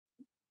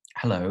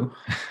Hello,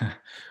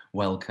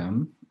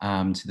 welcome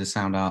to the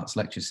Sound Arts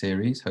lecture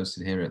series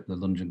hosted here at the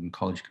London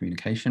College of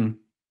Communication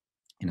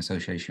in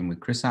association with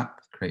CRISAP,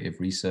 Creative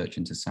Research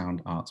into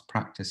Sound Arts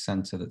Practice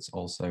Centre, that's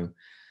also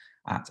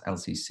at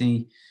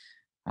LCC.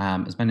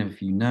 As many of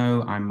you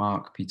know, I'm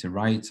Mark Peter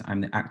Wright.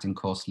 I'm the acting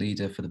course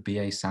leader for the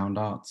BA Sound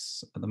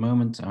Arts at the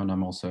moment, and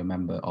I'm also a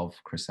member of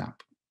CRISAP.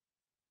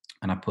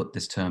 And I put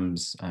this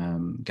term's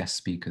guest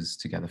speakers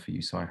together for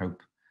you, so I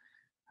hope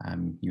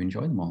you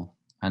enjoy them all.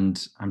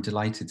 And I'm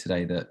delighted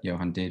today that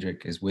Johann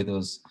Diedrick is with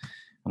us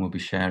and will be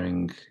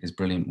sharing his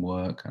brilliant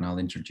work, and I'll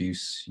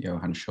introduce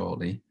Johann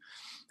shortly.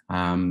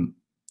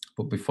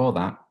 But before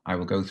that, I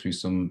will go through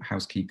some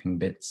housekeeping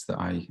bits that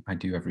I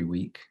do every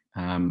week,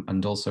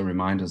 and also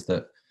remind us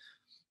that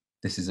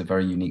this is a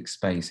very unique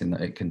space in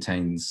that it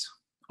contains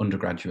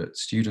undergraduate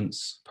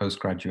students,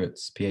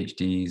 postgraduates,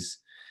 PhDs,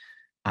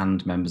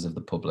 and members of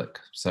the public.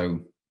 So,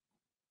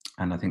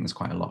 and I think there's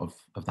quite a lot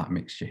of that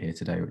mixture here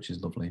today, which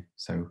is lovely.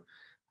 So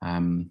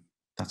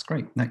that's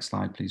great. Next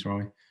slide, please,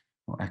 Roy,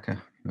 or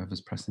Eka, whoever's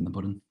pressing the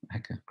button.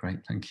 Eka, great,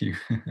 thank you.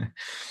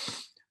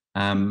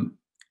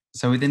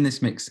 So within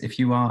this mix, if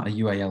you are a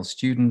UAL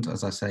student,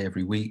 as I say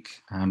every week,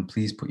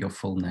 please put your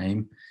full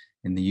name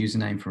in the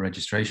username for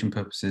registration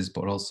purposes,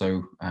 but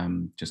also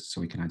just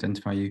so we can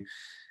identify you.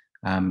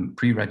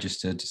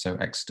 Pre-registered, so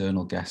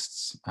external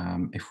guests,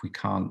 if we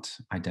can't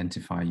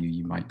identify you,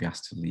 you might be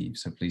asked to leave.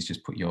 So please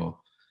just put your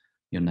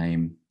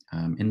name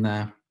in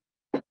there.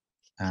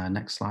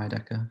 Next slide,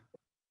 Eka.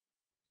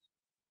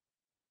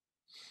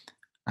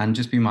 And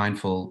just be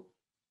mindful,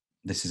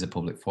 this is a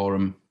public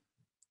forum.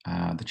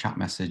 The chat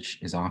message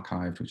is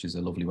archived, which is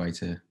a lovely way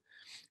to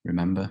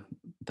remember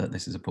that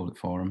this is a public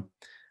forum.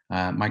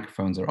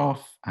 Microphones are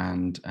off,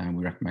 and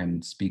we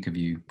recommend speaker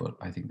view, but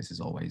I think this is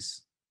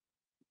always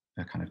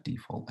a kind of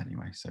default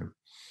anyway. So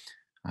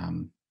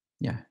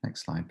yeah,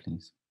 next slide,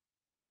 please.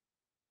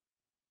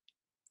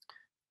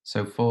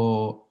 So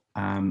for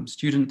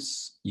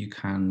students, you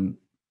can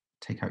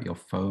take out your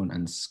phone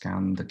and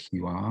scan the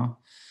QR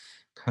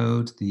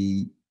code.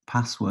 The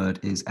password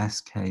is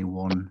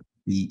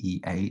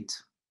SK1BE8.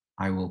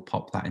 I will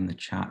pop that in the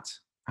chat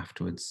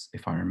afterwards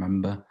if I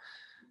remember.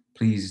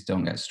 Please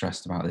don't get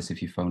stressed about this.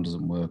 If your phone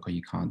doesn't work or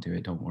you can't do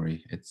it, don't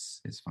worry,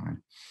 it's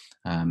fine.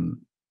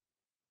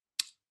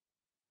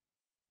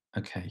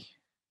 Okay,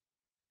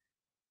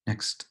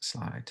 next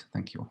slide,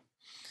 thank you all.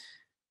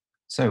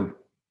 So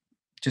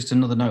just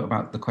another note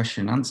about the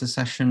question and answer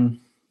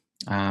session.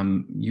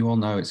 You all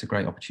know it's a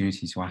great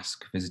opportunity to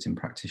ask visiting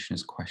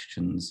practitioners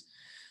questions.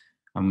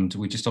 And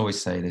we just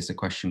always say this, a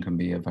question can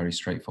be a very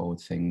straightforward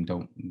thing.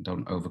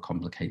 Don't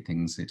overcomplicate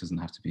things. It doesn't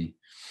have to be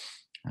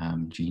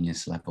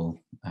genius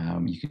level.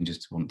 You can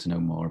just want to know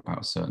more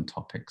about a certain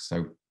topic.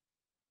 So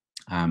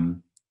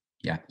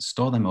yeah,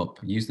 store them up,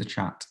 use the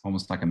chat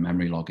almost like a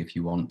memory log if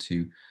you want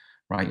to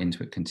write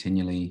into it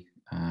continually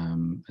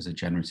as a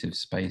generative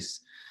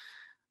space.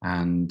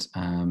 And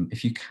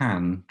if you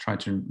can, try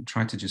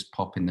to just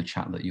pop in the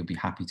chat that you'll be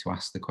happy to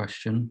ask the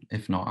question.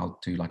 If not, I'll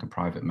do like a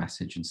private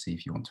message and see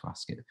if you want to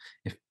ask it.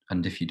 If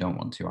you don't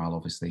want to, I'll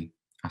obviously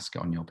ask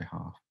it on your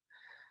behalf.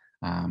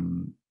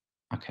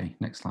 Okay,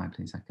 next slide,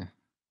 please, Eka.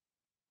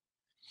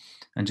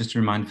 And just a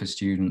reminder for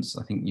students,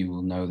 I think you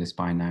will know this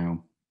by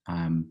now,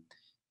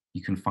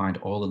 you can find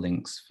all the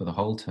links for the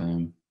whole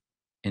term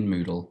in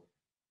Moodle,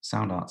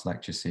 Sound Arts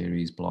Lecture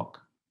Series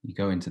block. You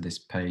go into this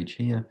page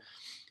here,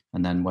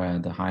 and then where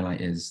the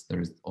highlight is,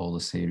 there is all the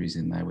series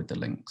in there with the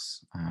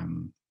links.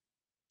 And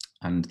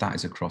that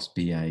is across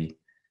BA,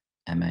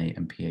 MA,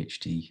 and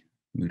PhD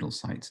Moodle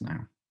sites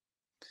now.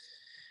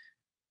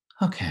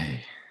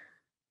 Okay,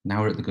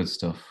 now we're at the good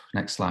stuff.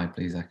 Next slide,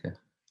 please, Eka.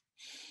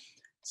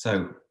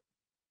 So,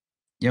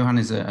 Johann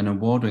is an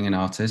award-winning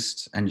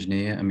artist,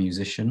 engineer, and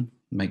musician,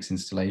 makes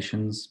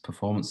installations,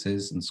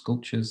 performances, and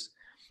sculptures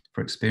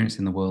for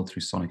experiencing the world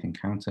through sonic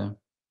encounter.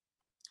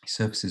 He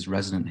surfaces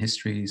resonant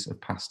histories of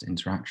past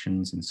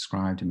interactions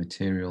inscribed in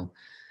material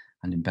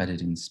and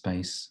embedded in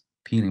space,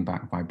 peeling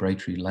back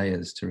vibratory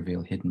layers to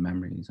reveal hidden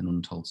memories and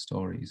untold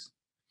stories.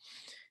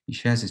 He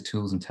shares his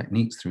tools and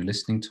techniques through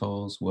listening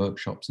tours,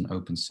 workshops, and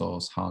open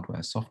source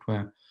hardware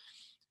software,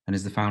 and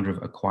is the founder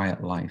of A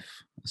Quiet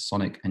Life, a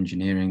sonic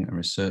engineering and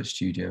research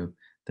studio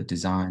that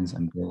designs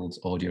and builds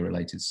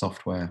audio-related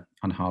software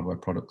and hardware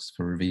products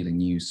for revealing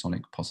new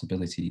sonic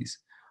possibilities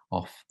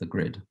off the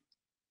grid.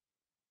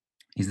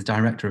 He's the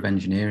Director of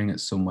Engineering at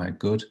Somewhere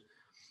Good,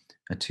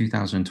 a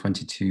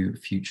 2022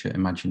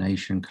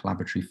 FutureImagination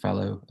Collaboratory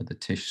Fellow at the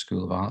Tisch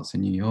School of Arts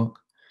in New York,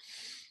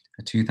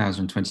 a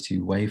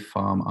 2022 Wave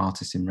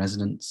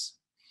Farmartist-in-residence,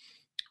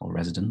 or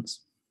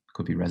residence,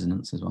 could be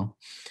resonance as well,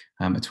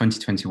 a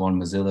 2021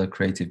 Mozilla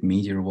Creative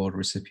Media Award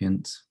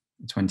recipient,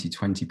 a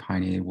 2020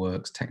 Pioneer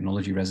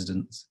WorksTechnology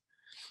residence,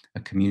 a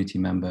community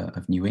member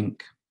of New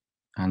Inc.,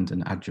 and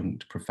an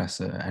adjunct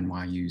professor at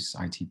NYU's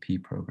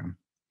ITP program.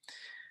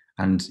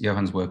 And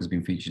Johann's work has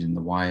been featured in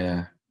The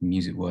Wire,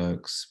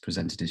 Musicworks,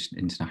 presented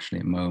internationally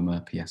at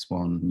MoMA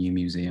PS1, New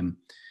Museum,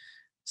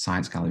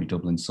 Science Gallery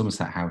Dublin,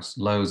 Somerset House,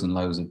 loads and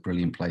loads of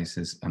brilliant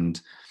places. And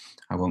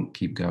I won't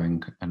keep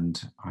going, and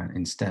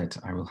instead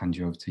I will hand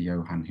you over to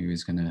Johann, who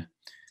is going to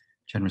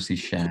generously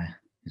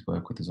share his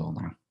work with us all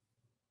now.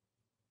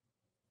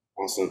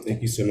 Awesome.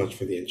 Thank you so much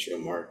for the intro,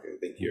 Mark, and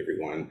thank you,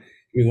 everyone.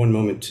 Give me one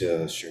moment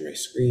to share my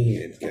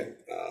screen and get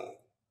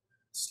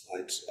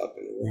slides up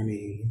and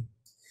running.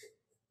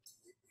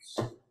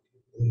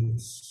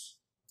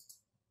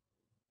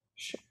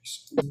 Share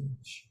screen.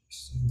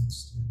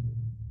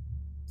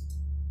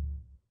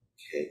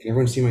 Okay, can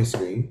everyone see my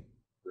screen?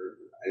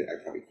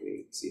 I probably can't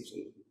even see if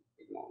someone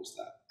acknowledges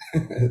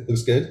that.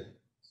 Looks good?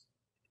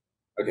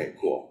 Okay,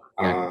 cool.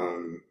 Yeah.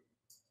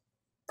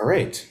 All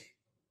right.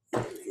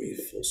 Let me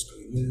full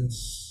screen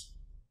this.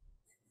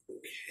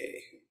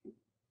 Okay.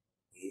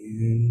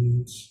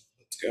 And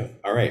let's go.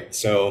 All right.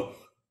 So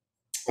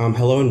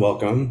hello and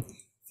welcome.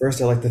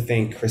 First, I'd like to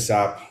thank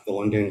CRISAP, the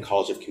London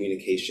College of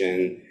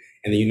Communication,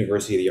 and the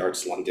University of the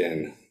Arts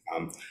London.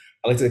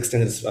 I'd like to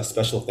extend a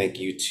special thank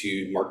you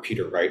to Mark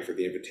Peter Wright for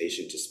the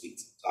invitation to speak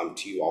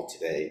to you all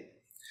today.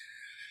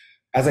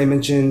 As I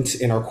mentioned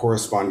in our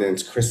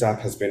correspondence, CRISAP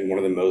has been one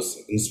of the most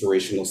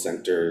inspirational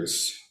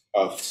centers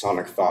of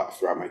sonic thought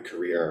throughout my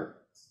career.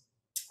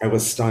 I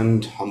was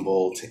stunned,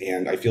 humbled,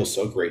 and I feel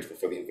so grateful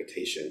for the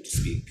invitation to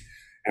speak.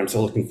 And I'm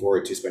so looking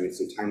forward to spending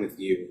some time with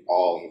you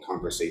all in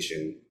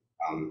conversation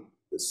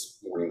this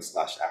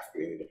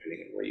morning/afternoon,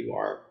 depending on where you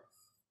are.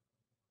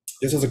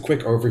 Just as a quick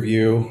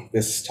overview,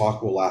 this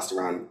talk will last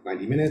around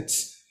 90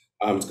 minutes.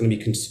 It's going to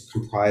be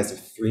comprised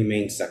of 3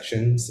 main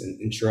sections: an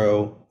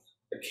intro,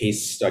 a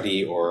case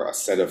study or a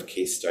set of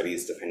case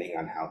studies, depending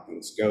on how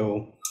things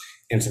go,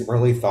 and some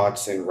early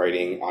thoughts and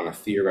writing on a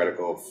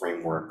theoretical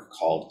framework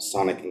called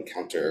Sonic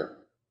Encounter.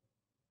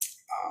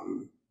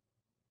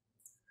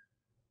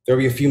 There'll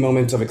be a few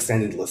moments of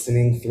extended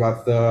listening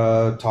throughout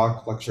the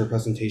talk, lecture,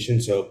 presentation,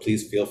 so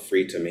please feel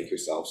free to make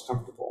yourselves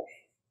comfortable.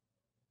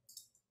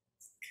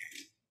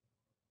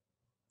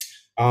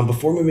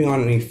 Before moving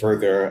on any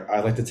further,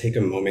 I'd like to take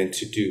a moment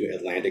to do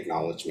a land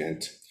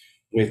acknowledgement,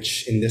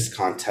 which in this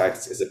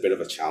context is a bit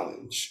of a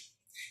challenge,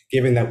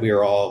 given that we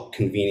are all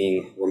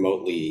convening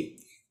remotely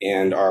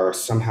and are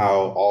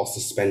somehow all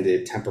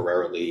suspended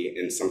temporarily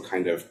in some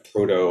kind of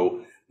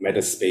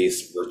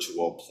proto-metaspace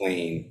virtual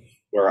plane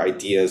where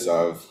ideas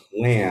of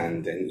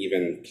land and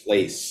even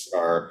place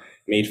are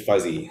made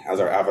fuzzy as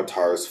our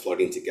avatars are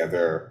floating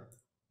together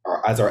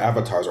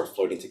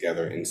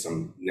in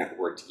some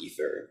networked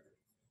ether.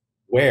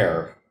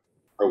 Where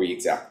are we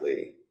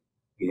exactly?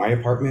 In my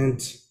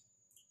apartment?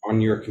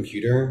 On your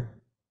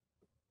computer?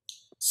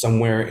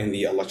 Somewhere in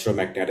the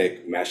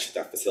electromagnetic mesh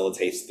that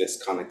facilitates this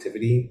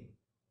connectivity?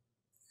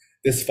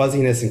 This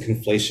fuzziness and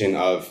conflation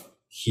of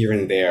here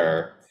and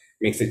there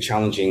makes it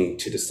challenging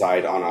to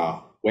decide on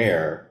a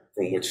where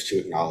from which to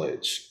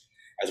acknowledge,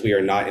 as we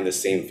are not in the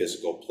same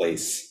physical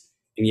place,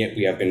 and yet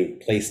we have been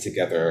placed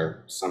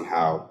together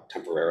somehow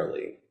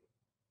temporarily.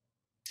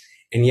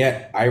 And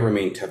yet I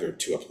remain tethered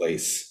to a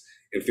place,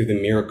 and through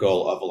the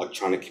miracle of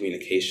electronic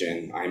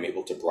communication, I am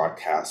able to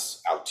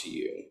broadcast out to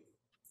you.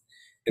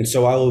 And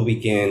so I will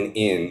begin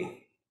in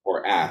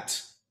or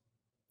at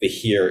the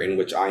here in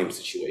which I am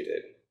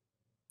situated.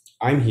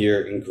 I'm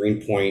here in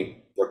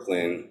Greenpoint,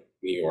 Brooklyn,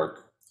 New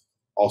York,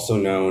 also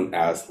known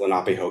as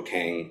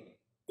Lenape-Ho-Kang,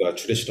 the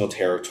traditional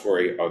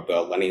territory of the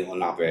Lenni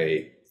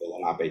Lenape, the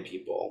Lenape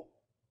people.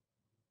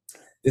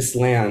 This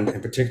land,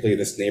 and particularly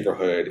this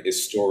neighborhood,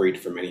 is storied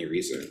for many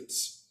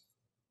reasons.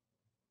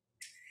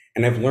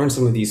 And I've learned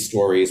some of these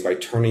stories by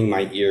turning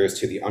my ears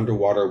to the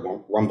underwater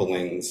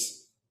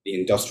rumblings, the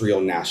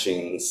industrial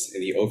gnashings,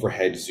 and the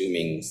overhead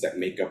zoomings that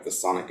make up the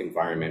sonic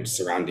environment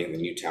surrounding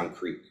the Newtown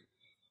Creek,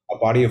 a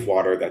body of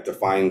water that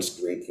defines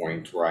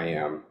Greenpoint, where I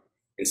am,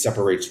 and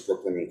separates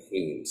Brooklyn and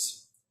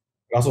Queens.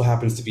 It also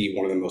happens to be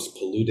one of the most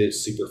polluted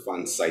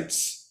Superfund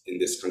sites in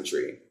this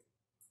country.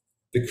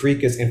 The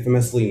creek is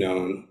infamously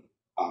known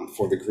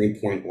for the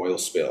Greenpoint oil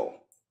spill,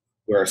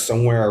 where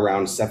somewhere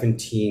around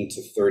 17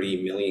 to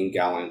 30 million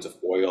gallons of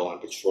oil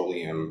and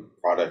petroleum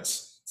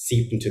products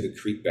seeped into the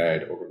creek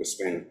bed over the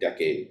span of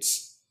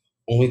decades,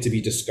 only to be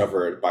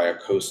discovered by a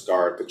Coast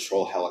Guard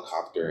patrol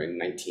helicopter in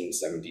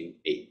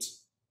 1978.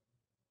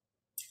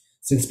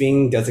 Since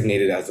being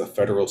designated as a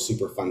federal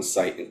Superfund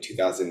site in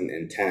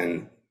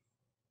 2010,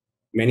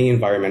 many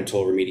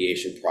environmental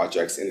remediation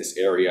projects in this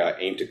area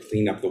aim to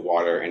clean up the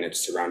water and its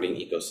surrounding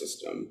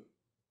ecosystem.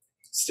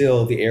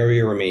 Still, the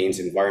area remains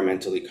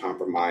environmentally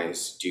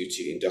compromised due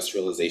to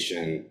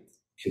industrialization,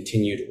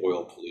 continued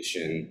oil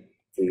pollution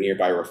from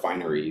nearby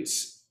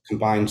refineries,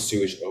 combined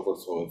sewage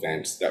overflow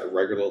events that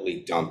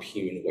regularly dump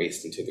human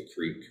waste into the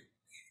creek,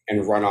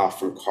 and runoff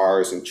from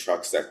cars and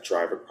trucks that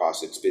drive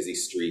across its busy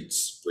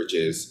streets,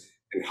 bridges,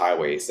 and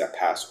highways that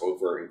pass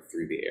over and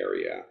through the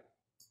area.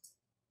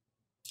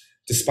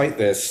 Despite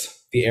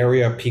this, the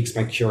area piques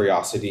my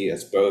curiosity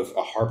as both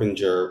a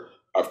harbinger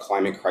of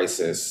climate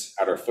crisis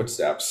at our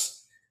footsteps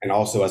and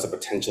also as a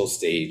potential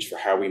stage for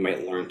how we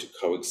might learn to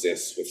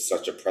coexist with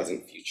such a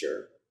present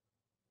future.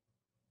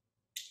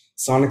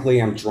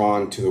 Sonically, I'm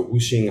drawn to the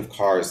whooshing of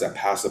cars that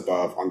pass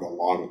above on the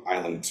Long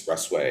Island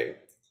Expressway,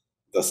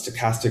 the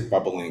stochastic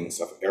bubblings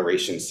of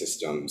aeration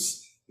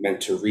systems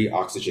meant to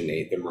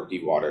re-oxygenate the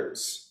murky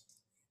waters,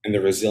 and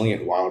the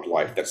resilient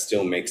wildlife that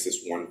still makes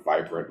this one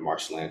vibrant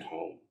marshland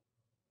home.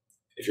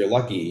 If you're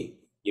lucky,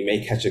 you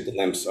may catch a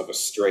glimpse of a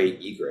stray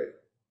egret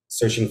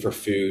searching for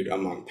food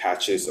among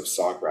patches of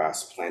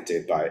sawgrass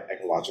planted by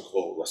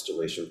ecological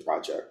restoration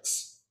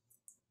projects.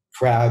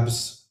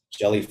 Crabs,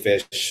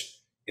 jellyfish,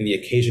 and the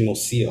occasional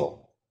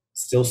seal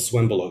still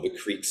swim below the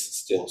creek's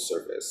still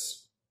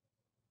surface.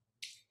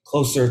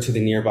 Closer to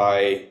a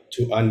nearby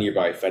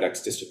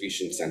FedEx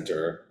distribution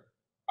center,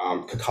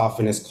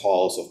 cacophonous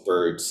calls of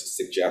birds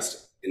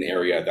suggest an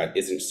area that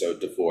isn't so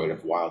devoid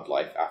of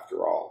wildlife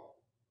after all.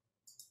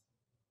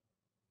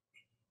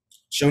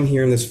 Shown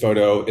here in this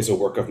photo is a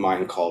work of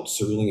mine called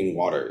Cerulean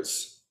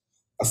Waters,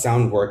 a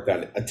sound work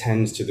that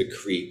attends to the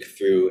creek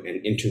through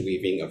an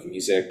interweaving of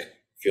music,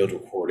 field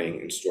recording,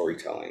 and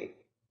storytelling.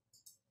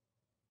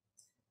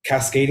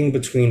 Cascading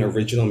between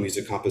original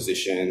music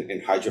composition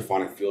and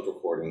hydrophonic field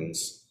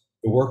recordings,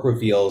 the work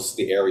reveals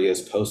the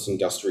area's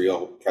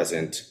post-industrial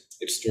present,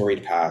 its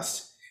storied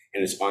past,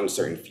 and its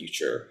uncertain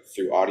future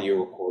through audio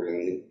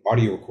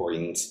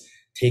recordings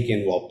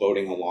taken while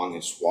boating along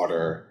its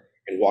water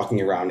and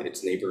walking around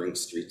its neighboring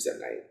streets at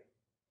night.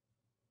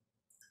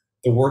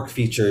 The work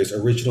features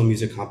original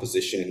music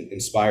composition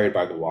inspired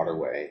by the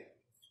waterway,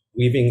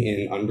 weaving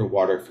in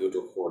underwater field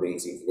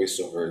recordings and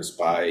voiceovers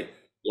by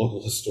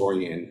local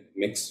historian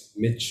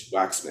Mitch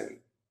Waxman,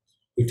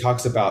 who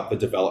talks about the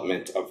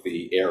development of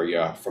the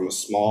area from a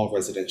small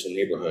residential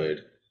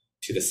neighborhood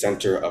to the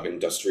center of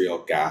industrial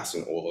gas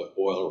and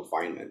oil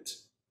refinement.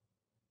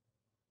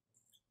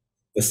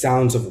 The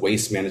sounds of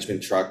waste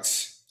management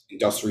trucks,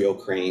 industrial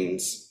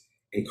cranes,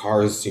 and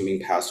cars zooming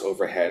past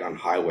overhead on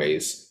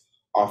highways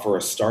offer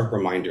a stark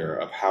reminder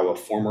of how a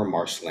former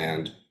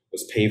marshland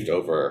was paved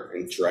over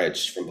and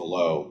dredged from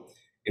below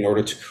in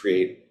order to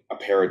create a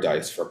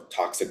paradise for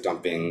toxic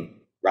dumping,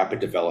 rapid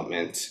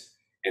development,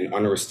 and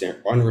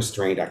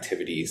unrestrained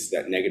activities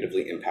that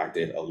negatively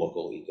impacted a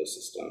local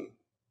ecosystem.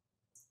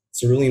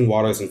 Cerulean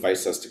Waters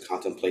invites us to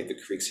contemplate the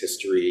creek's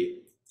history,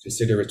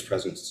 consider its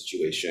present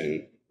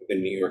situation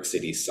within New York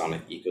City's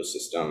sonic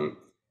ecosystem,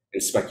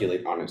 and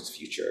speculate on its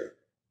future.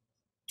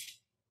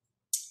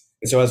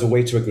 And so as a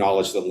way to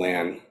acknowledge the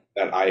land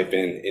that I've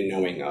been in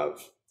knowing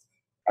of,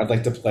 I'd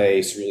like to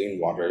play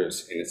Cerulean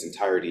Waters in its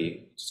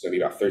entirety, which is going to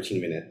be about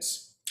 13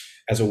 minutes,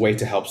 as a way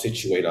to help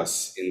situate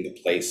us in the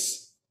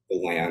place, the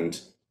land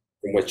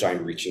from which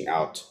I'm reaching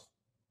out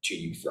to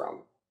you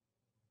from.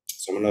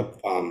 So I'm going to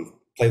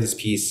play this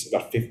piece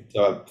about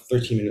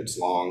 13 minutes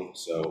long,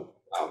 so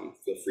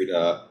feel free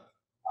to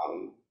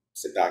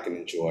sit back and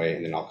enjoy,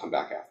 and then I'll come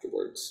back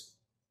afterwards.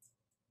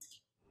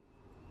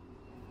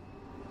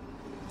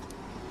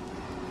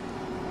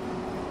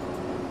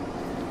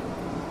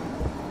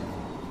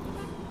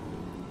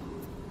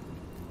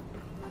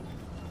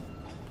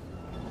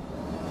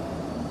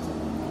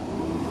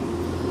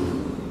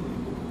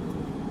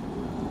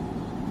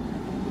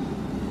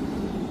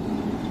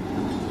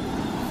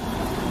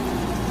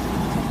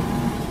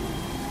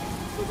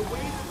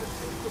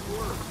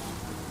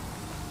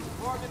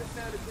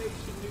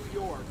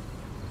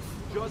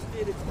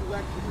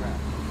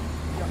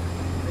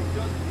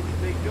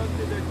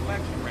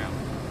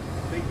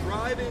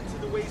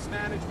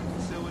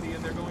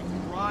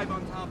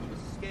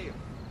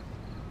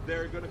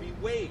 They're going to be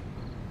weighed.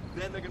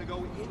 Then they're going to go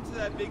into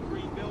that big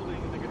green building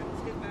and they're going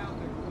to tip out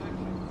their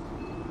collections.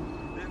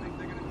 Then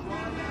they're going to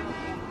drive out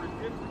over a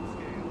different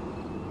scale.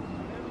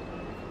 And then the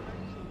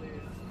potential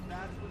is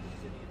that's what the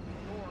city of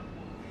New York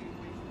will pay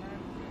waste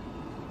management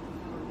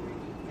for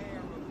taking care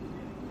of the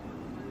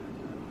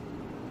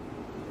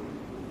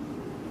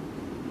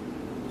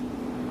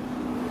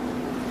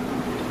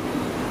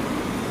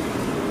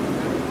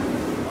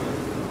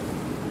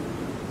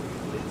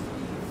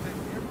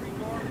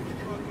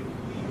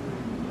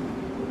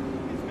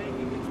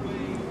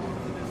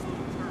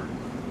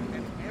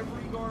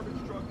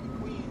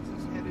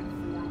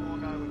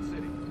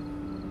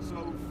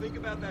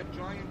that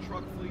giant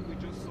truck fleet we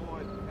just saw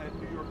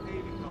at New York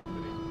Paving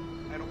Company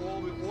and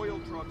all the oil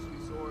trucks we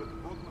saw at the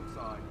Brooklyn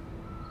side.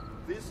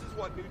 This is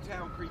what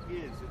Newtown Creek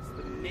is. It's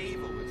the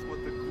navel. It's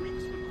what the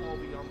Greeks would call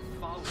the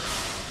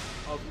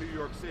omphalos of New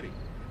York City.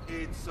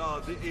 It's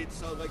like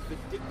the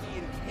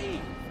Dictaean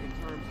cave in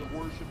terms of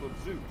worship of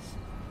Zeus.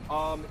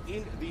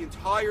 The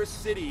entire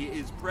city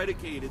is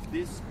predicated.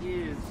 This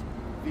is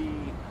the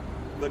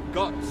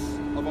guts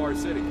of our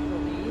city.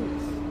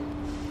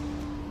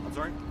 I'm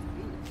sorry?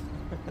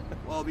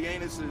 Well, the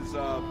anus is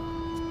a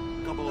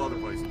couple other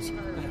places. Yeah.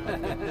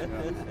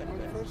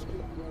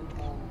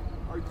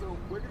 All right, so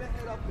we're going to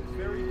head up this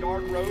very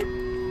dark road.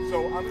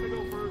 So I'm going to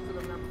go first and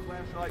I'm going to have a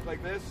flashlight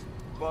like this.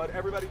 But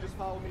everybody just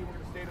follow me. We're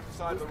going to stand at the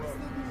side of the road.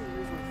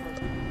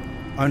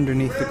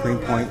 Underneath the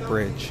Greenpoint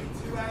Bridge.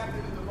 Too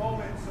active at the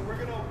moment, so we're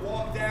going to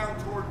walk down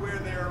toward where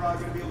they're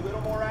going to be a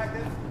little more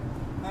active.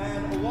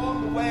 And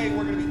along the way,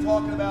 we're going to be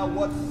talking about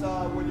what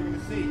you're going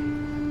to see.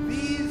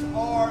 These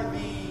are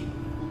the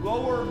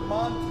lower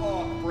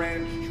Montauk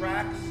branch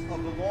tracks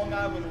of the Long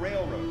Island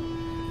Railroad.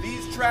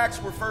 These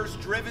tracks were first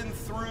driven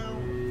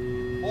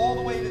through all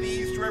the way to the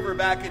East River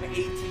back in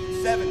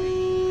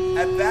 1870.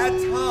 At that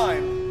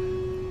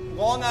time,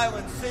 Long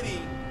Island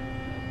City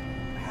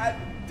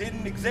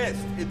didn't exist.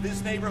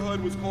 This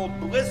neighborhood was called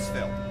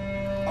Blissville.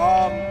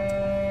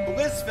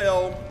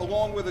 Blissville,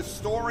 along with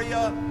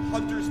Astoria,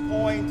 Hunters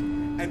Point,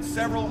 and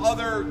several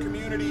other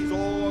communities all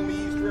along the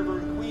East River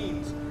in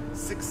Queens,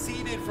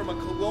 succeeded from a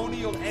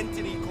colonial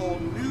entity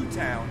called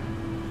Newtown.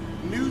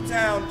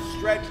 Newtown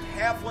stretched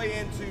halfway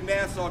into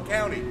Nassau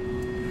County,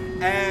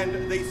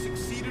 and they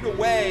succeeded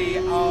away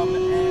in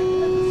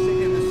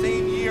the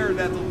same year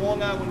that the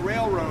Long Island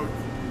Railroad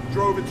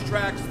drove its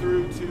tracks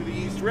through to the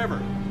East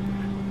River.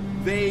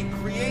 They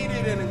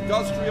created an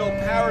industrial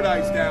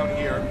paradise down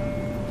here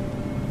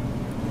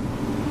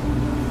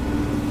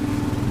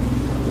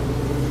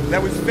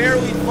that was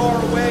fairly far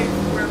away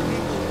from where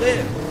people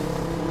lived.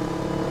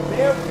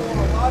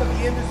 Therefore, a lot of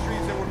the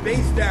industries that were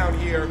based down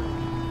here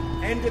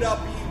ended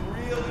up being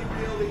really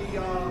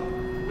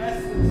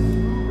less than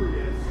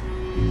spurious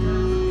in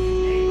terms of being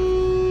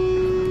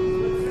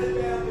neighbors. Let's head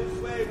down this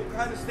way. We'll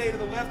kind of stay to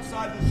the left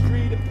side of the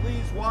street, and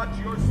please watch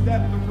your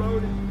step. The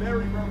road is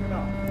very broken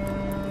up.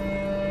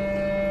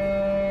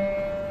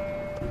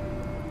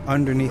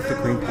 Underneath the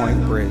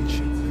Greenpoint Bridge.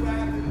 At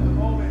the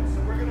moment,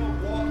 so we're going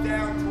to walk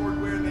down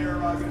toward where they're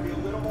going to be a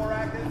little more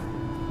active,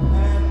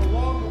 and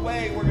along the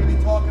way, we're going to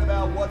be talking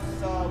about what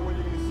you're going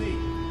to see.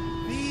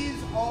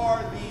 These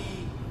are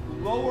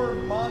the lower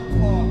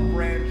Montauk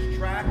branch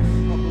tracks of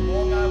the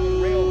Long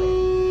Island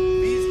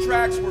Railroad. These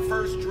tracks were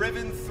first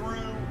driven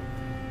through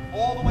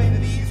all the way to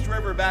the East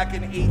River back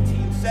in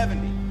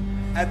 1870.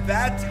 At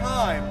that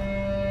time,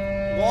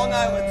 Long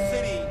Island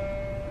City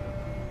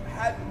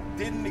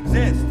didn't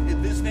exist.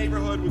 This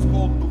neighborhood was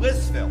called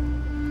Blissville.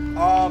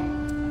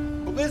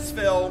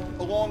 Blissville,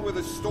 along with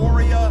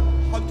Astoria,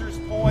 Hunters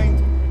Point,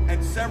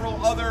 and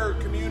several other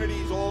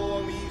communities all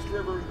along the East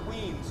River in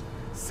Queens,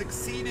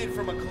 succeeded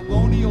from a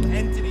colonial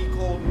entity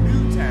called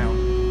Newtown.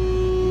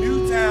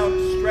 Newtown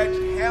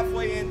stretched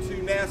halfway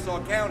into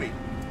Nassau County,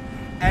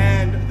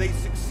 and they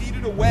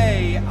succeeded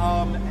away in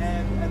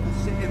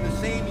the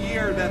same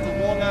year that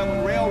the Long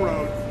Island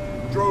Railroad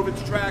drove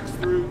its tracks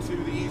through to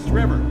the East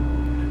River.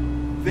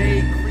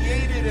 They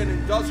created an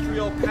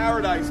industrial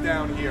paradise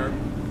down here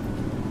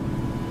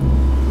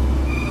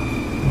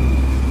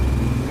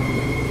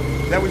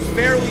that was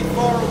fairly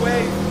far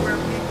away from where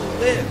people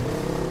lived.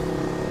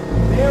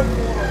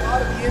 Therefore, a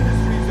lot of the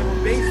industries that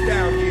were based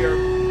down here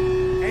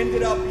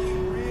ended up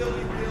being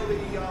really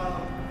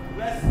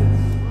less than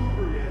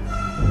spurious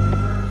in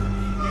terms of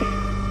being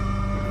neighbors.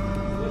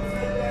 So let's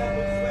head down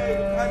this way.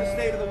 We'll kind of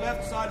stay to the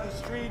left side of the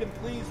street, and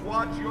please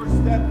watch your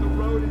step. The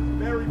road is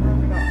very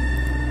broken up.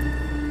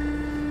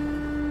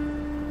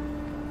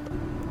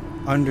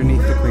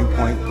 Underneath the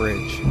Greenpoint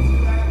Bridge. So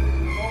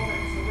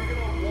we're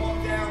going to walk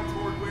down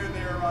toward where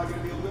they're going to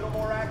be a little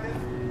more active,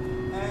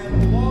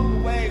 and along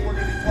the way we're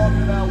going to be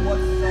talking about what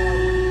you're going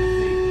to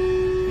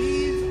see.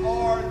 These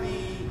are the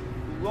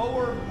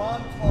lower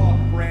Montauk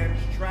branch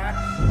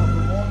tracks of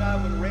the Long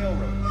Island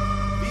Railroad.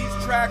 These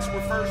tracks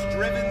were first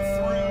driven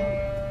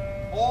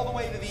through all the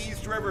way to the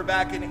East River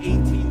back in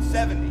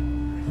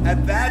 1870.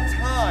 At that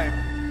time,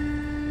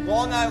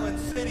 Long Island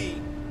City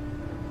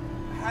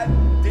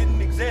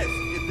didn't exist.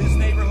 This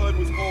neighborhood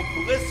was called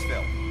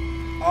Blissville.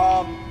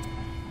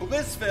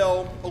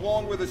 Blissville,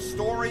 along with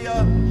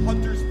Astoria,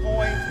 Hunters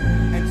Point,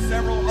 and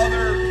several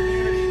other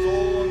communities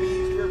all along the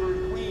East River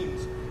in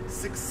Queens,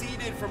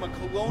 succeeded from a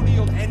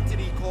colonial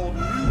entity called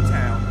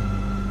Newtown.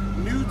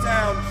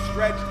 Newtown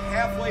stretched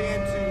halfway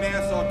into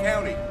Nassau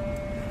County,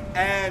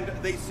 and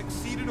they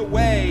succeeded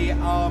away in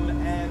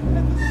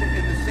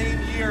the same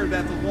year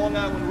that the Long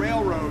Island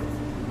Railroad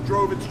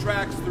drove its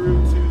tracks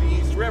through to the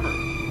East River.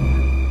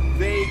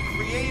 They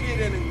created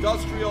an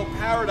industrial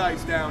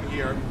paradise down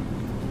here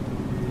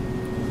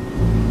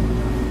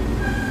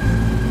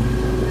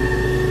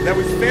that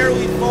was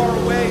fairly far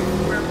away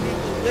from where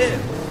people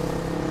lived.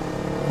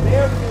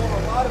 Therefore,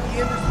 a lot of the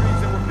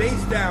industries that were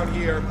based down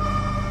here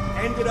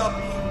ended up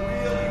being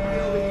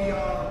really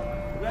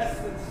less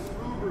than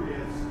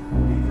spurious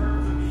in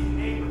terms of being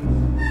neighbors.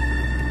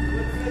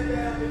 Let's head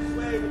down this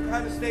way. We'll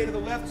kind of stay to the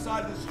left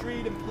side of the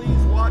street, and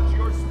please watch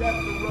your step.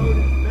 The road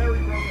is very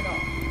broken up.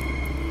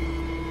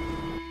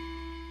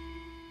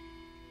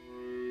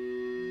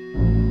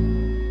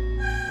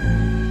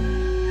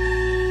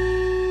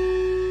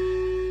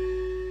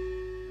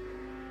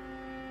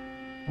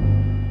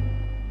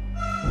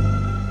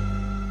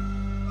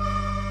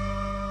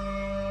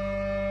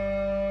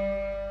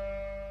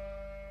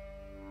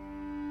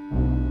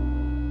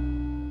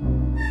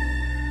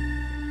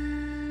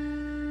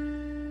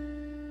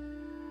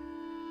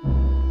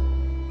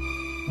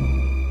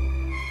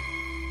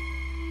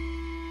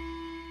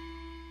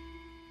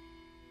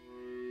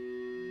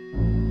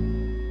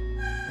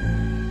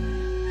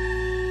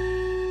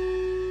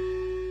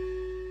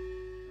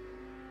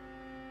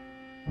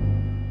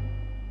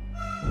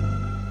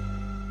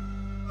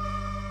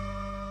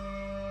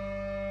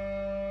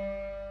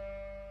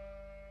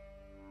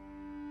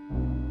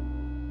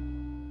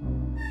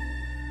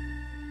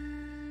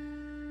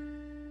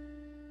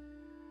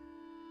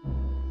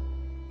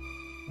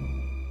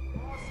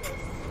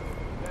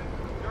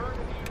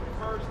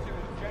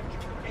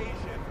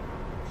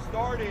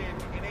 started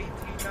in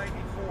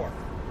 1894.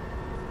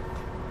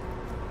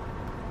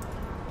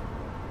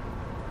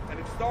 And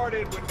it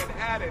started when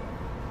Manhattan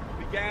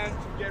began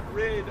to get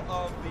rid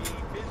of the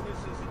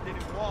businesses it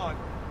didn't want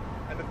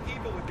and the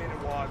people it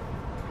didn't want,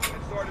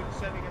 and started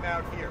sending them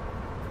out here.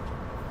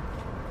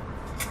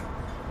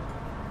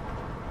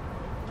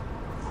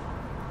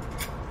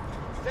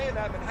 Saying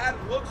that,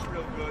 Manhattan looks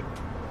real good.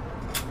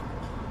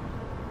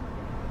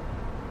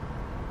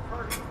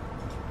 Perfect.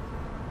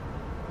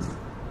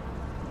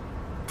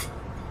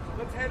 So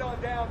let's head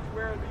on down to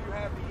where you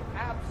have the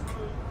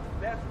absolute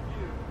best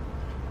view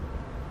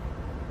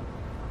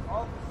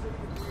of the city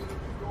of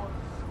New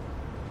York's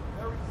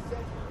very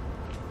center.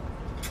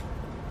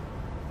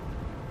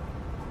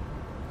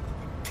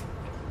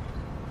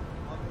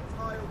 On the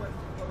entire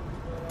western coast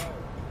of Rhode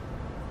Island.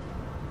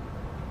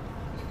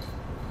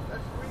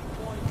 That's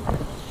Greenpoint when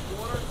it comes to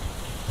water.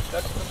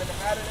 That's the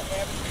Manhattan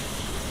Avenue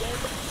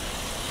weekend.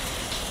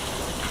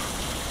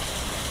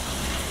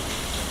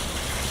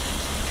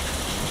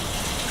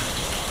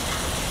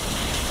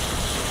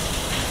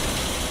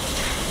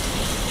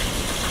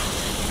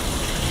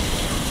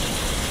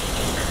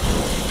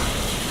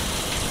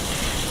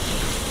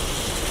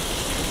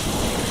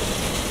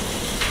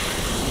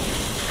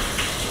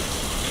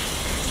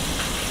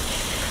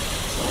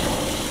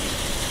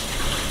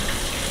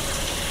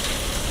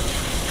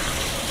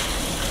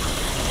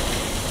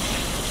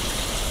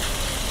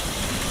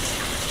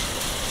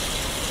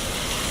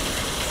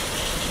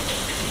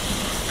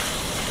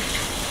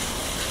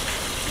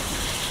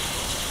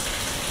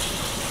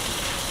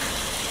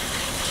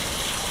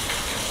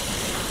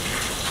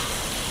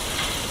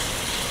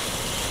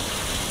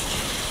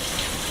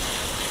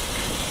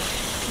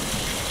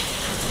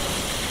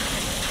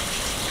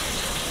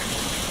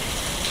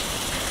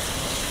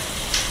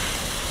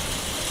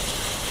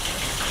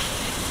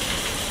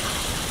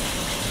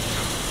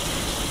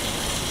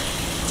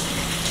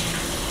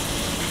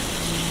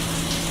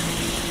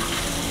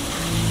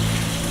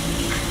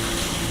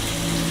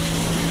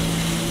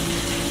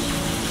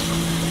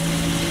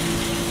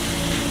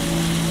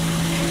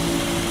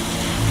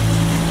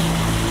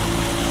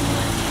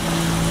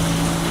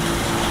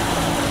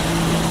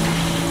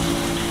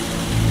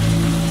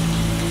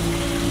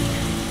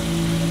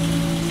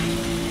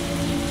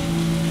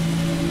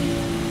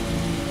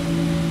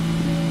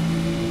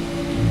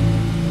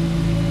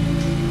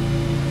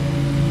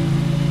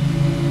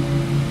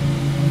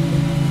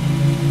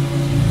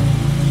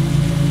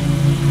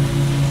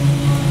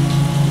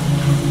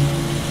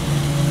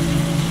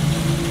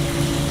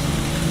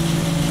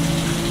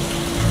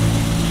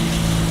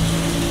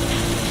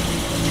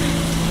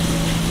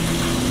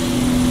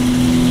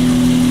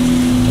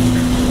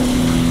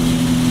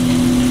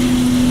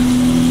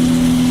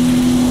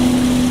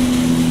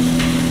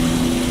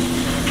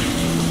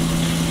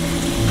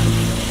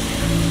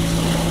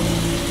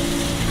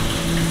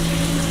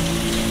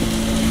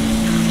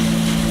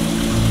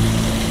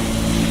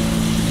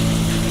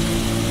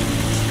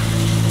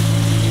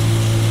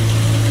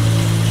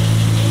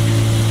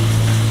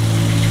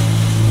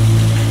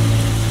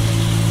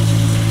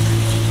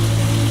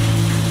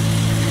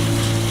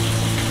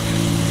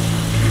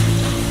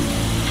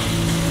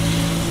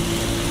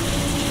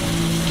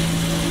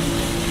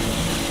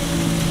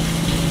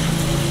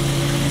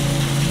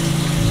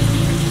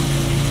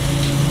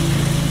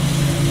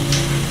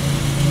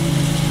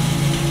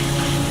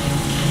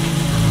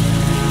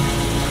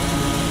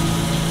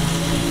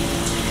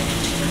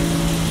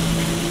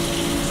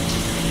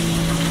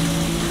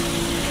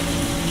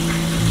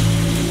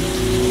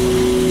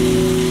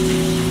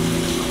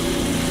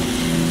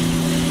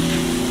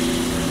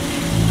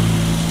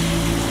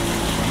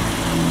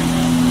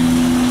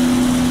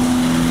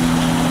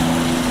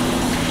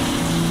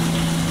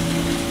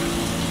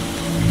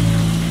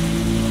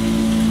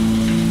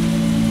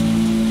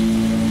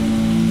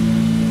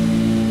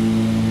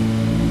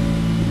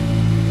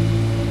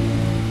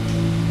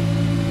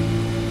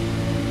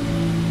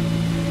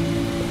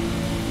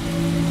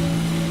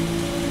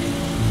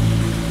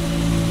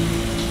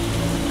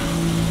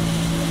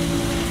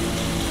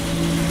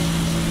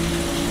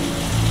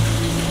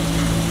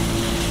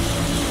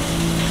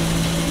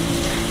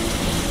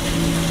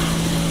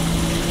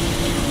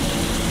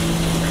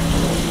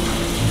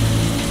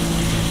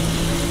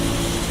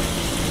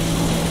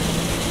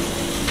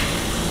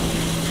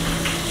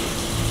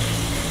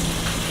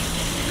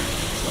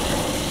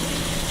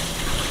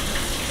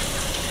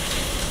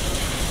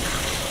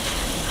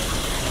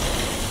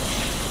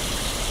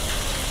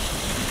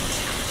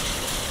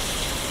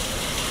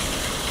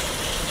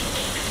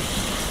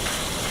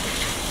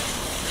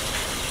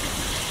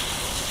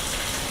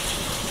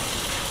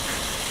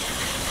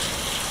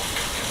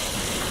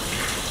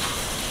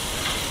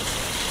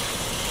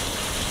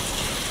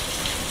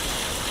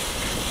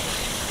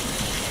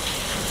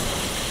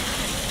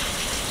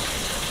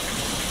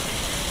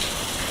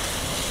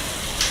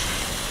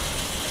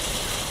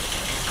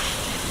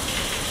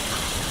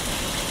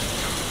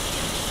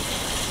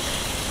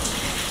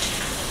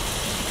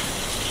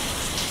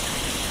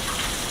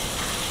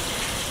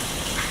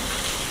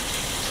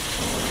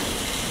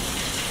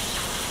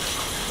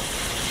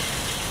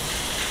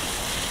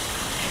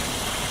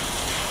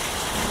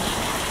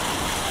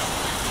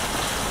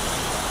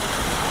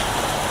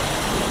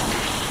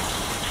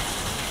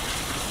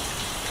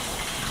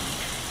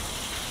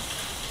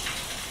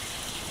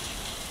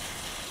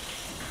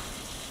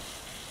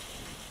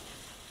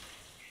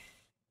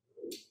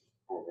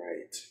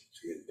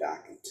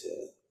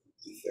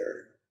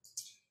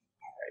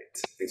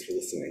 Thanks for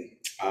listening.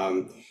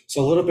 So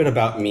a little bit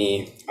about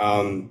me.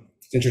 To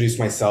introduce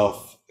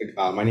myself,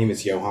 my name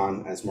is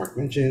Johann, as Mark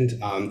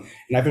mentioned, and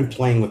I've been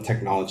playing with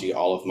technology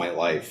all of my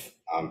life.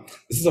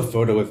 This is a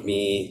photo of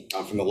me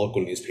from the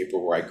local newspaper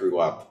where I grew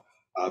up.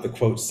 The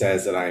quote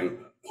says that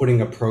I'm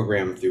putting a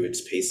program through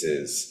its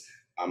paces.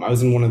 I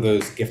was in one of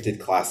those gifted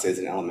classes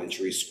in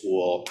elementary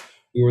school.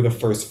 We were the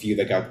first few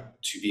that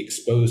got to be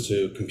exposed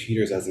to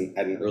computers at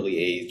an early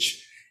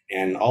age.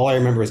 And all I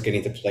remember is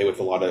getting to play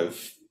with a lot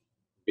of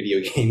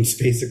video games,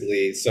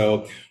 basically.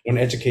 So when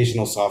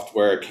educational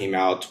software came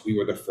out, we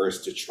were the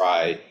first to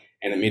try,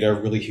 and it made a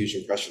really huge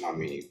impression on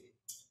me.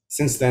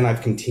 Since then,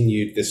 I've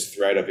continued this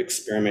thread of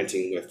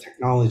experimenting with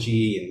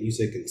technology and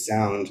music and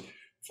sound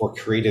for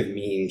creative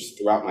means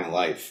throughout my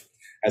life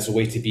as a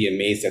way to be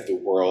amazed at the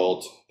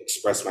world,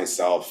 express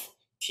myself,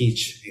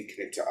 teach, and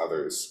connect to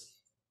others.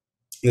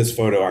 In this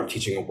photo, I'm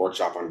teaching a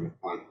workshop on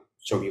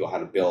showing people how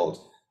to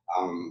build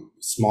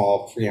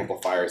small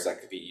preamplifiers that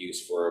could be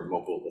used for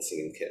mobile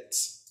listening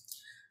kits.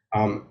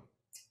 I'm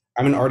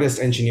an artist,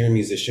 engineer,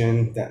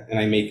 musician, and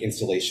I make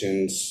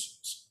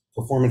installations,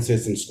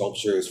 performances, and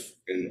sculptures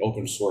in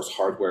open source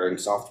hardware and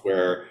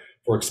software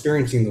for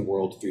experiencing the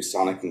world through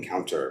sonic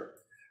encounter.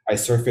 I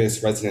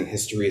surface resonant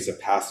histories of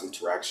past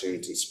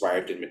interactions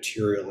inscribed in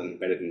material and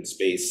embedded in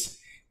space,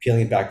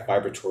 peeling back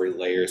vibratory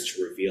layers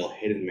to reveal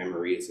hidden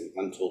memories and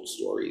untold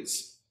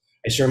stories.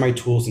 I share my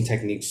tools and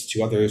techniques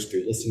to others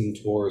through listening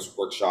tours,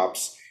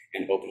 workshops,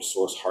 and open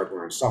source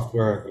hardware and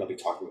software that I'll be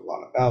talking a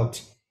lot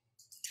about.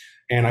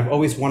 And I've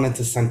always wanted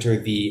to center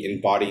the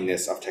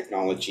embodiedness of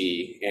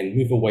technology and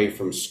move away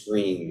from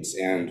screens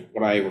and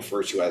what I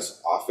refer to as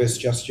office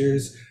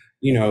gestures,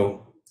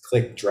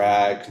 click,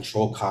 drag,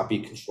 control, copy,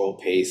 control,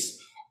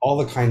 paste, all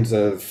the kinds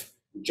of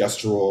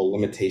gestural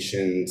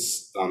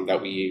limitations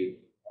that we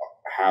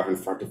have in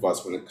front of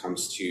us when it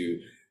comes to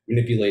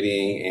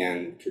manipulating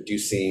and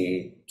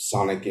producing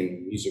sonic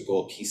and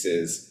musical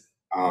pieces.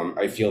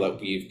 I feel that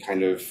we've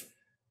kind of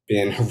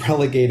been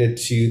relegated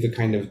to the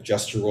kind of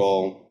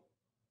gestural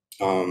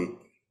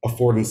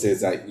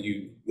affordances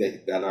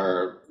that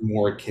are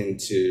more akin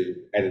to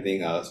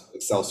editing a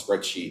Excel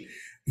spreadsheet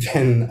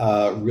than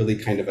really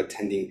kind of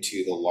attending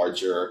to the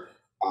larger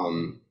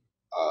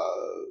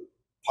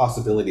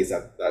possibilities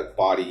that the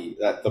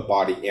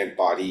body and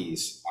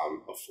bodies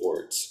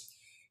affords.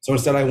 So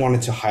instead, I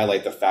wanted to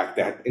highlight the fact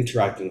that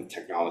interacting with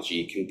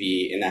technology can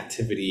be an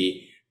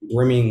activity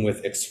brimming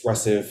with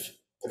expressive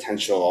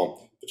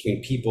potential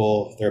between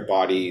people, their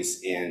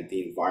bodies, and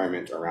the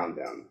environment around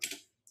them.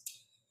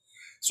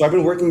 So I've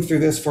been working through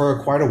this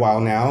for quite a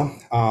while now.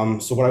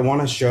 So what I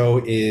want to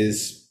show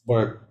is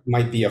what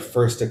might be a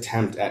first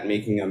attempt at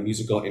making a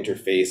musical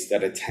interface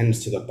that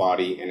attends to the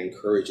body and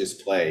encourages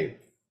play.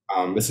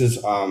 This is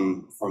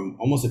from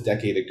almost a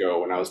decade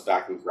ago when I was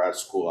back in grad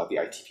school at the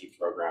ITP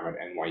program at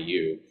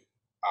NYU.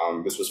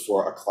 This was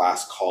for a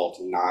class called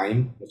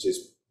NIME, which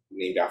is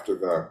named after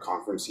the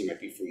conference you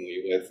might be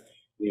familiar with,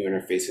 New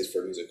Interfaces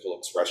for Musical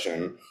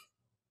Expression.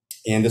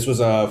 And this was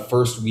a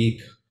first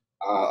week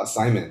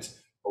assignment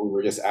where we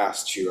were just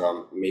asked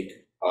to make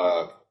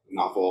a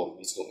novel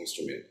musical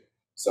instrument.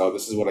 So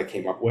this is what I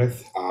came up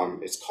with.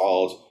 It's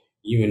called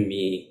You and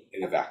Me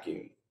in a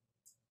Vacuum.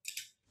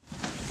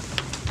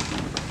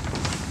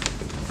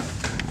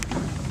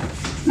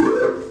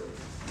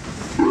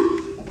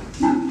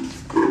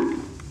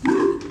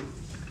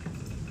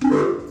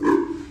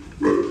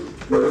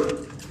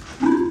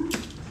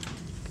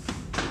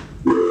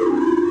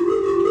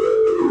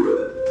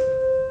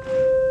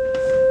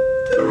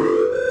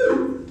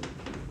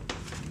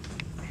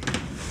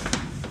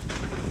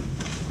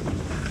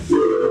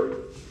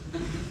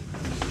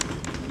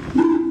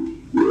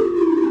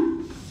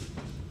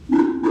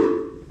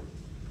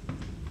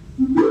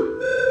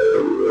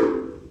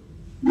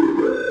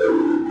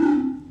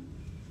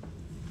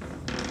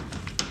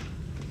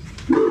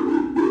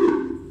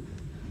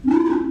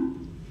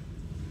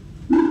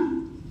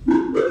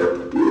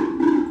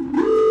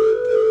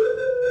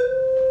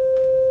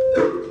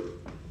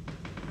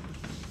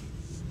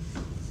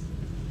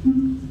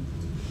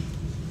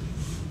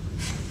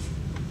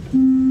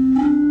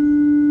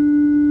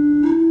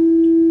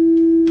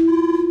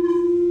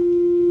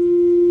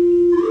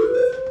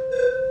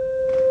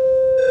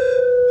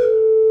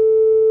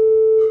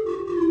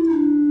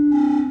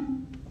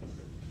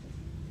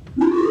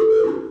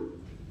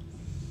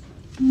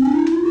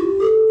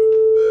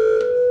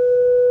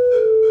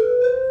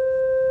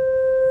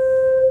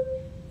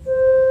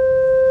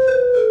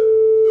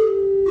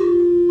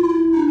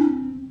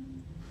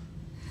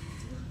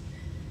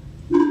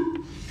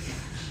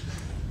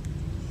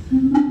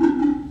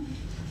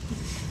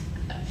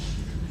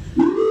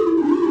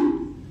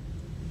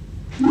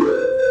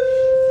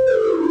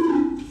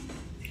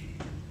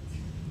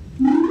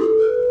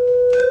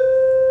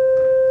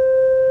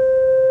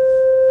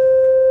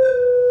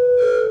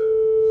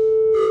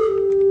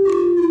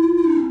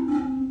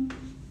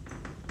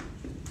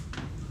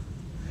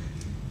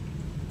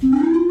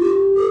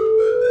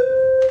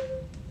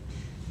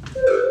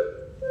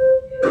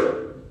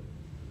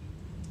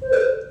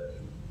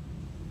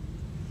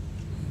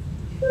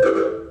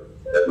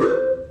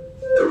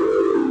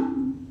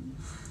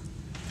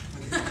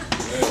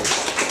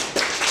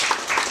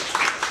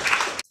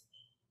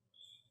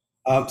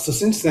 So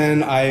since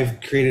then,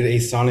 I've created a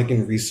sonic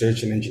and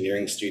research and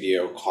engineering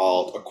studio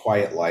called A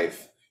Quiet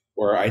Life,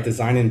 where I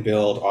design and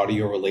build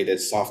audio-related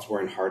software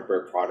and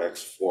hardware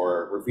products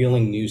for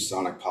revealing new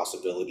sonic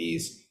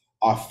possibilities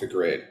off the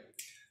grid.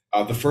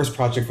 The first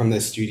project from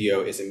this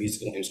studio is a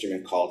musical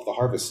instrument called the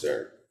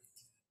Harvester.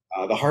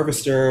 The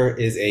Harvester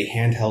is a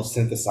handheld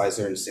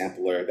synthesizer and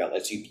sampler that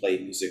lets you play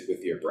music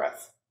with your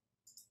breath.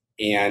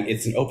 And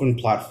it's an open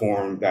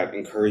platform that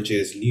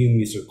encourages new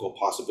musical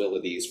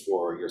possibilities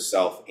for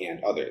yourself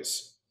and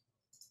others.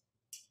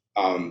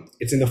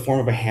 It's in the form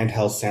of a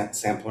handheld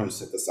sampler and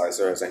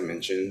synthesizer, as I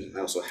mentioned.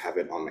 I also have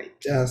it on my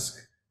desk.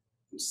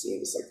 I'm seeing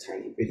this like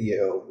tiny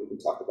video. We can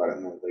talk about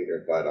it more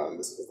later, but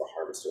this is what the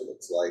Harvester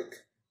looks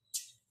like.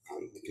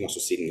 You can also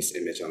see it in this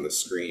image on the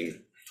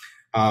screen.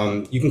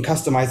 You can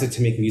customize it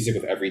to make music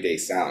with everyday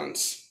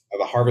sounds.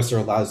 The Harvester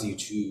allows you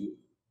to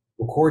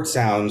record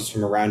sounds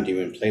from around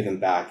you and play them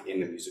back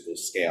in a musical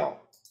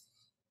scale,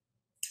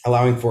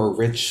 allowing for a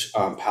rich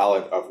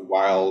palette of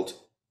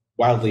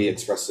wildly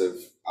expressive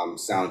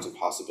sounds and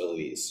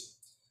possibilities.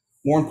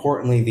 More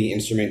importantly, the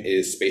instrument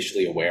is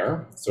spatially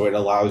aware, so it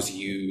allows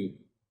you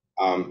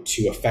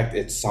to affect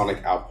its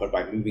sonic output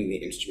by moving the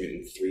instrument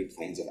in 3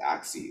 planes of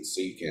axes. So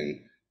you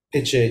can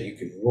pitch it, you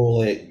can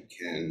roll it, you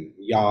can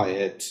yaw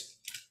it.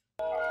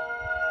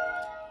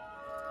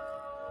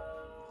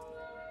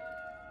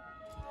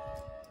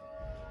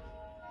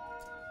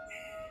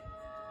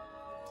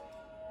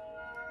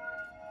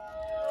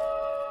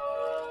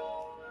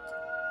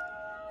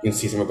 You can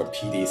see some of the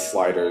PD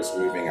sliders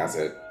moving as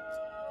it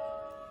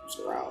moves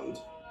around.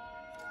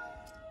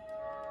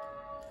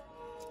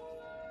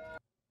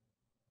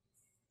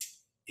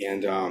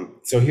 And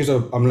so I'm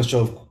going to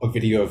show a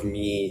video of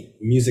me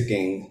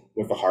musicking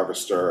with the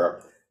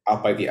Harvester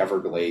out by the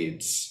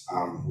Everglades,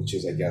 which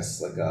is, I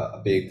guess, like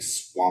a big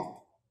swamp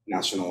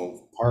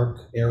national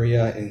park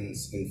area in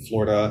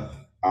Florida.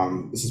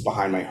 This is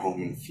behind my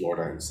home in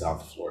Florida, in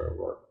South Florida,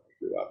 where I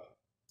grew up.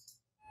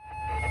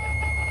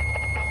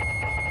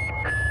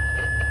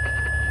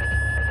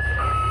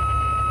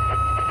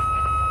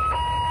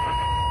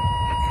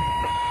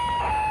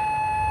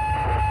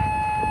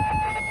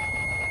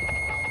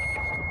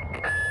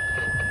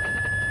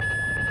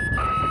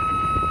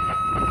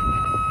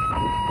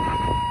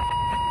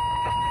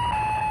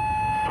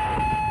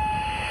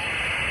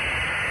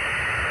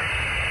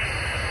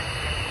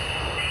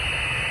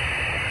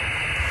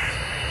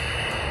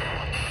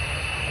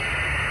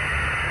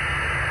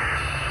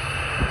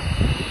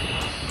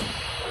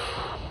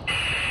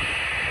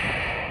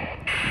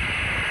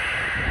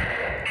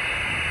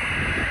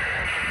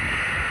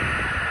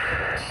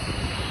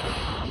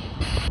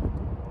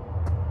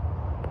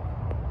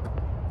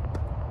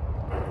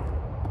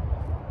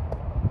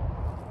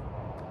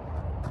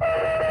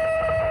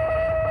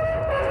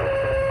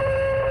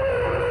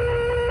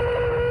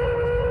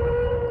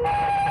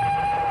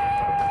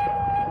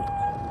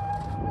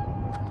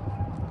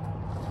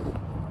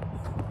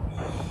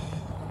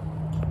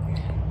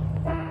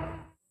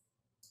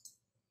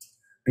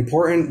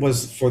 Important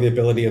was for the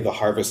ability of the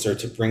Harvester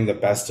to bring the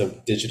best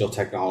of digital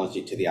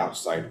technology to the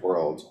outside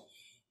world.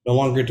 No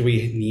longer do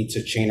we need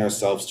to chain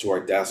ourselves to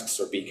our desks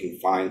or be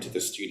confined to the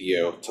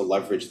studio to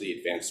leverage the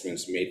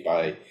advancements made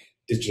by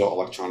digital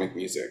electronic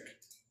music.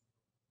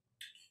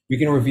 We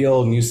can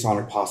reveal new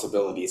sonic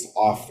possibilities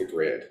off the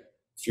grid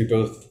through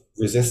both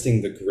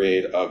resisting the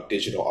grid of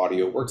digital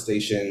audio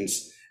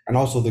workstations and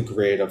also the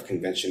grid of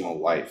conventional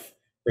life,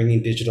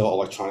 bringing digital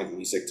electronic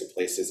music to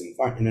places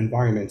and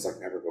environments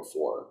like never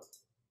before.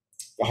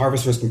 The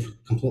Harvester is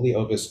completely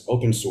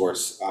open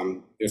source.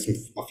 There's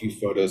a few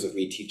photos of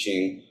me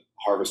teaching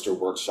Harvester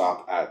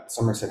workshop at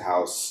Somerset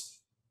House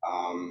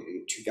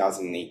in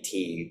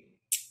 2018.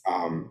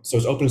 So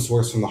it's open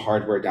source from the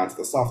hardware down to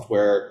the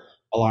software,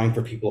 allowing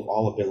for people of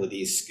all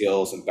abilities,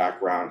 skills, and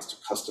backgrounds to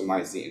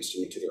customize the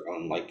instrument to their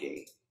own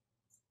liking.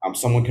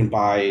 Someone can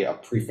buy a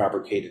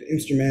prefabricated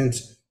instrument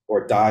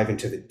or dive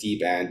into the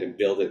deep end and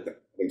build it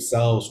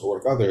themselves or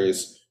with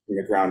others from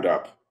the ground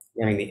up,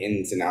 learning the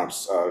ins and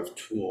outs of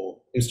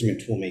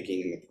instrument tool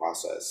making in the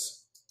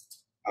process.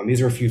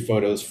 These are a few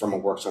photos from a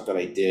workshop that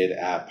I did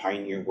at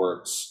Pioneer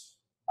Works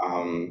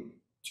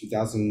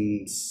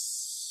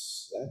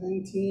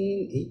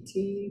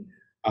 2017,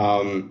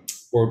 18,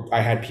 where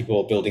I had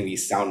people building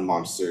these sound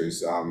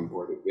monsters,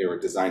 where they were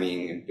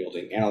designing and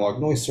building analog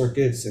noise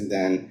circuits and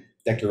then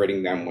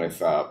decorating them with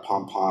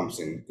pom-poms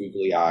and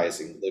googly eyes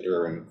and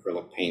glitter and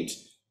acrylic paint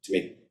to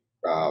make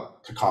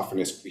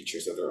cacophonous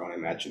creatures of their own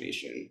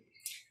imagination.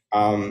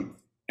 And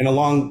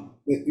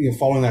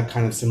following that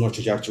kind of similar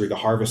trajectory, the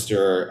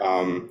Harvester,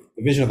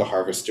 the vision of the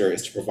Harvester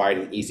is to provide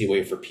an easy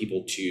way for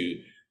people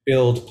to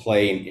build,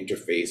 play, and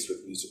interface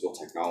with musical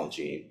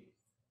technology.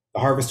 The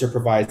Harvester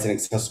provides an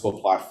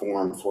accessible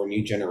platform for a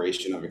new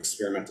generation of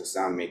experimental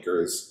sound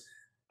makers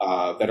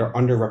that are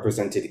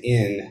underrepresented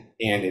in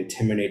and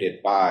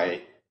intimidated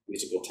by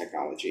musical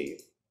technology.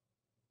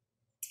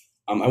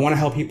 I want to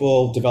help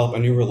people develop a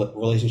new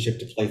relationship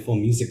to playful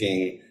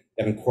musicking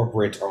that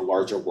incorporates our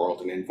larger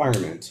world and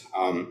environment.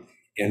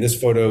 And this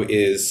photo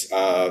is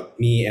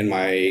me and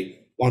my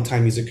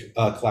longtime music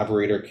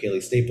collaborator,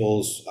 Kaylee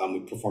Staples.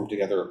 We performed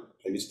together,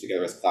 play music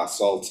together as Glass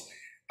Salt.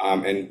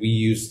 And we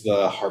use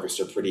the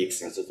harvester pretty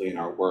extensively in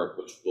our work,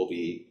 which we'll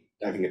be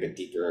diving a bit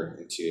deeper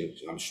into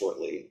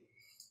shortly.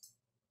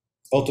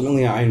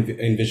 Ultimately, I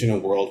envision a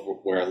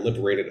world where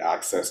liberated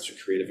access to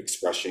creative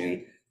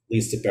expression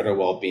leads to better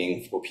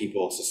well-being for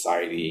people,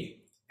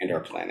 society, and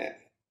our planet.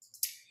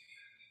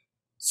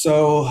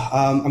 So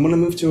I'm going to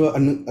move to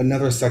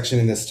another section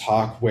in this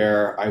talk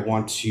where I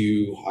want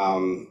to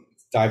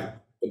dive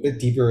a bit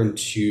deeper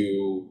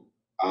into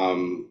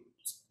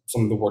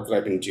some of the work that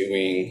I've been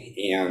doing.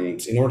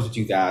 And in order to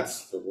do that,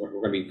 we're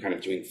going to be kind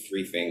of doing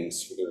three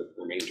things for the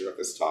remainder of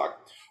this talk.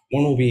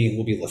 One will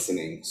be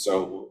listening.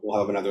 So we'll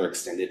have another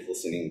extended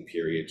listening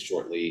period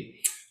shortly.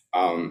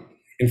 And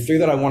through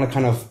that, I want to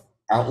kind of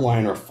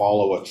outline or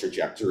follow a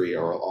trajectory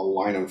or a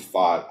line of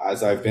thought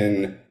as I've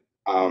been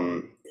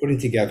putting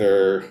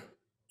together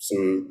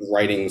some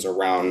writings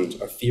around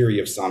a theory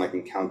of sonic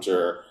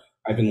encounter.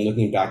 I've been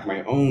looking back at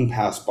my own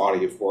past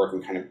body of work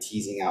and kind of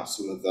teasing out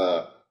some of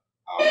the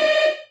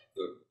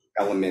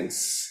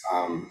elements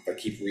that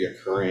keep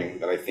reoccurring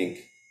that I think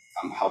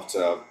help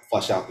to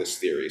flesh out this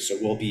theory. So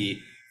we'll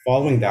be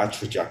following that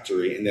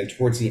trajectory, and then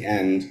towards the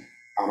end,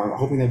 I'm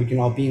hoping that we can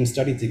all be in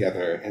study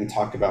together and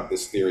talk about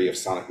this theory of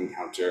sonic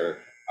encounter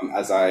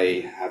as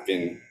I have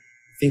been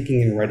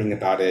thinking and writing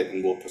about it,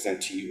 and we'll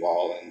present to you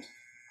all, and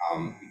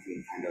we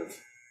can kind of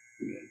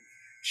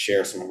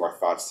share some of our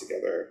thoughts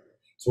together.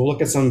 So we'll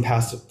look at some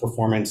past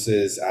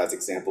performances as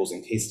examples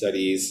and case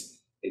studies,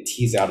 and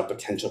tease out a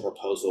potential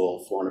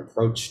proposal for an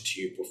approach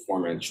to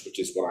performance, which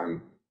is what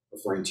I'm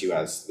referring to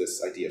as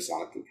this idea of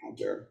sonic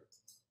encounter.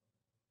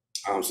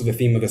 So the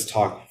theme of this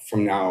talk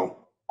from now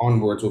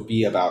onwards will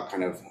be about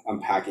kind of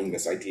unpacking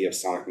this idea of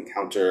sonic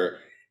encounter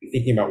and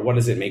thinking about what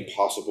does it make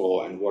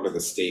possible and what are the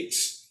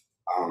stakes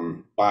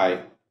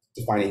by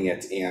defining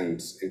it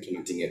and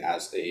implementing it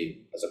as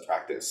a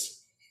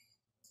practice.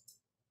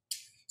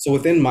 So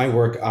within my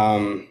work,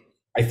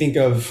 I think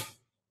of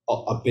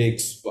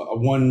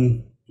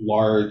one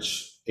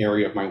large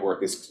area of my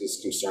work is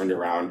concerned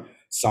around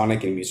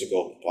sonic and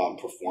musical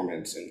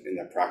performance and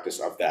the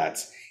practice of that.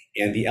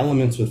 And the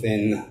elements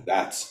within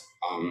that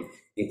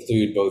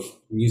include both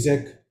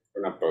music,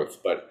 or not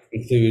both, but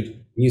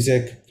include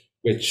music,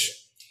 which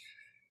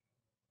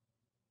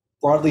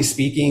broadly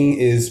speaking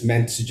is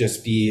meant to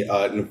just be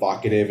an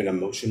evocative and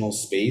emotional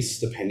space,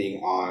 depending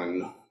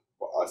on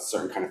a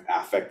certain kind of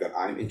affect that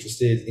I'm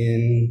interested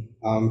in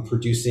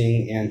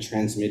producing and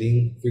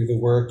transmitting through the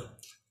work.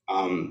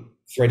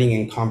 Threading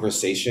in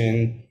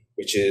conversation,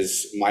 which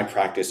is my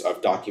practice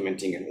of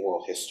documenting an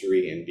oral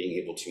history and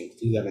being able to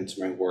include that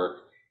into my work,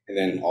 and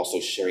then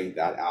also sharing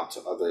that out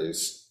to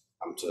others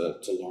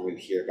to learn and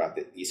hear about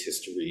these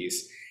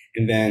histories.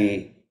 And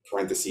then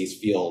parentheses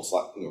fields,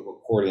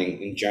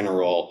 recording in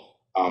general,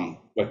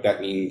 what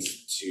that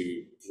means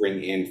to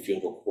bring in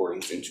field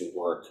recordings into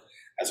work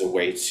as a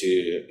way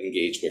to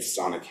engage with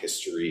sonic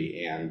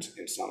history and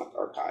sonic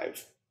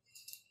archive.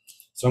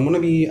 So I'm going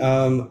to be,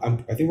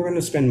 I think we're going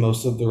to spend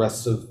most of the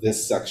rest of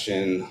this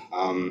section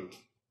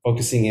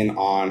focusing in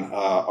on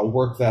a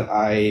work that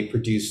I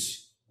produced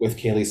with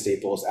Kaylee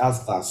Staples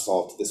as Glass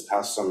Salt this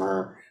past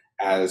summer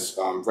as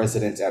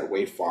resident at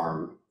Wave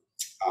Farm.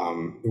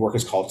 The work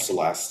is called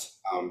Celeste.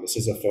 This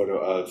is a photo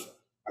of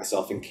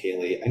myself and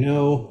Kaylee. I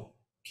know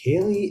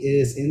Kaylee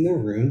is in the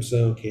room,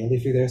 so Kaylee,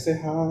 if you're there, say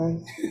hi.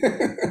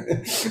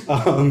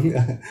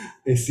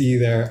 I see you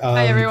there.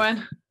 Hi,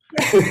 everyone.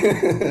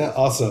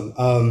 Awesome.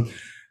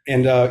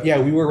 Yeah,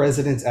 we were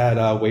residents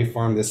at Wave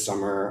Farm this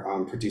summer,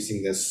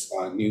 producing this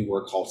new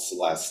work called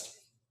Celeste.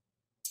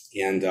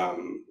 And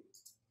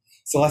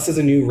Celeste is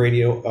a new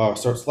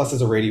Celeste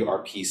is a radio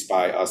art piece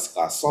by us,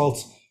 Glass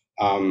Salt.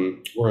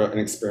 We're an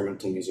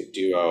experimental music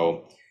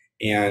duo,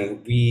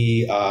 and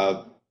we,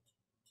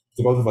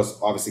 the both of us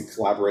obviously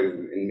collaborated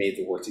and made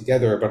the work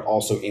together, but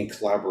also in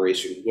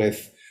collaboration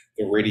with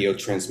the radio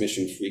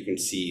transmission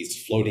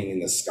frequencies floating in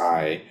the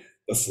sky,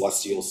 the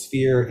celestial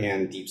sphere,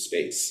 and deep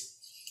space.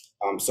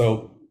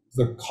 So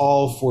the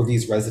call for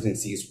these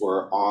residencies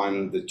were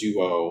on the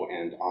duo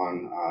and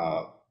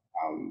on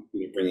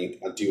bringing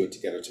a duo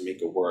together to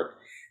make it work.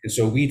 And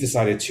so we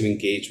decided to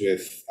engage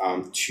with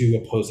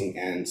two opposing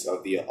ends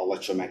of the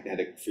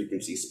electromagnetic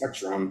frequency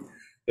spectrum,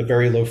 the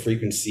very low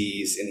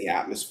frequencies in the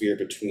atmosphere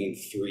between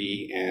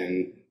 3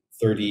 and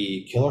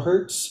 30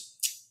 kilohertz,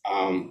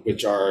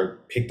 which are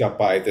picked up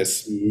by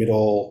this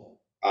middle,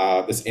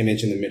 this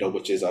image in the middle,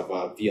 which is of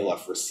a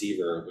VLF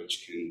receiver,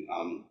 which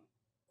can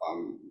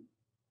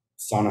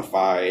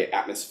sonify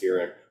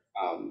atmospheric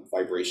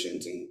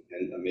vibrations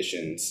and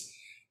emissions,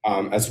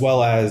 as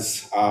well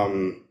as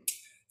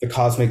the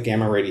cosmic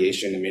gamma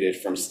radiation emitted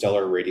from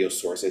stellar radio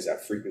sources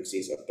at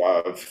frequencies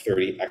above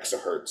 30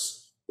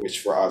 exahertz,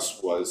 which for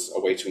us was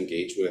a way to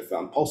engage with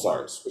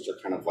pulsars, which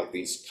are kind of like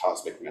these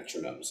cosmic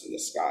metronomes in the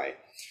sky.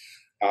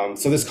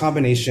 So this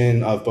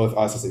combination of both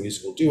us as a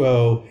musical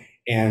duo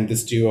and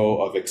this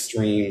duo of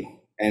extreme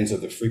ends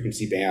of the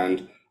frequency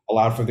band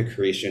allowed for the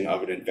creation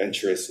of an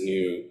adventurous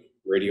new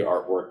radio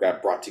artwork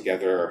that brought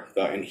together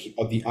the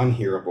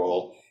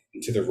unhearable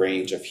into the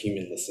range of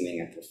human listening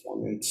and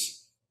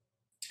performance.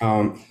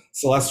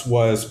 Celeste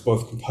was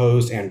both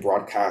composed and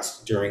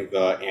broadcast during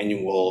the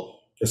annual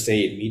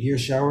Perseid meteor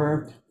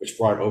shower, which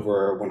brought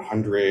over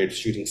 100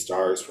 shooting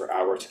stars per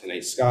hour to the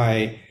night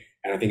sky.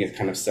 And I think it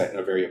kind of set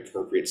a very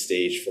appropriate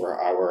stage for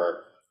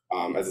our,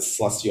 as a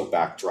celestial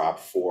backdrop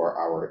for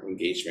our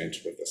engagement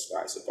with the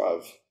skies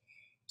above.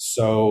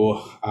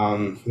 So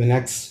for the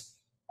next,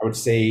 I would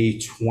say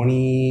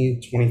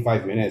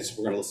 25 minutes,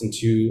 we're going to listen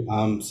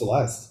to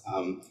Celeste,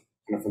 kind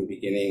of from the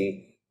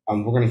beginning.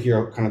 We're going to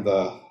hear kind of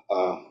the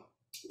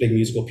big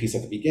musical piece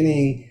at the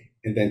beginning,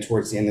 and then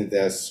towards the end of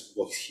this,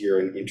 we'll hear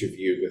an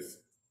interview with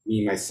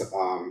me, myself,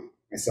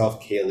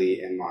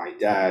 Kaylee, and my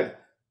dad,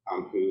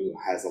 who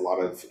has a lot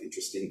of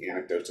interesting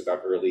anecdotes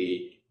about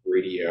early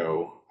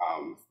radio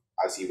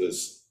as he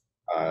was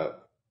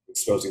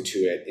exposing to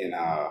it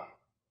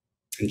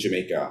in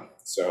Jamaica.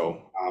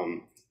 So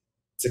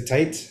sit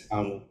tight.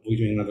 We'll be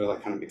doing another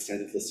kind of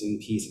extended listening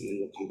piece, and then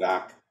we'll come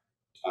back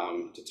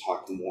to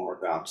talk more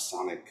about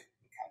sonic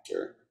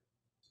encounter.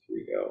 Here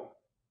we go.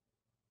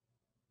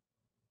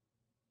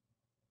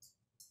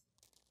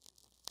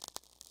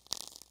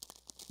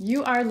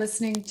 You are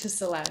listening to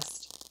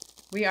Celeste.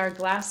 We are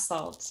Glass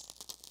Salt.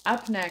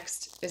 Up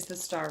next is the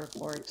Star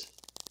Report.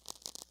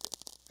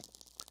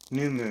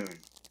 New moon.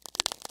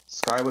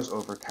 Sky was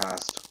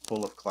overcast,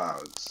 full of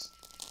clouds.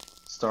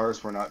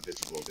 Stars were not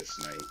visible this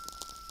night.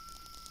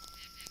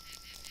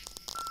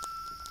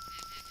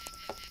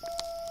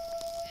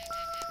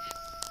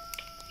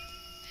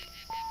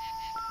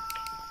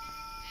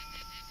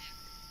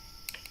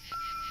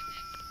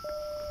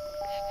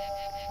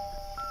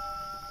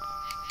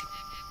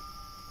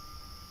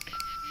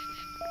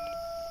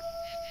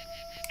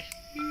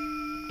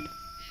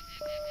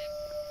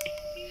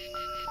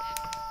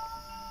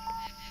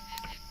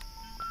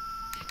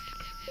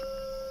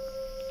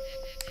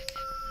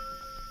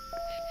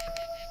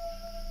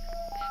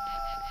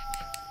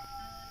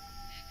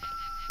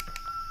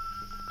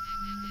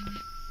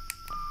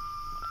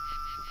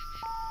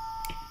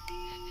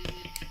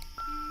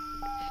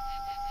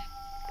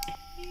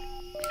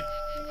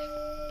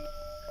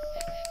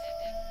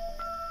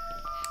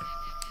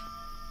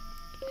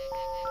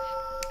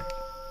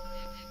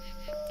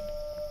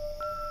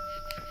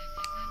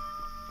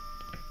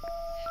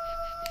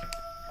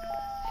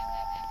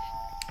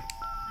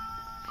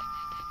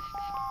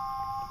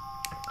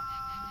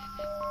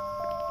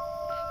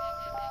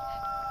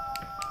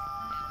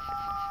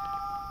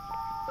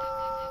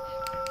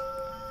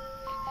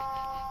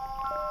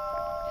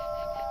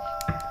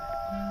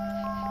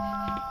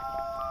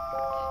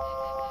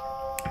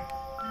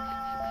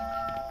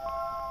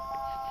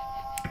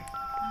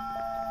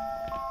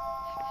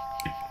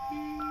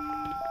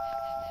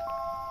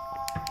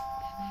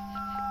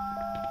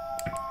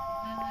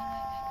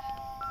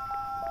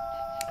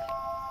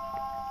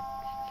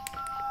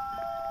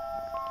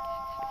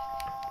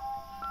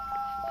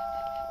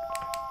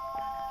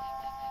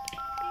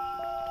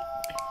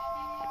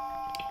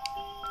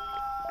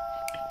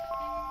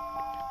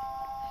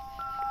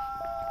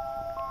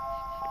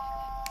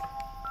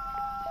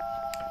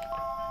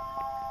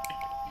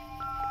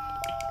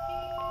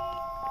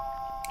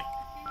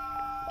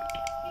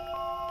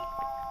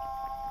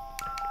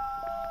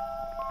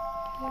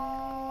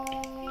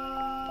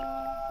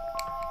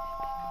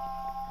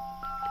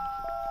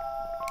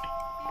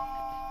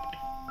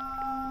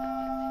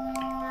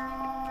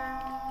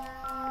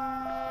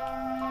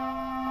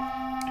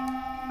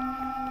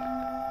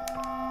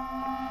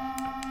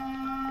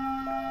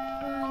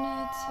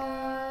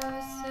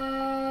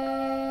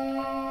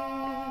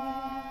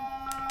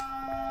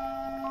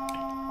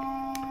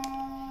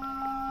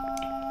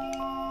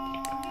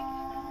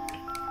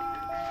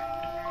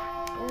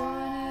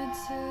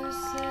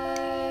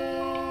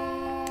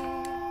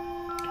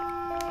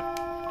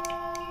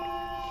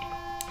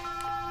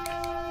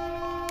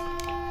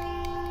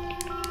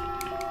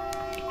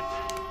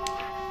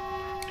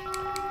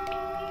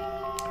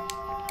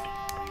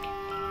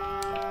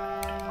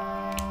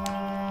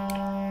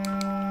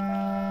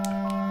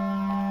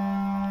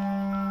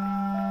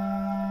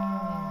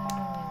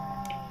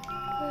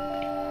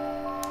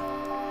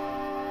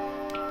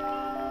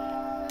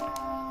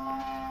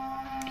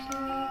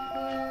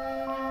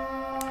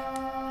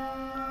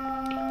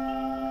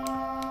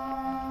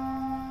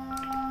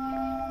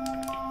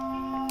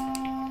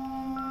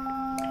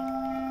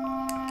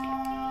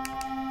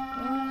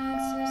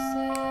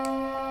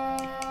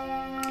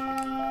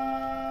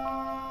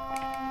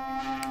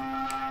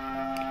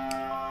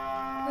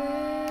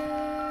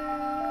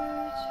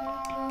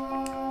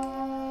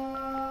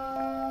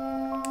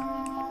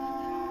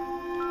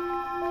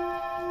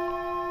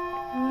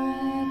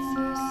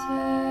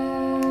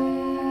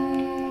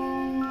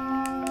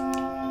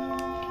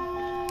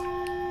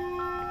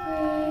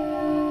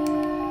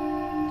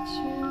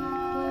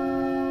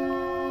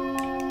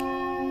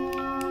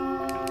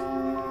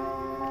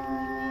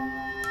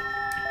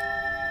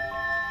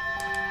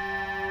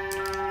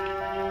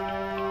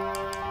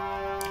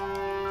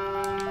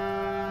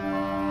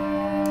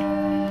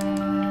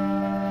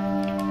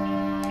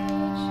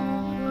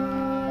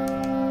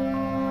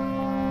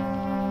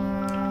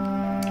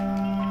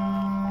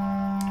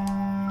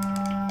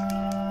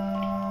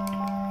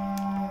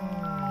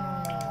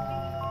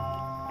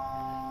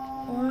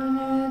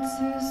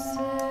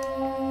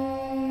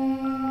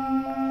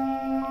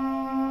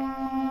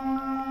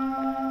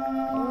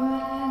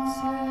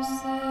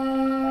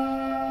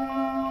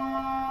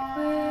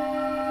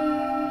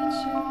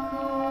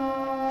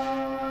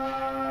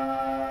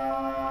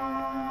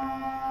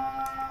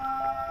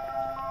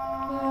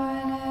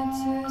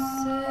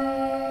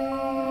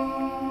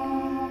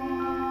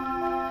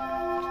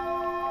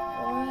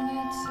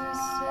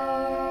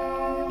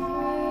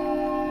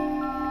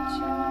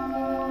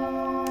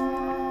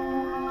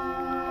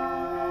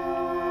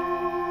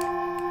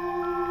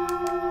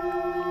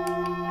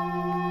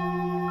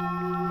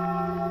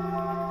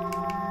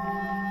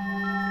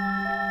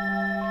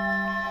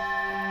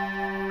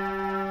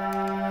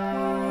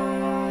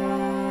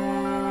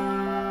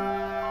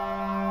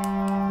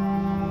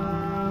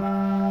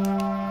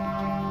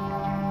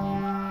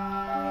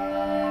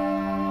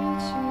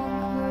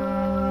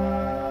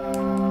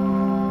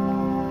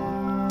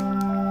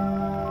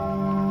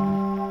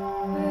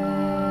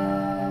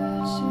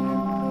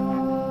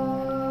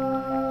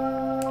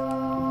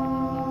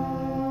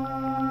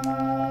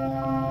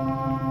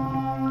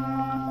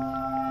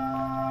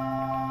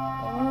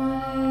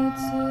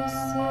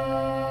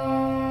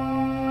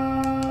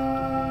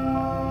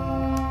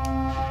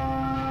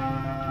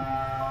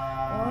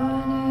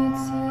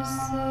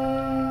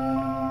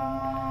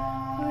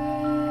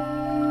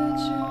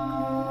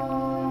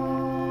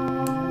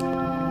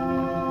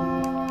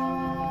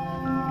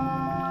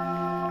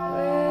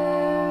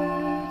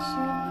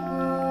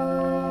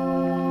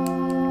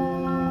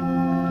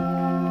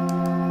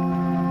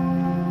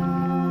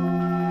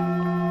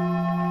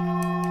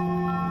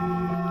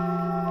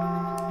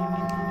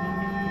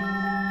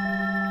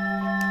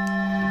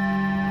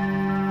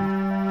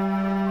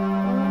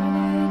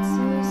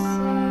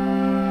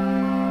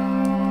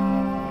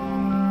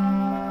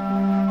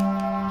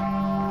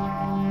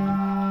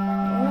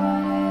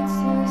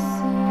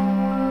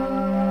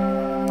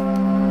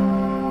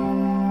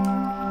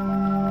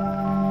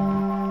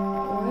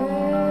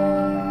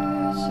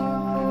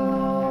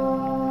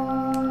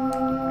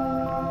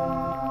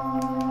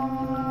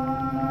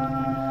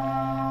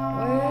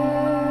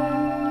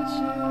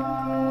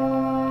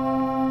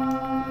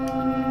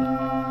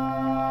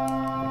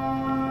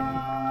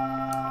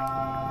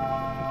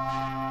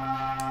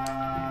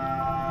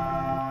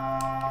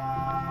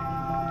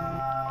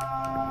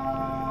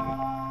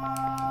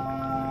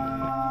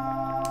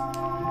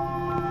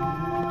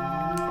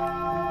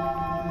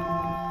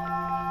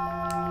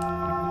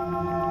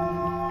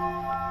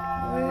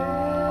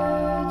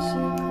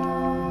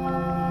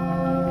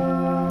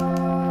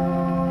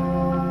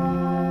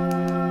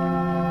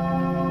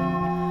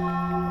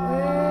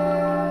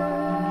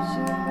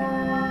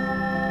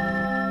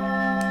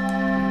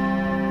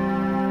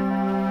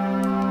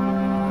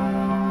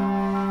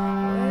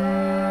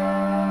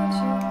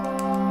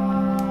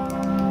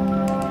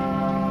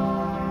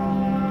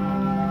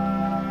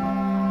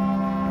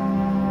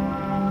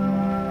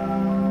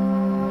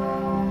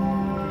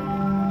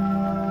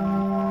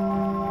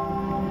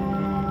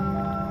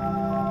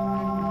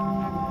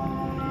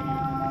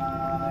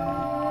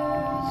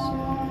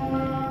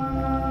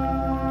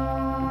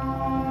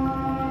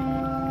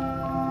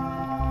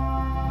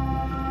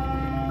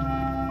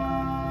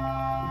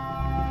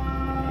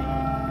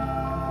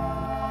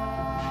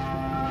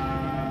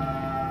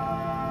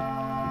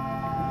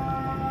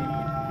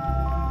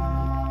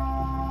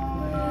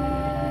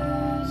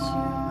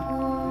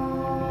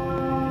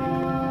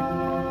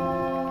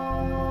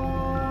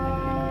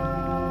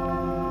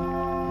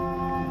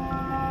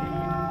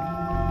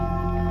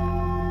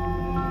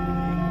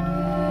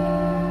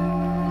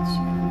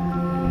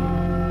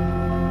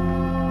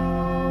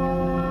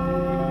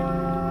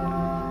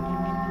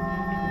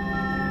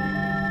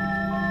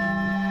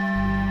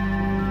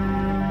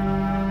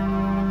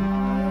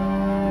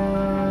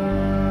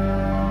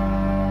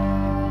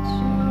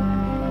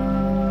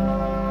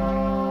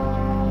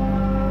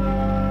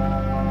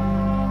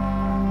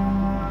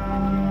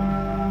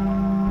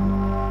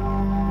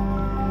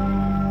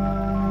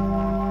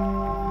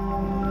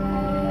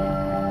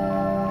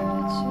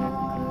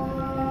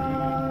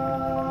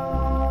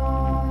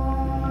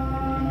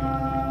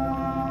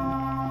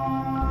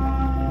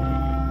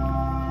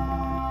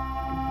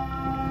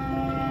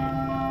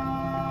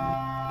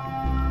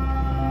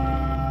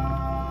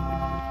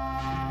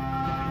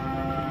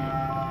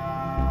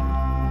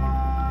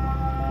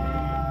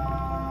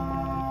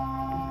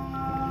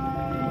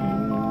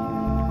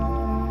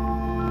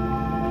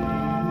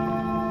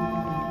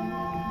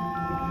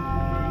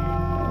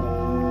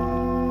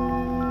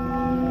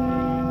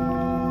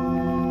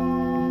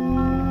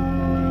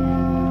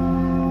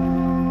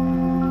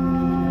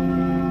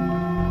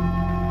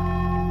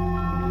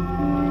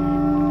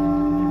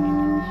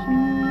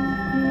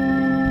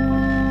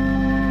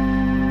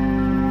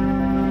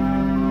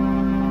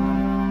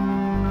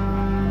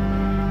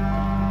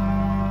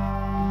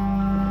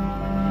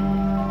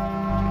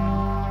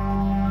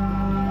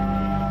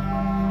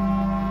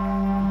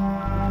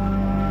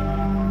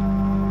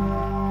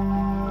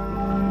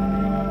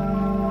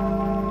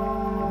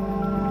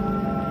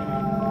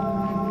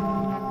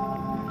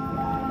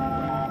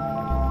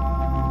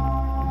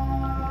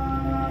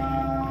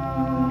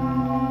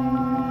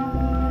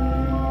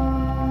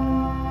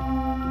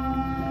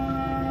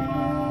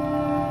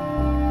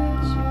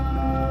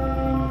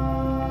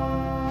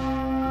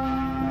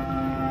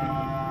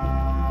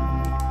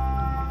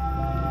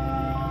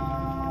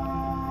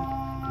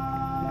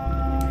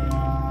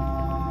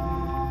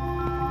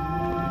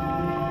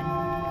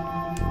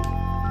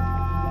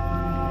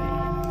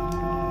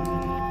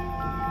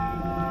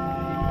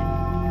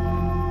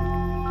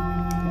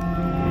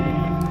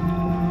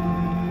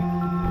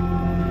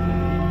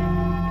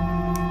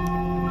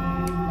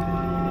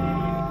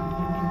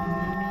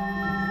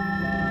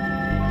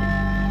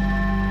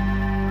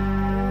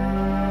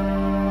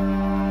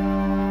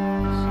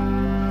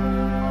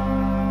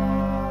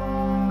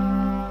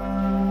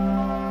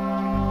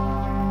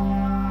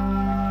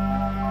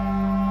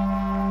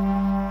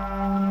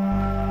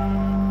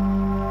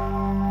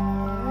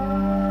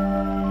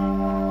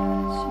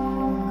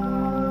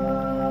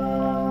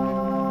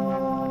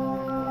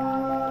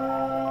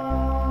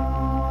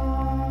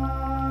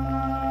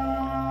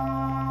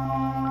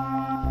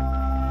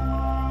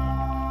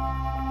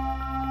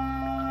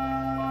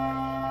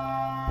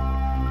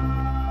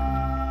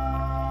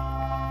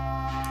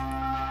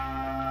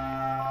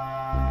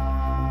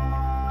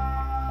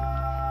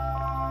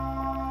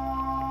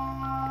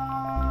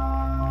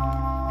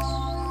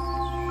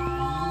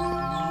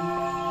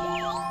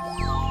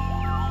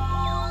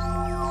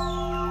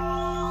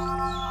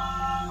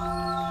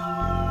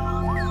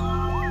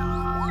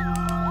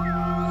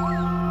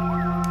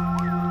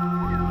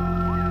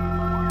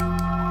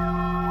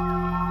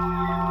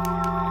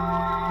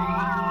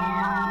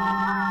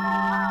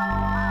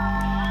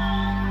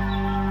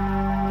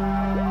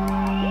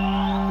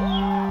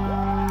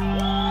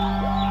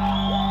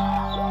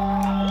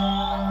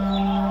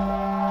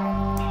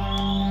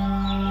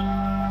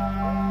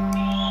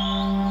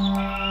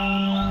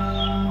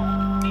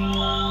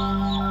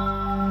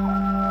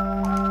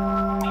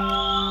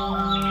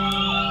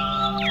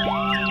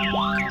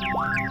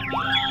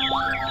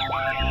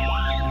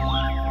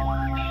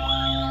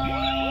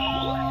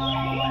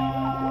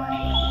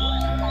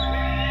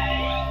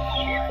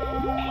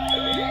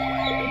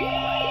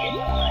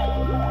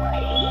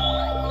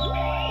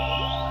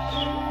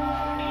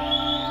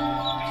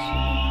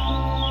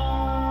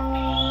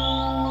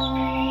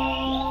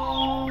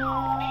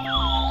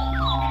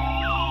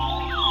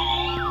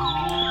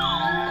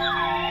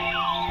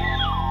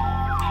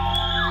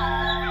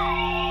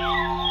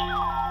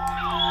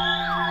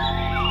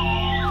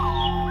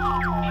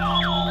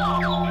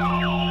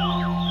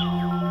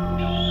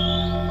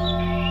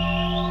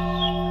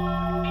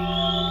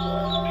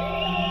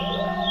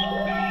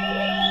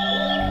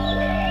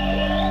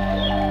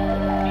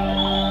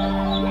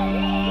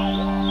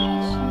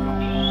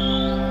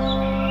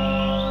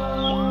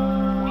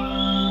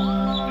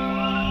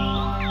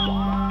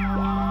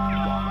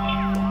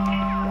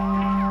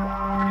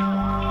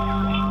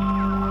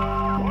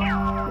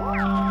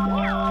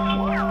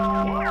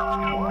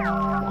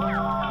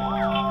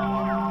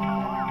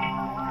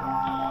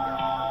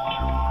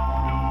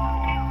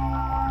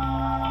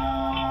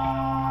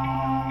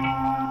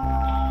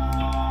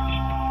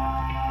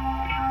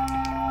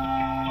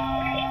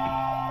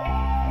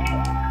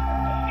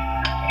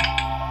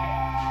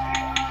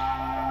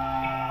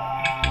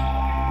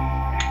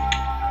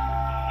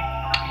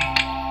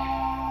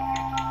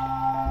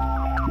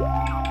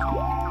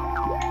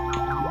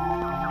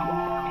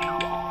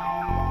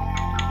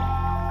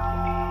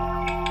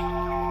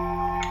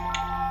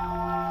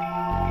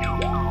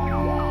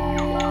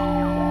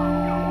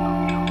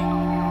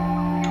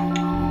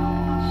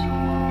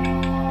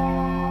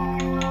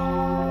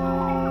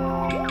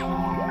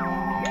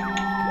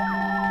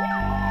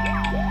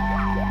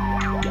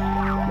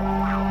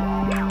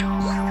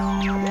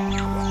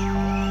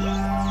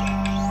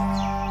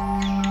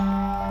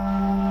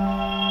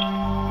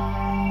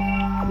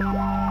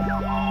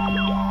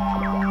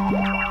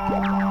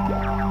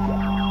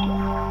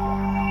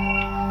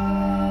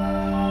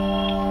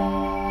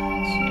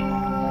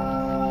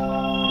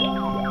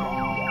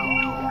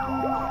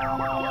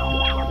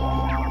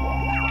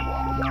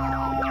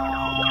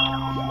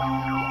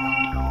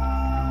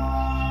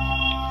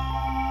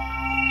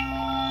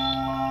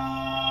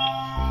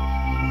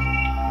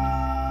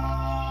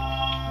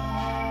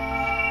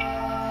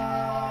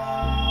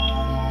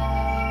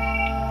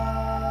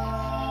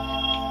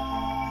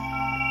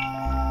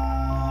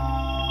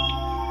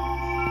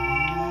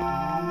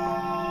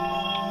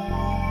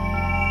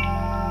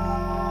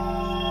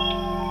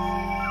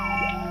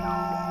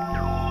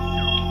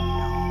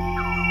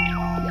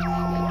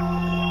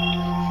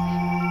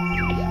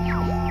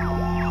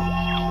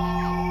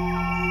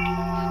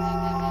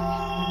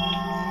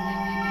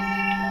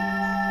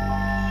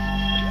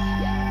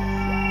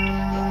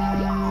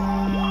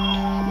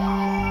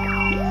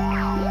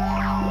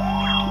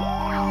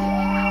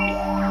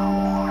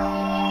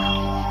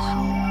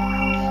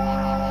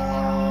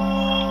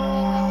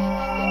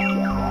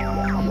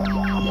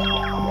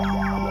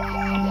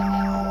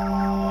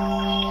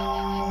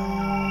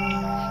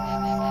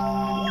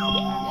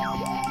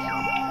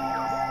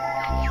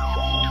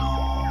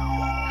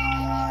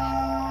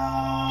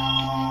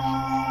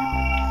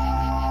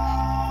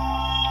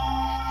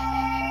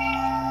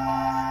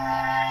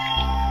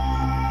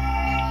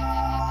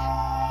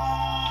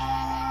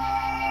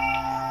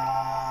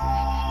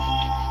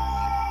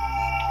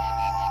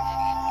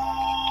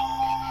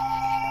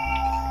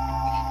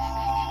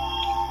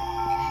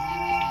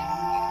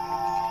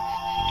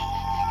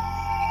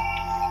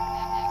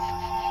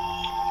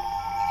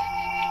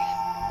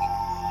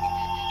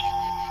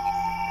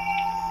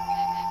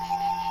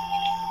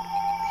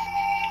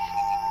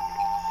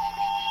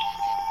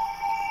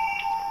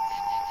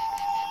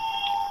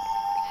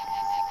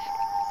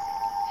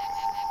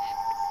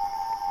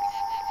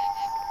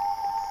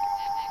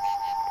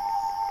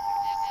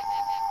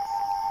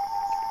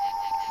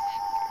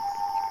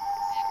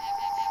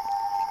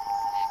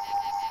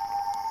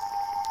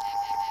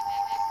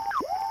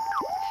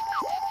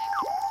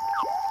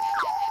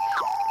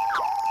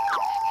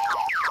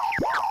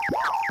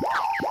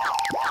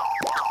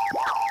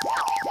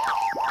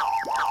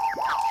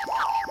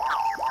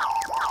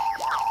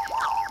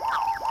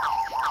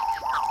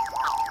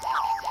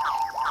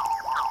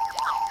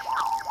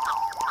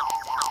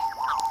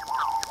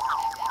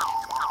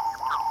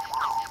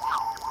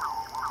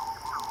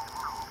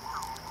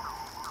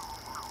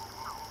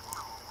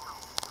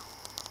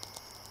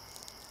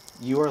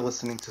 You are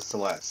listening to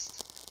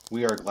Celeste.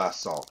 We are Glass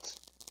Salt.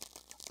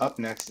 Up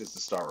next is the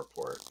Star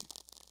Report.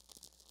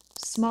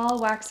 Small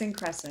waxing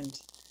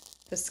crescent.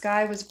 The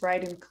sky was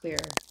bright and clear,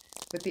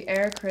 with the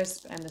air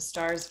crisp and the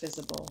stars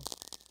visible.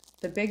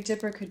 The Big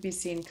Dipper could be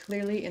seen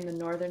clearly in the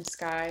northern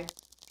sky.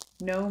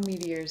 No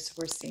meteors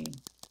were seen.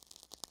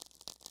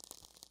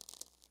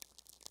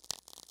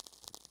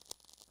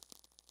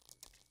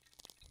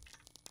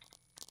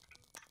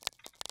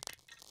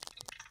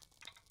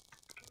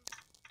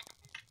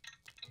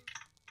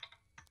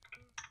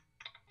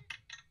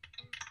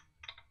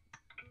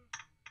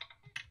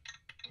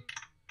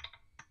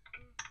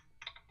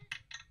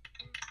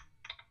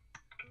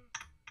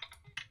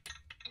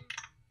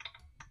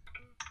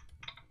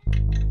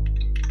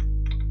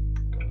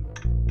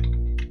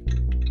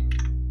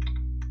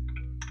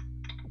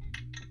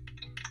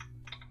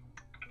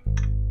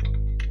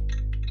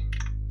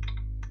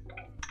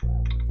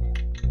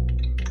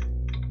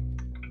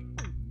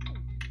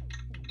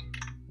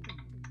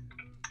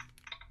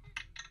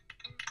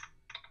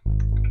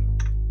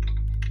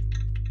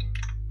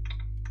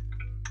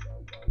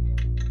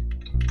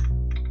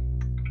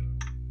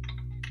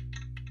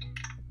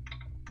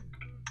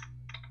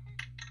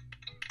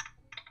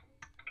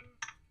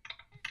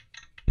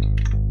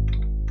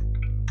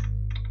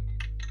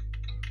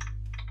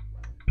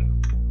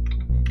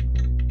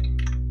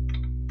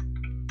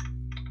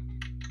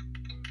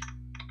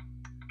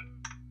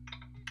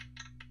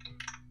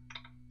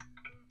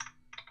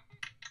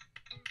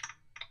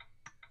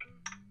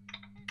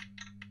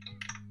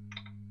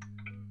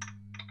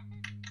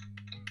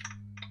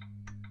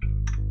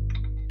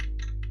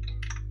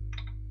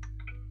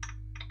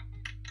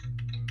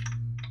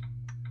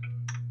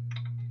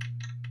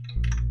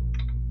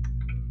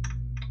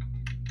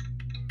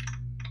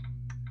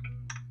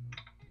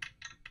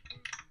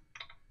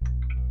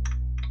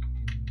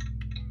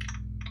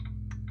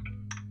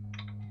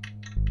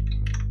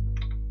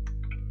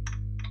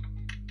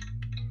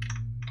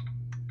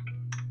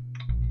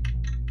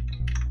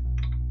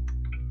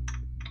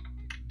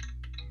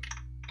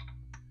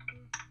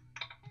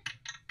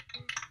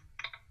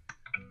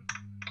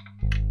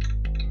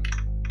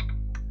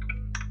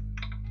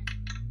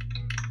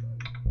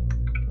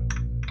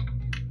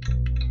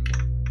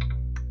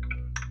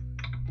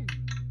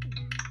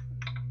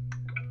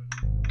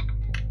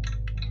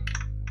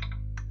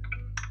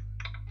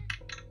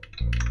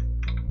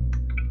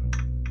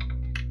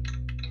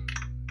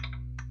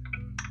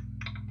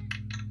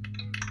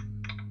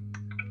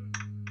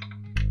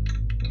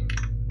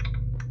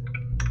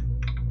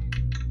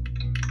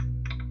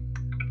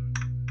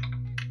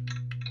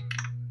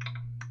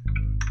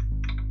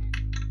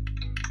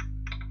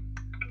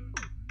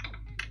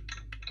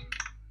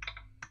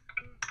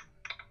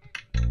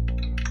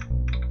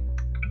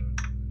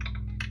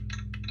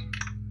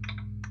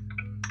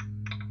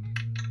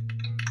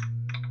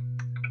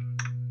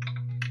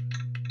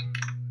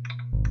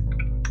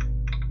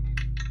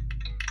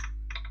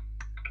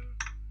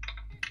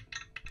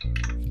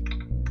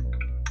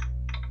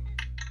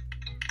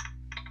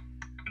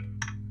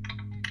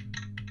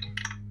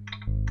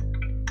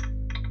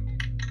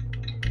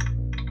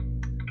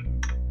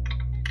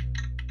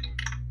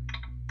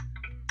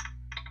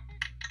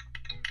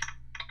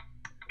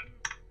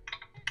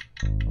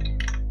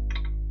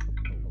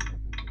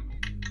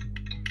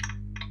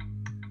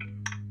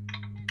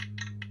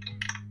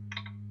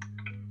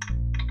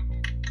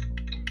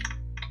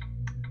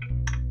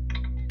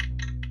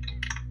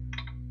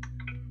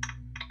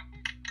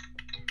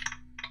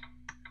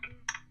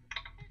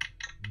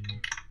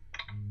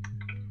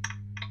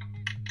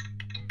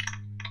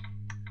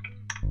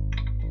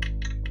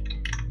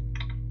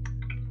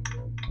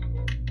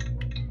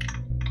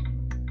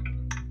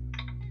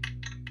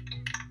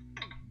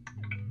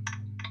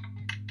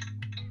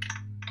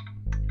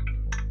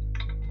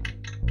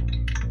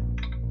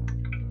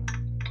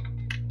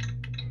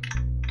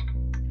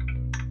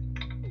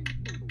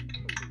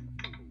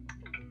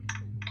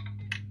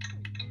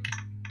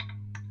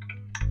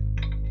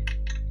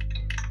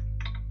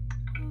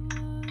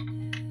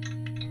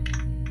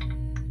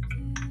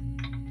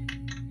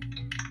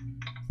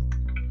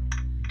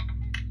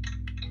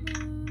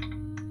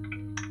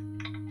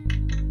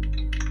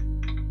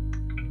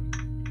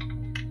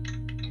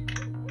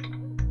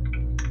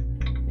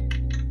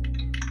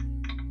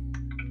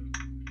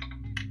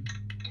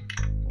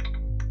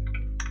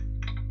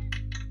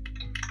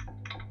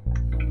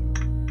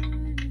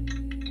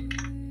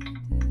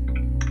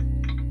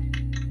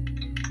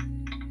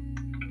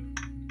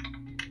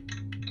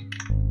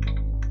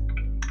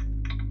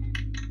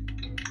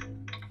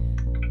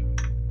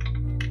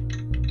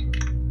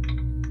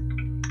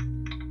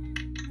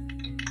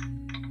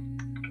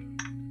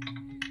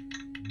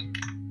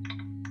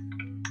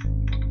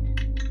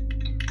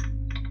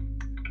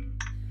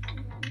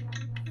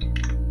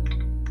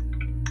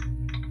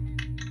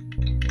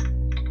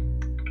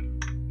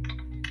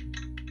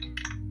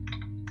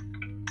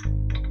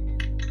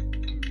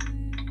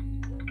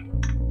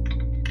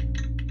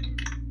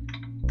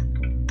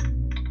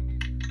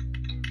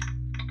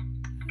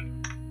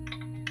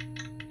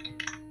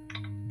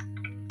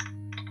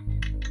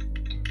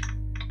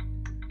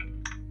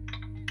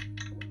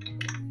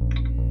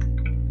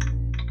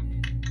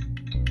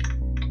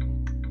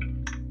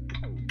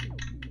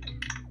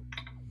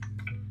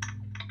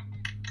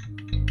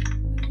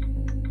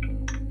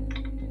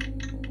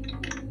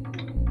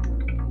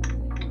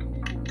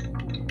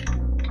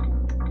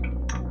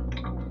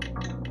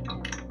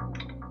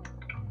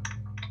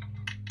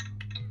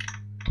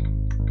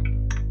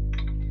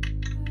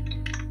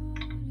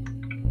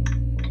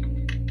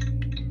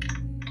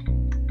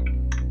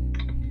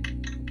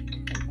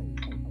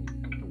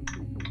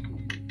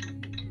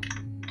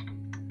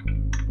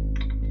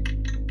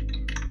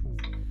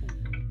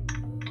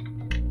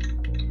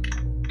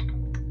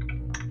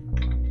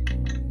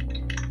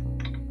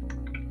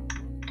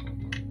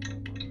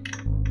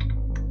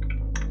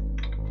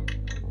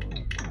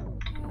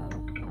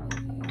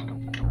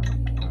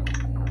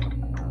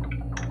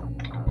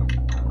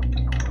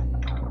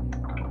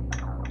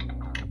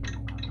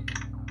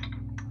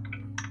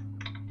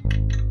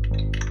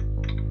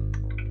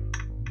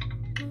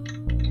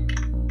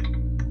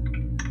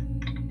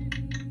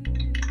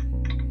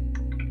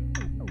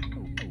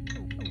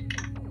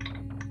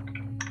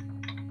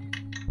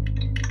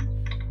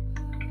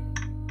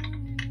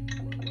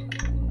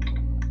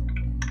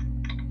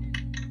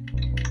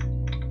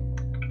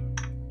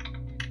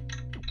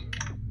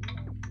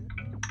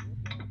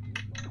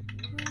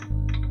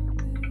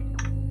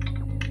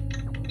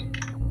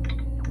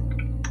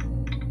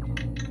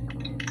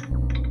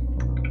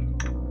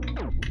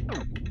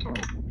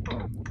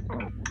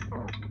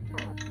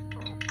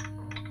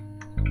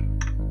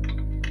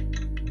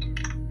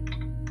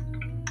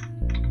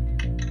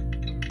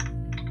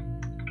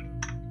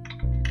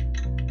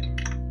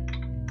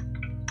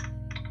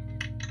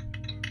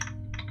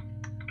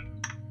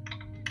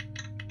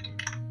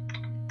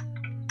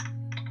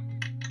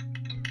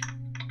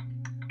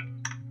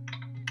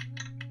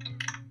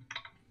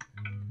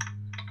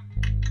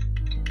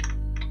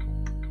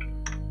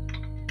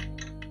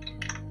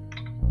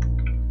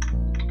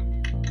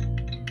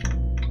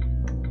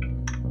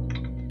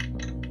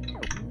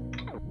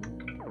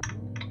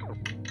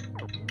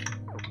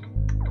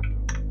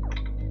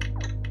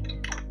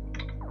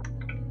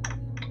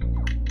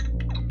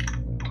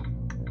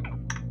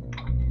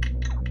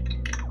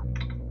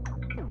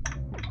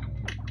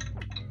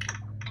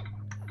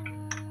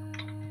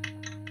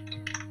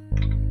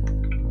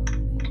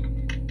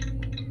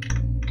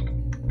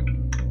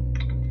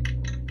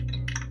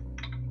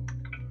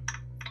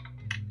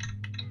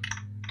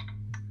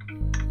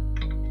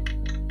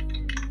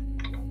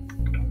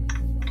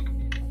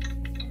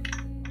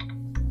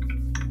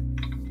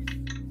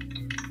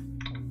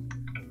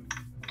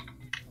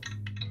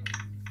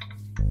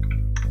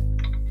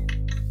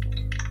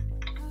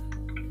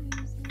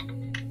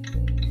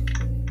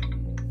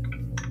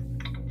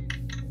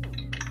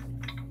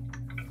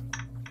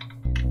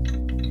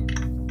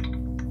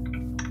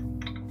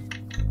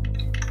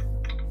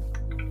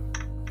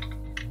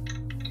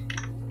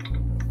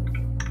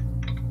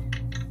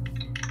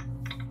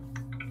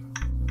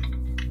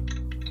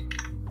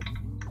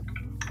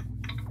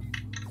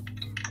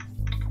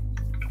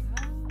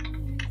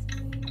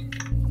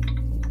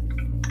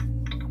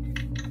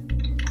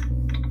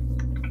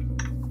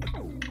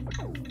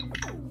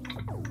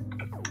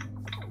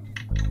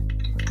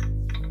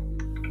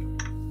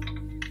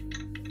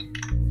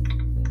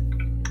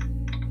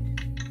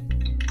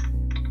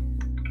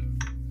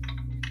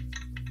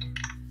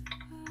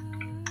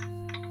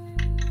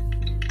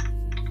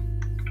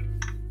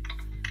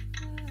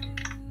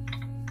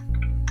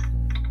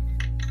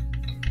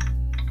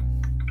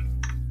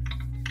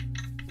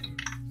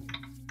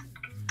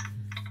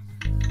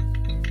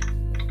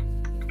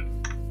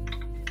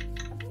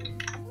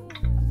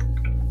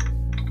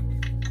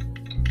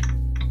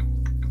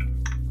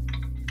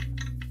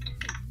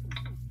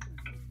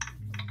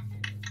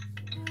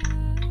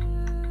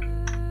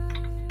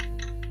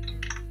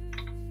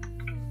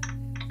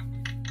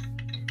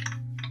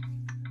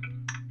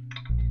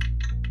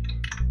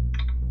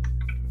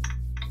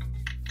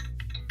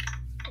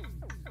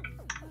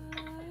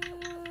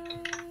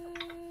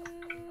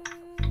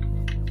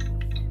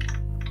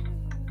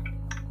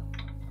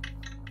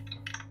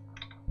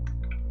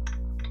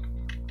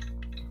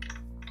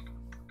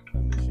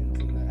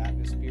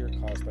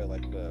 by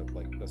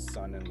like the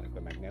sun and like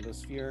the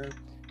magnetosphere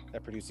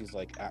that produce these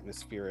like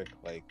atmospheric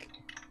like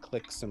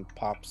clicks and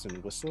pops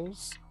and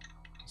whistles.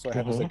 So I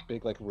have this like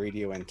big like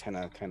radio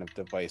antenna kind of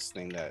device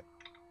thing that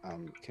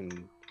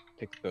can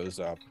pick those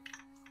up.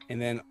 And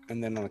then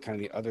on the kind of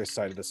the other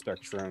side of the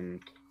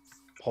spectrum,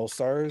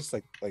 pulsars,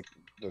 like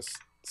those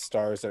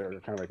stars that are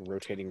kind of like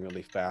rotating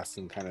really fast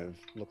and kind of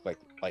look like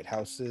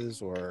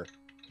lighthouses or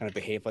kind of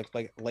behave like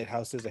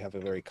lighthouses. They have a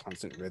very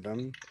constant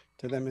rhythm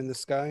to them in the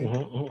sky.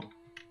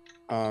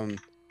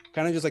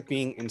 Kind of just like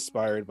being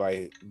inspired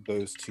by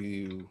those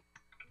two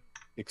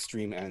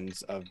extreme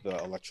ends of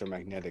the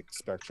electromagnetic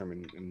spectrum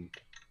and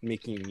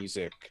making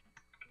music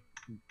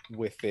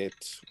with it,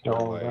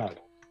 or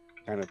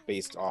kind of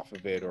based off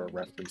of it or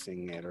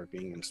referencing it or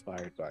being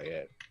inspired by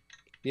it.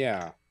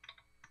 Yeah.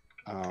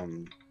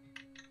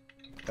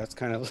 That's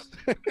kind of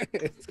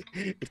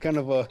it's kind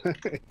of a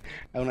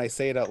when I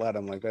say it out loud,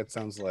 I'm like, that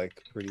sounds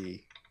like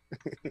pretty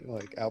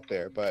like out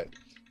there, but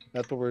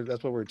that's what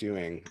we're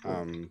doing.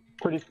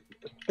 Pretty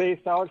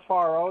spaced out,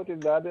 far out,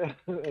 is that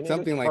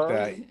something like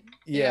that?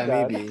 Yeah,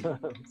 maybe.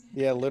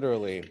 Yeah,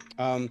 literally.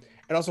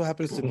 It also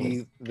happens to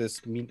be this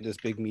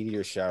big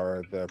meteor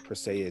shower. The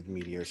Perseid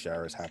meteor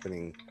shower is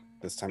happening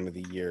this time of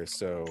the year,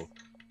 so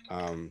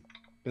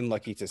been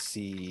lucky to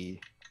see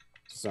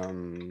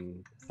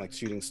some like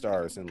shooting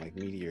stars and like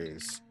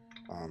meteors,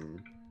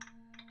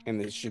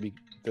 and it should be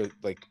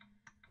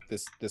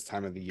this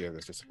time of the year.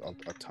 There's just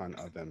a ton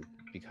of them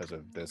because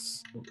of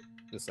this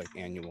like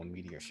annual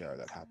meteor shower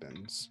that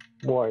happens.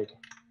 Boy.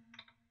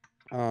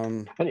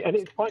 And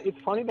it's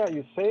funny that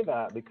you say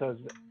that, because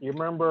you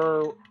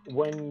remember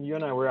when you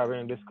and I were having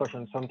a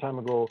discussion some time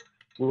ago,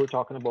 we were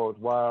talking about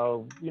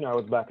while I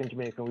was back in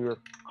Jamaica, we were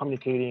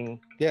communicating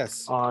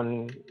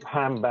on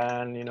ham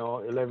band,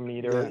 11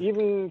 meter,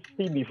 even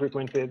CB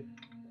frequencies,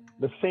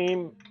 the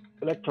same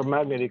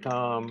electromagnetic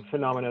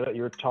phenomena that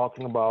you're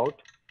talking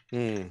about.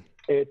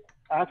 It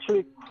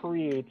actually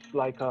creates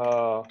like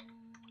a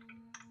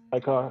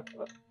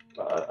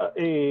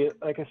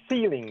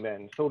ceiling,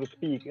 then, so to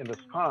speak, in the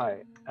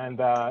sky, and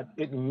that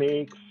it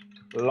makes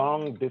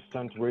long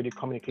distance radio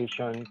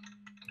communication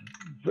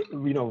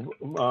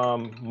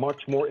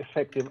much more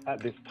effective at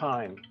this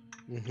time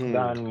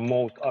than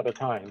most other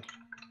times.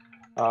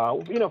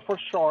 For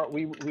short,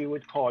 we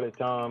would call it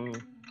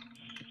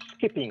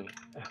skipping.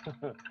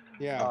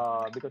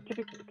 Because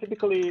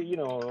typically,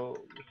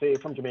 say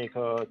from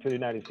Jamaica to the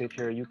United States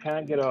here, you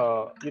can't get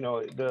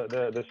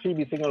the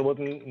CB signal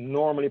wasn't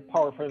normally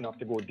powerful enough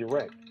to go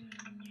direct.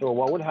 So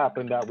what would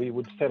happen that we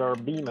would set our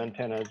beam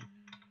antennas,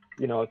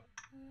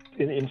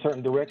 in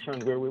certain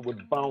directions where we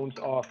would bounce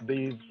off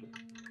these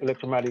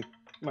electromagnetic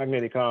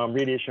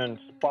radiation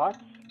spots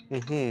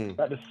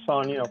that the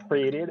sun,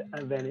 created,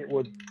 and then it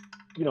would,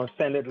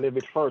 send it a little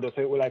bit further.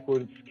 So it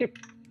would skip,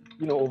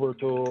 over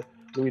to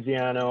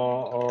Louisiana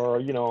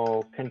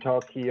or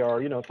Kentucky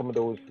or some of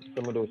those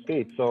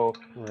states. So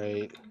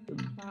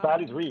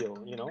that is real.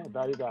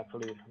 That is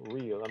actually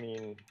real. I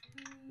mean,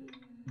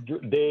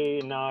 day,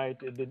 night,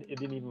 it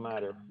didn't even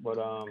matter. But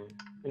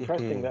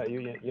interesting that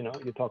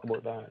you talk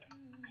about that.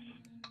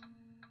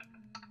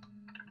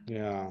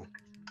 Yeah.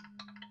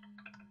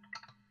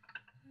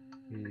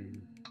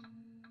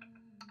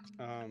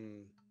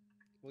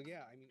 Well,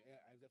 yeah. I mean,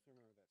 I definitely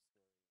remember that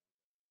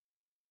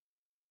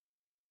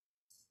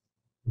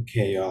story.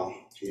 Okay, y'all,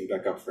 coming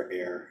back up for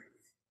air.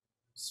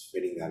 Just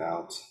fitting that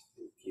out.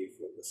 Thank you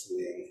for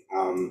listening.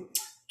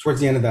 Towards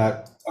the end of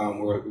that,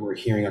 we're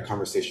hearing a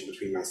conversation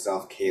between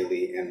myself,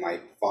 Kaylee, and my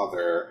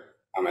father,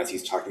 as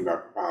he's talking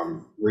about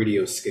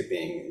radio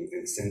skipping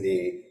and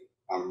sending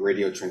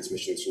radio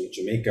transmissions from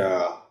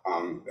Jamaica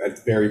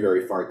at very,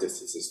 very far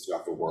distances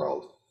throughout the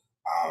world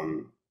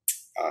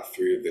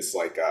through this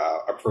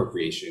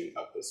appropriation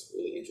of this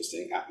really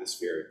interesting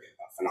atmospheric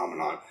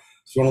phenomenon.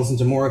 If you want to listen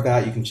to more of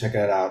that, you can check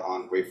it out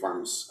on Wave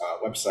Farm's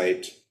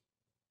website.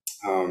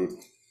 I'm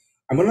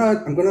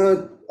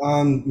gonna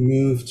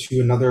move to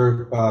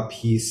another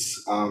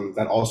piece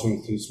that also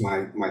includes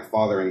my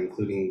father,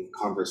 including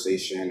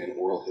conversation and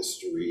oral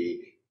history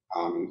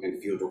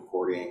and field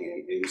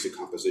recording and music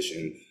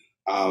composition.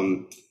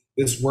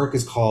 This work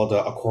is called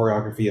A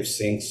Choreography of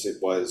Sinks.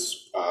 It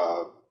was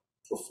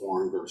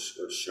performed or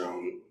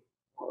shown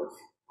or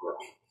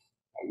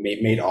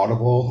made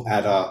audible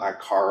at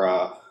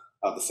CARA,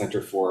 the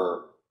Center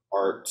for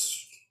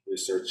Arts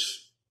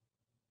Research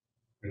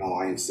and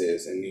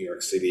Alliances in New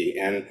York City.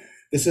 And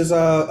this is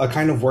a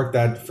kind of work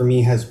that for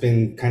me has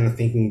been kind of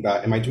thinking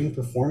about, am I doing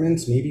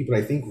performance? Maybe, but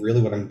I think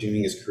really what I'm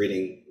doing is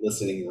creating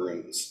listening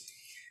rooms.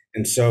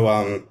 And so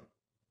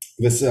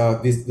this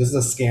is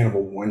a scan of a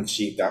one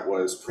sheet that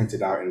was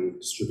printed out and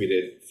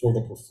distributed for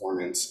the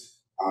performance,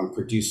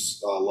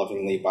 produced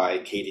lovingly by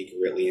Katie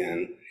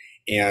Garitlian.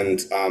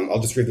 And I'll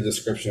just read the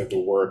description of the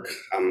work.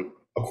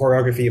 A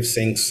choreography of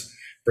sinks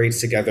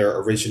braids together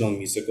original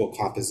musical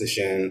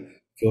composition,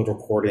 field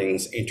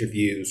recordings,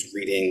 interviews,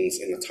 readings,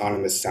 and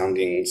autonomous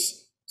sounding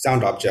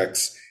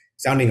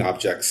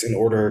objects in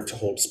order to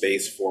hold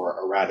space for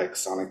erratic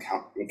sonic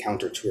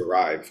encounter to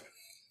arrive.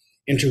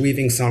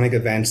 Interweaving sonic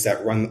events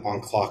that run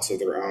on clocks of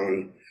their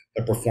own,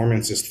 the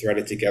performance is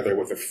threaded together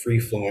with a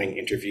free-flowing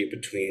interview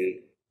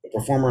between the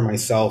performer,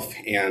 myself,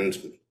 and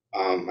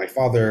my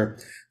father,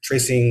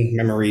 tracing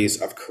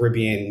memories of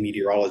Caribbean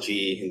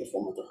meteorology in the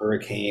form of the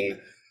hurricane,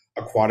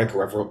 aquatic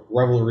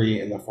revelry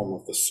in the form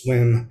of the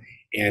swim,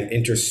 and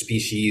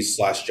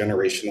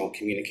interspecies/generational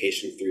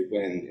communication through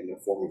wind in the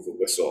form of the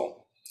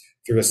whistle.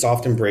 Through a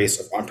soft embrace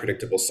of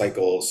unpredictable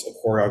cycles, a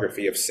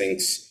choreography of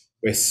syncs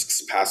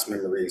whisks past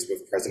memories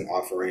with present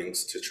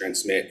offerings to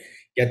transmit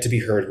yet to be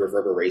heard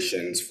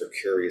reverberations for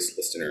curious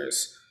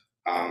listeners.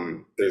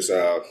 There's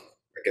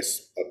I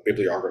guess, a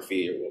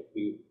bibliography, or what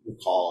we would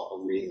call a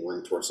reading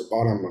room towards the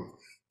bottom of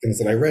things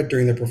that I read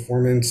during the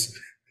performance,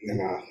 and then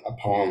a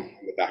poem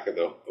on the back of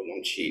the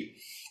one sheet.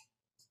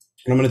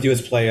 What I'm going to do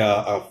is play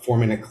a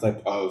 4-minute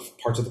clip of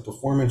parts of the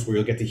performance where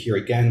you'll get to hear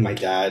again my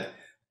dad.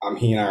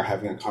 He and I are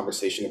having a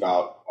conversation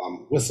about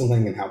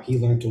whistling and how he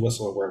learned to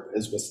whistle, or where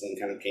his whistling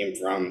kind of came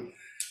from,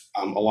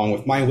 along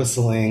with my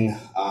whistling,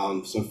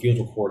 some field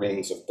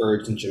recordings of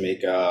birds in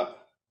Jamaica.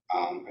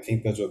 I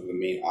think those are the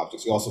main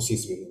objects. You also see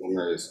some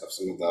glimmers of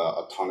some of the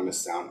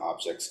autonomous sound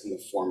objects in the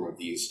form of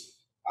these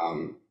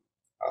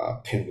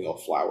pinwheel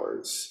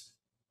flowers.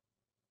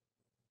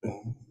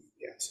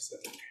 Yeah, it's just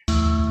that.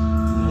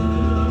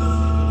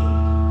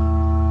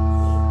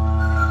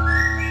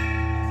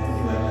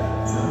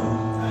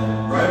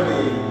 Right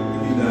away,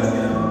 you guys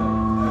get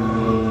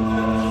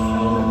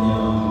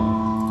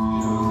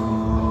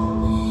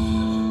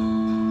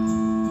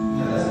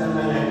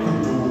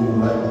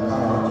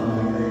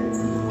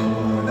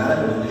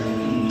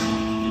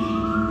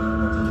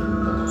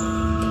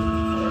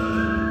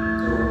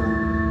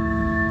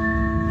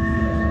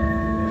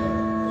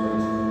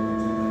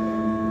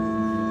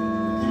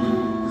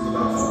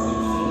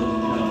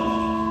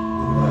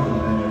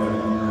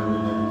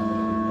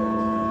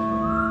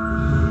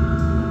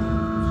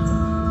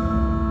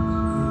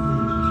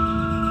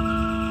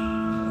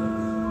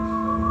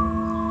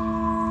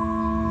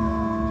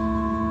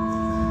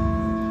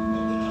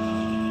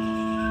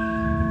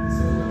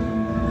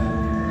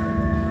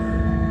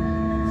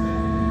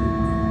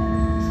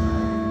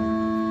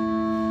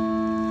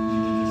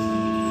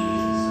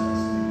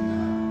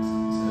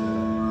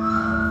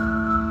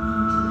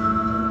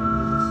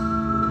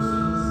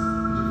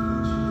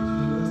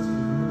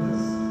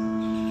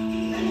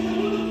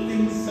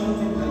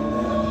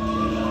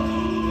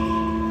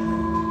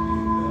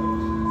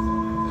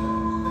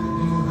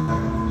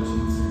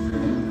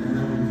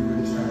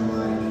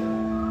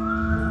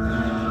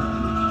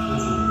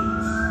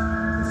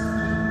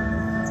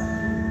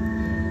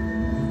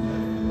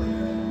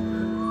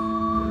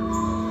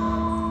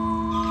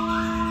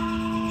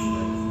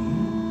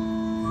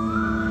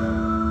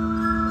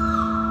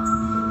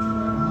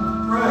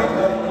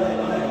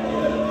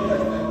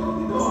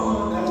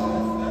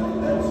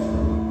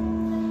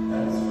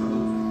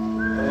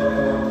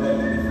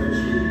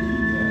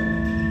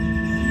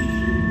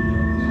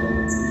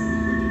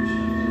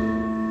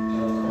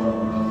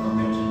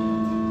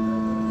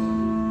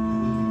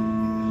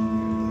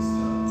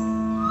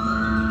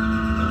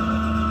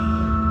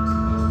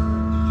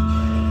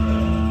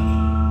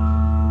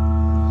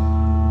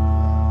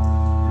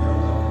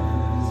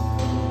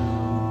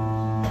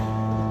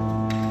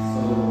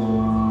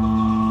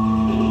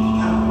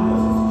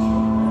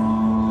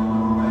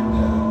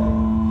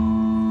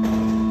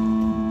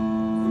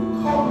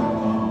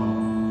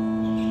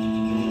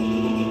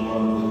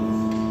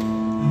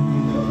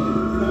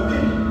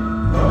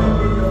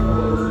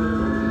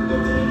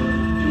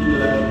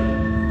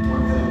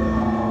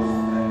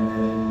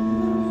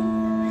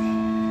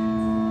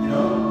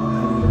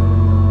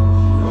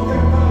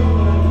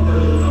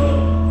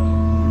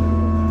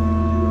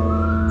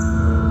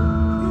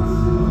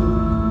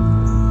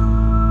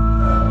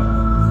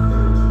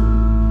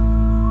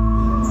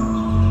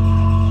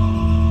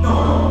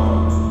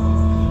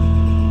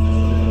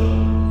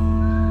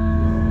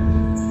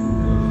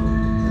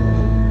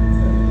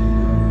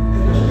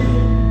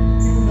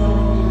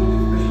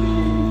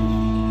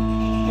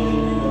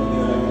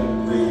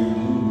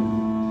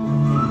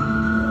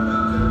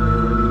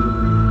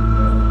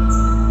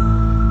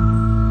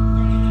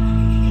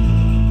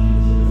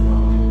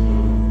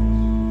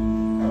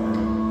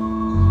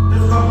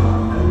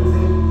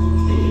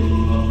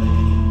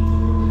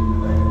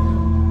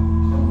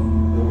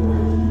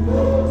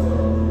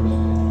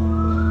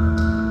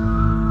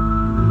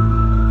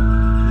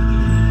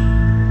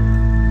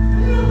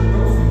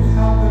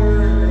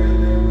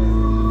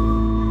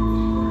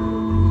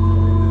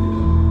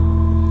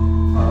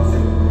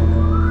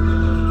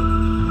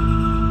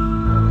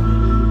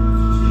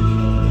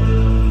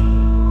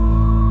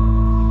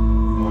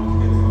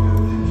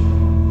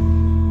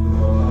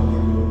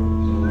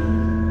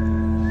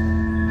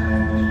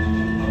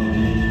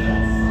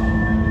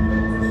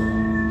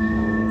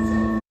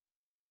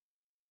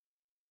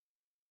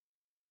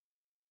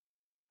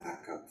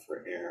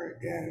For air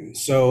again.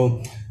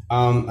 So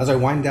as I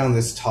wind down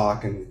this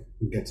talk and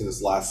get to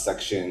this last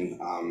section,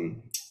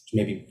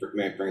 maybe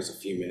bring us a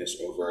few minutes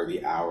over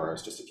the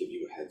hours, just to give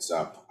you a heads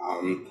up.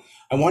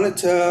 I wanted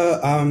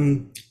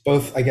to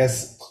both, I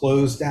guess,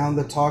 close down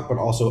the talk, but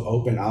also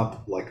open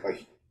up like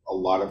a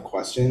lot of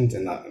questions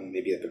and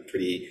maybe a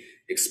pretty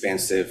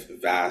expansive,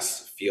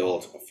 vast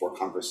field for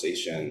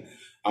conversation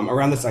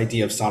around this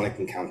idea of sonic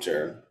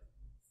encounter.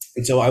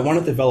 And so I want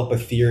to develop a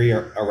theory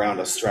around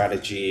a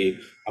strategy,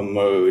 a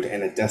mode,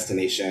 and a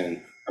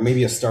destination, or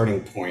maybe a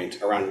starting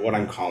point around what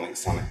I'm calling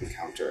sonic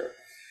encounter.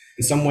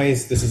 In some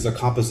ways, this is a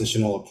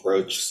compositional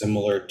approach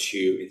similar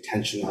to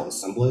intentional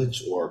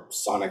assemblage or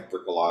sonic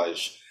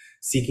bricolage,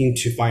 seeking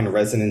to find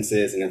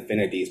resonances and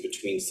affinities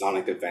between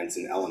sonic events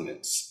and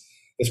elements.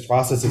 This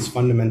process is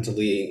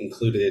fundamentally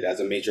included as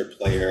a major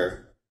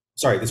player.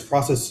 This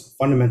process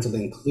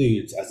fundamentally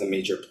includes as a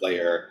major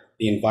player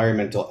the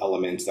environmental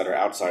elements that are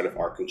outside of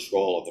our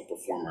control of the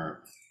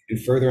performer,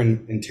 and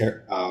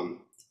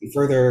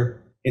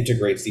further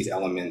integrates these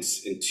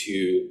elements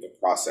into the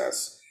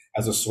process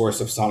as a source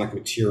of sonic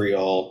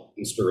material,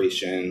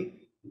 inspiration,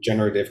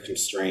 generative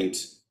constraint,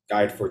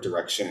 guide for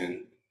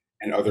direction,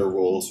 and other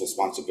roles,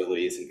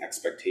 responsibilities, and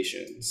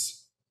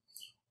expectations.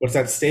 What's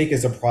at stake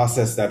is a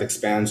process that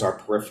expands our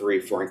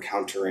periphery for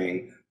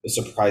encountering the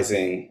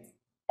surprising,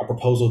 a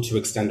proposal to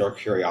extend our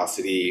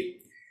curiosity,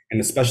 and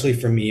especially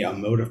for me, a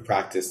mode of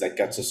practice that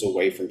gets us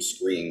away from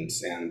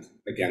screens and,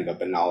 again, the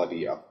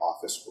banality of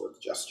office work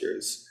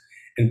gestures,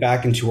 and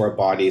back into our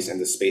bodies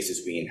and the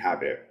spaces we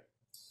inhabit.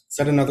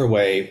 Said another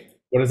way,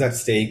 what is at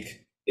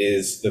stake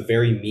is the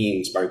very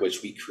means by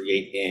which we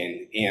create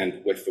in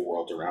and with the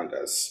world around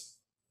us.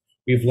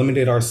 We've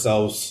limited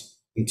ourselves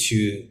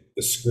into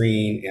the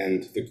screen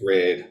and the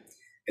grid,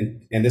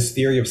 and this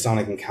theory of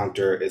sonic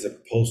encounter is a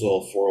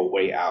proposal for a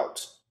way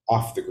out,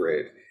 off the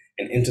grid,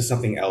 and into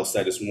something else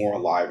that is more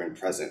alive and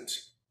present.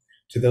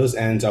 To those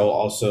ends, I will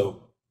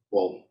also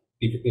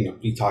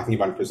be talking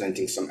about and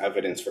presenting some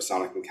evidence for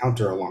sonic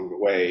encounter along the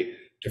way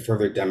to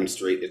further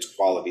demonstrate its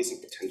qualities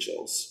and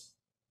potentials.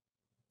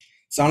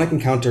 Sonic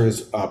encounter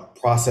is a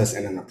process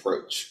and an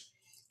approach.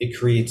 It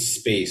creates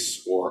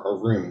space or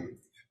a room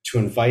to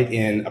invite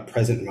in a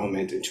present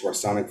moment into our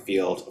sonic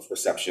field of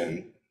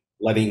perception,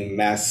 letting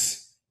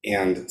mess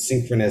and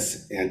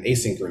synchronous and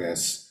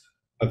asynchronous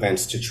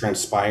events to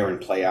transpire and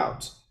play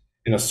out,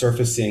 and a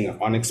surfacing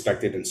of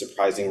unexpected and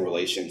surprising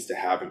relations to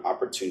have an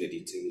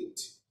opportunity to meet.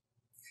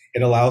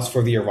 It allows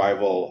for the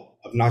arrival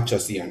of not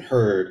just the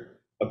unheard,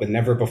 but the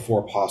never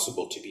before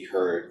possible to be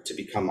heard, to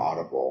become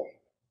audible.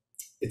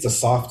 It's a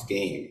soft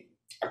game,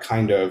 a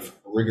kind of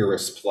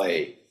rigorous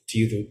play, to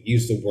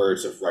use the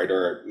words of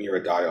writer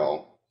Mira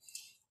Dial.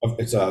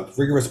 It's a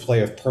rigorous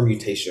play of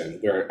permutation,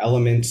 where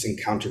elements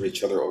encounter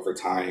each other over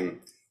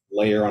time,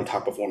 layer on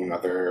top of one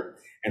another,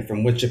 and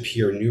from which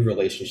appear new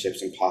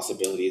relationships and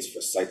possibilities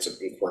for sites of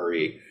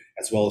inquiry,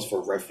 as well as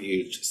for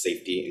refuge,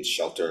 safety, and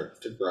shelter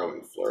to grow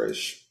and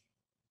flourish.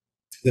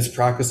 This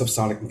practice of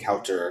sonic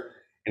encounter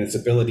and its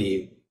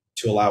ability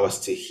to allow us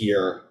to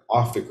hear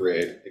off the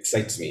grid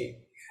excites me,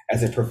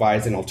 as it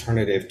provides an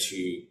alternative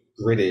to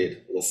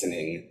gridded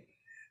listening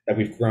that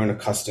we've grown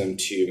accustomed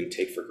to and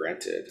take for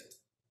granted.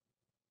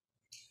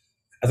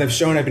 As I've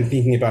shown, I've been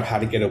thinking about how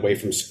to get away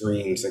from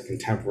screens and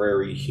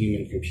contemporary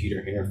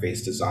human-computer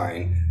interface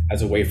design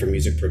as a way for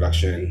music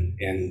production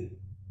and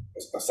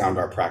a sound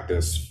art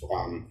practice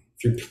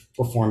through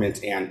performance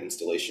and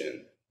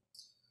installation.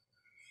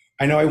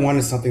 I know I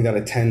wanted something that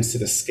attends to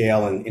the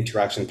scale and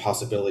interaction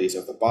possibilities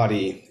of the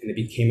body, and it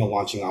became a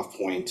launching off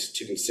point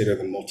to consider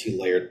the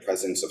multi-layered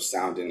presence of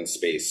sound in a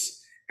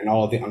space and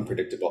all of the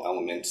unpredictable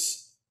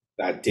elements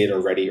that did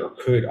already or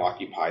could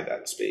occupy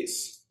that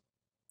space.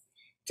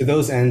 To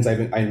those ends, I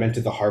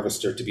invented the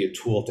Harvester to be a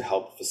tool to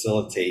help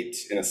facilitate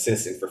and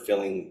assist in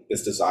fulfilling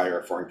this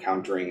desire for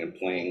encountering and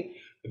playing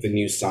with the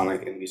new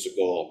sonic and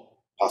musical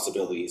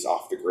possibilities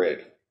off the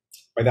grid.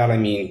 By that, I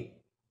mean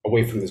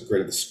away from this grid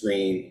of the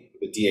screen,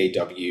 the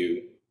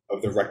DAW,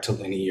 of the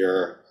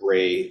rectilinear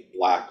gray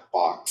black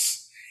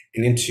box,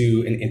 and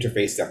into an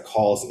interface that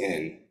calls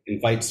in,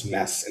 invites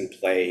mess and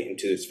play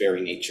into its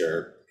very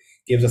nature,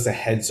 gives us a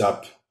heads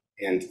up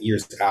and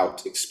ears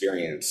out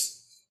experience,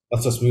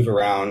 lets us move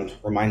around,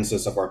 reminds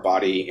us of our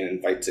body, and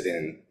invites it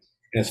in,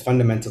 and is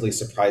fundamentally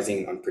surprising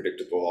and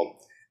unpredictable,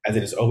 as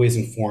it is always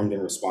informed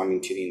and responding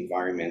to the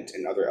environment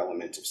and other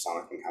elements of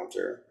sonic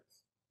encounter.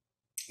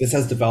 This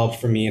has developed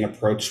for me an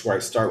approach where I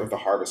start with the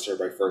Harvester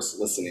by first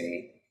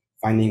listening,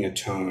 finding a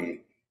tone,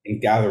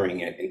 and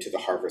gathering it into the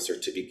Harvester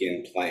to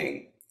begin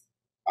playing,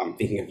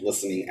 thinking of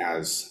listening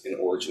as an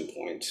origin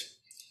point.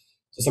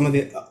 So some of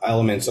the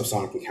elements of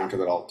sonic encounter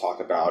that I'll talk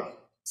about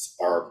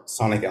are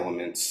sonic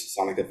elements,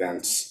 sonic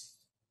events,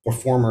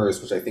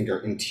 performers, which I think are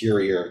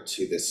interior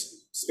to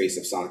this space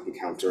of sonic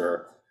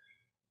encounter,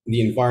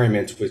 the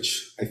environment,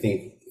 which I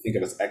think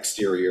of as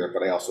exterior,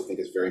 but I also think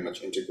is very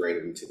much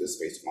integrated into this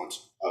space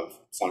of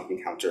sonic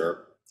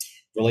encounter,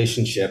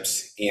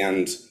 relationships,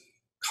 and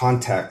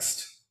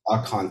context,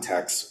 a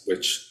context,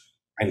 which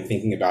I'm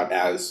thinking about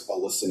as a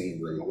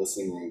listening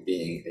room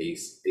being a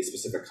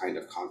specific kind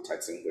of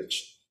context in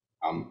which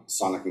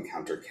sonic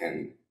encounter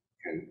can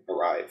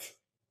arrive.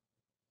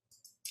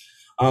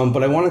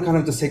 But I want to kind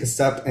of just take a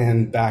step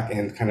back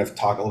and kind of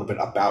talk a little bit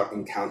about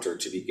encounter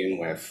to begin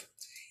with.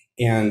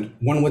 And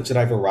one which that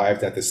I've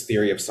arrived at this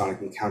theory of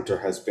sonic encounter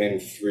has been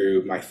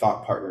through my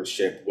thought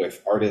partnership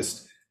with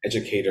artist,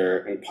 educator,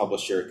 and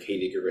publisher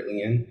Katie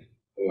Garitlian,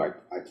 who I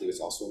believe is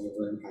also in the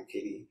room. Hi,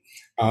 Katie.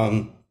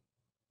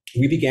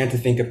 We began to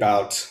think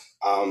about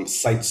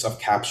sites of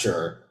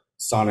capture,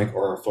 sonic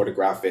or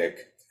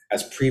photographic,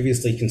 as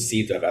previously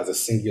conceived of as a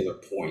singular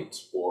point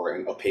or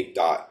an opaque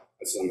dot,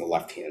 as on the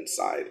left-hand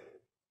side.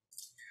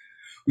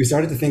 We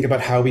started to think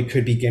about how we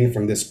could begin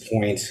from this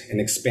point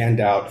and expand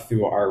out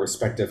through our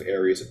respective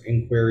areas of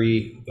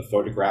inquiry, the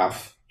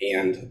photograph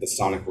and the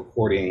sonic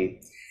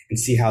recording, and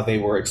see how they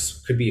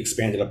could be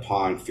expanded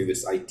upon through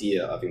this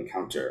idea of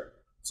encounter.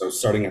 So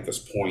starting at this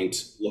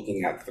point,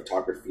 looking at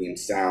photography and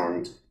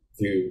sound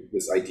through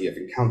this idea of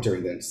encounter,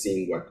 and then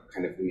seeing what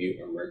kind of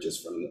new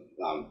emerges from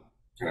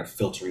kind of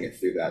filtering it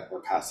through that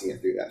or passing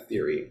it through that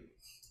theory.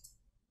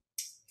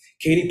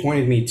 Katie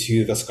pointed me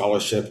to the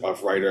scholarship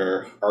of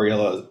writer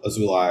Ariella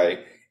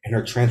Azoulay and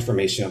her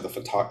transformation of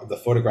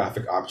the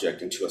photographic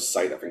object into a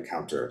site of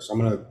encounter. So I'm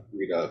going to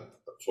read a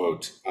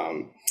quote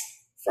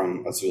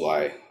from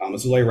Azoulay.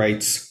 Azoulay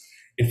writes,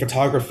 "In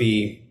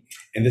photography,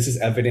 and this is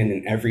evident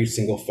in every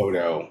single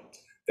photo,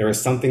 there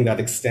is something that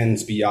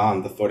extends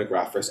beyond the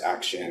photographer's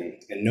action,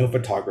 and no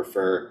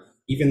photographer,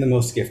 even the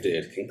most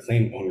gifted, can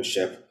claim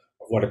ownership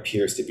of what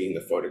appears to be in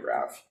the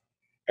photograph.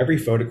 Every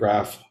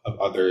photograph of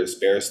others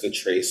bears the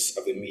trace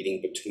of the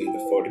meeting between the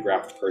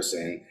photographed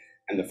person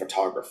and the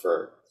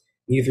photographer,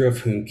 neither of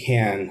whom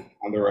can,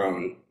 on their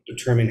own,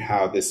 determine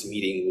how this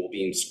meeting will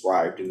be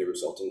inscribed in the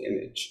resulting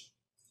image.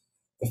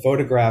 The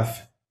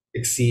photograph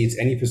exceeds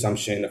any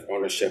presumption of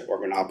ownership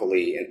or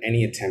monopoly in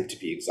any attempt to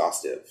be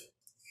exhaustive.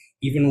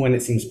 Even when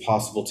it seems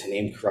possible to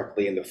name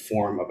correctly in the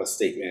form of a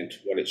statement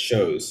what it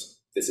shows,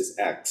 this is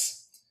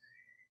X,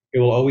 it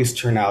will always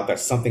turn out that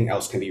something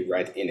else can be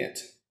read in it.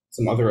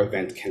 Some other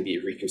event can be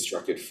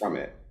reconstructed from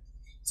it.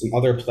 Some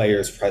other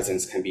player's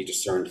presence can be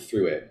discerned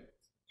through it,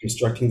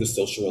 constructing the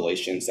social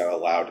relations that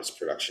allowed its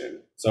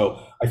production."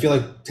 So I feel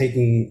like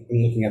taking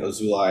and looking at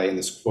Azoulay in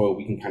this quote,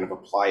 we can kind of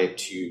apply it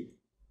to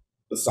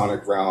the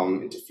sonic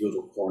realm, into field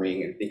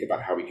recording, and think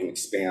about how we can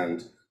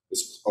expand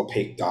this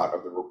opaque dot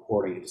of the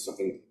recording into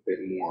something a bit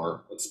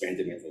more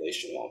expanded and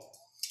relational.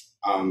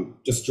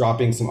 Just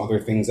dropping some other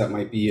things that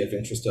might be of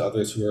interest to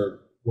others who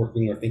are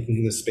working or thinking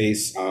in this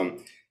space.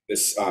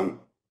 This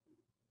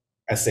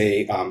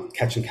essay,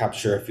 Catch and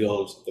Capture,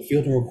 the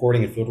field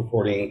recording and field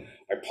recording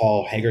by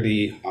Paul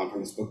Haggerty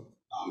from his book,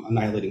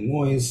 Annihilating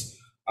Noise,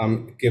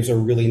 gives a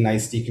really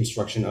nice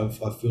deconstruction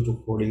of field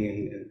recording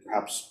and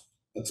perhaps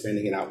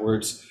expanding it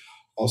outwards.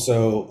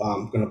 Also,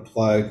 I'm going to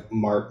plug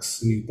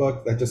Mark's new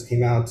book that just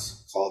came out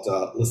called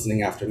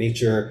Listening After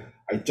Nature.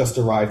 I just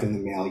arrived in the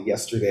mail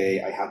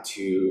yesterday. I had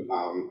to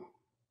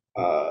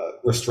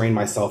restrain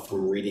myself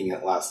from reading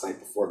it last night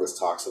before this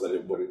talk so that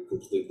it wouldn't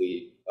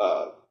completely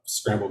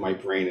scramble my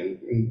brain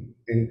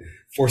and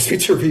force me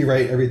to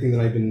rewrite everything that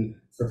I've been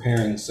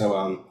preparing. So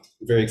I'm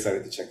very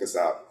excited to check this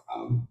out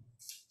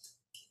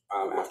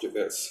after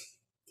this.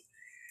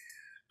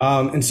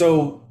 And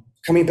so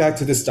coming back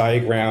to this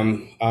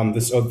diagram,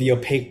 the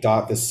opaque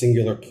dot, this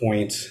singular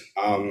point,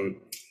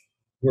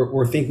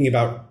 we're thinking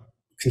about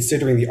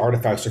considering the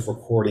artifacts of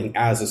recording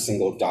as a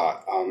single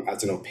dot,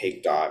 as an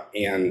opaque dot,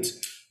 and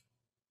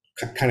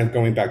kind of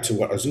going back to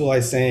what Azoulay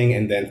is saying,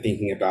 and then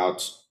thinking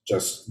about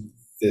just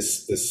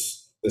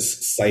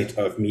this site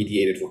of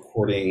mediated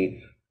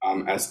recording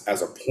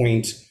as a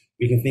point.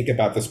 We can think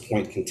about this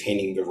point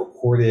containing the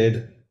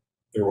recorded,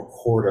 the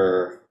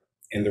recorder,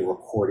 and the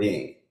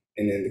recording.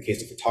 And in the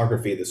case of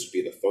photography, this would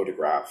be the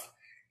photograph.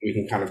 And we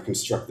can kind of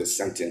construct this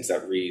sentence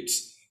that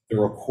reads, the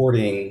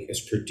recording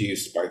is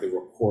produced by the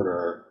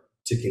recorder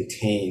to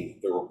contain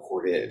the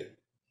recorded.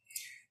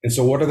 And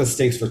so what are the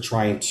stakes for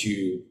trying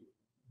to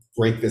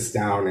break this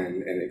down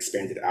and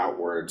expand it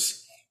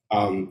outwards?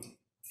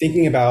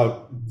 Thinking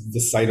about the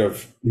site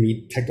of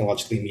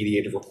technologically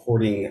mediated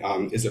recording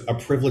is a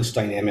privileged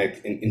dynamic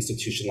in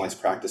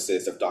institutionalized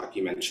practices of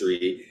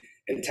documentary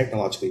and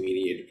technologically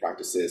mediated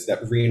practices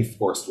that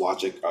reinforce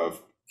logic of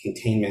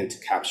containment,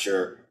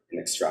 capture, and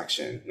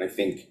extraction. And I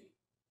think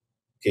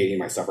Katie and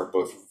myself are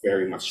both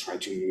very much trying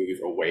to move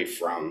away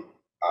from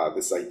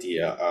this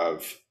idea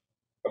of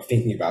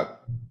thinking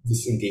about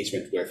this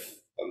engagement with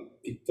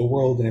the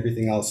world and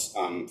everything else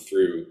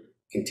through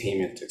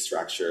containment,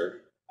 extraction,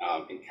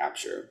 and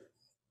capture.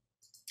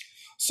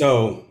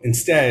 So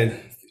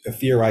instead of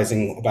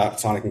theorizing about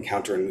sonic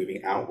encounter and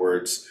moving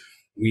outwards,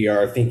 we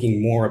are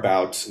thinking more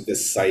about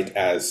this site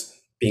as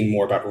being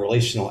more about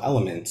relational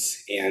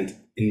elements and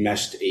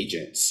enmeshed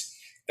agents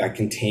that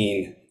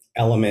contain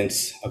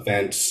elements,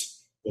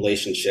 events,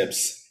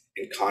 relationships,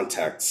 and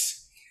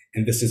contexts.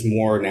 And this is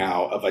more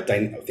now of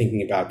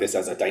thinking about this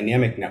as a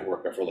dynamic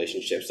network of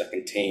relationships that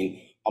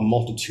contain a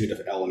multitude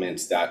of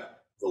elements that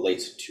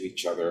relate to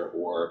each other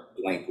or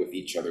blank with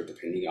each other,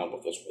 depending on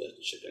what those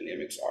relationship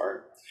dynamics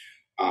are.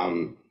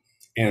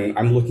 And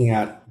I'm looking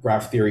at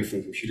graph theory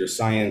from computer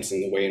science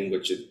and the way in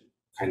which it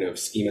kind of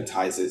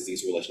schematizes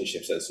these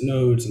relationships as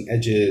nodes and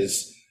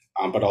edges,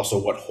 but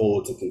also what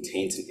holds and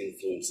contains and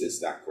influences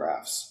that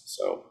graphs.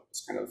 So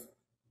it's kind of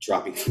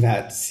dropping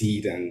that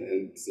seed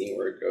and seeing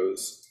where it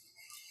goes.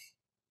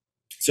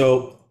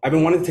 So I've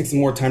been wanting to take some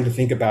more time to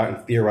think about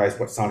and theorize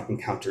what sonic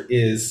encounter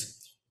is,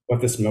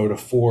 what this mode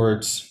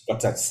affords,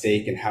 what's at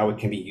stake, and how it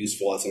can be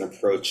useful as an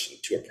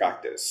approach to a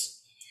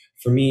practice.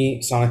 For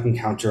me, sonic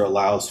encounter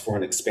allows for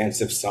an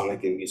expansive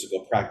sonic and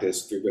musical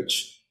practice through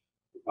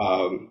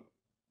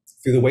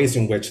the ways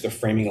in which the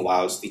framing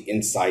allows the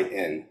insight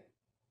in.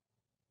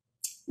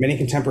 Many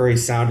contemporary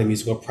sound and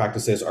musical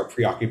practices are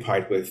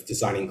preoccupied with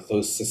designing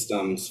closed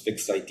systems,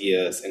 fixed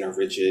ideas, and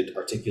rigid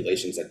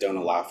articulations that don't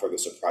allow for the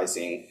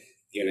surprising,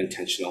 the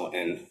unintentional,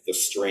 and the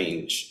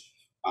strange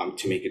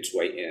to make its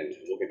way in.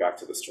 We'll get back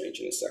to the strange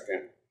in a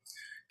second.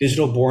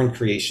 Digital-born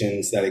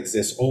creations that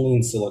exist only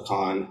in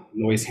silicon,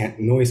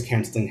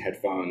 noise-canceling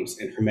headphones,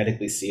 and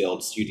hermetically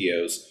sealed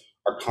studios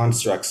are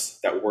constructs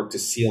that work to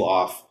seal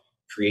off,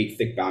 create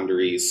thick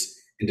boundaries,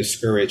 and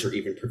discourage or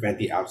even prevent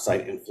the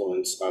outside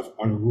influence of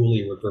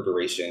unruly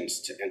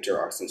reverberations to enter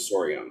our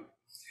sensorium.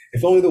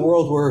 If only the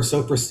world were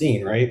so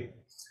pristine, right?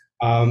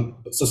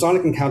 So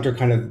sonic encounter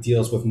kind of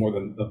deals with more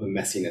of the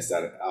messiness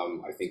that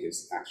I think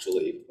is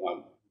actually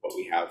what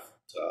we have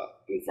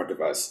in front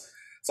of us.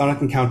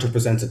 Sonic encounter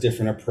presents a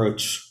different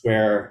approach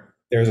where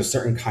there's a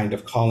certain kind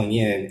of calling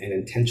in and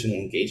intentional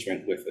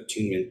engagement with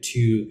attunement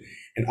to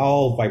and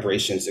all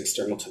vibrations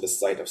external to the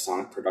site of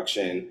sonic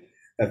production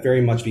that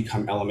very much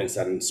become elements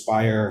that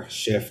inspire,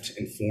 shift,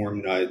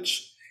 inform,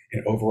 nudge,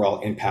 and overall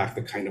impact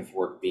the kind of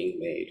work being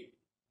made.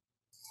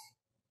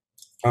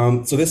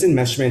 So this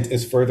enmeshment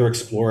is further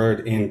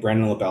explored in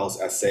Brandon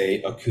LaBelle's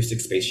essay, Acoustic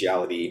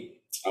Spatiality,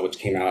 which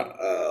came out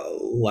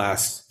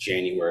last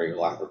January,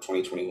 or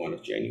 2021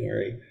 of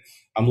January.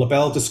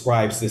 LaBelle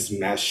describes this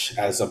mesh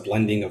as a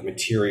blending of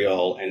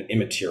material and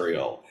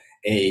immaterial,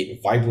 a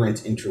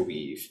vibrant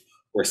interweave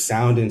where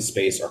sound and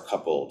space are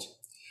coupled.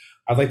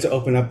 I'd like to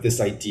open up this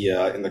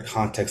idea in the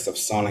context of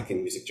sonic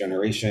and music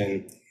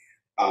generation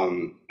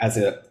as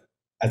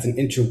an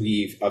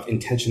interweave of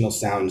intentional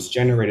sounds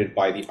generated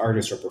by the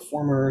artist or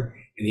performer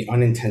and the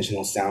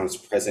unintentional sounds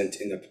present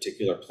in the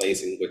particular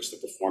place in which the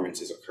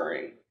performance is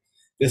occurring.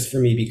 This for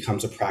me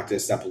becomes a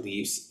practice that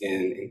believes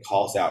in and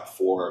calls out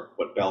for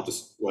what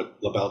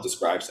LaBelle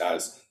describes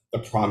as the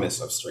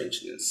promise of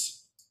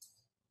strangeness.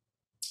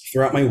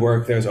 Throughout my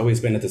work, there's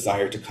always been a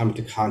desire to come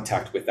into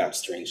contact with that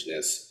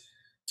strangeness,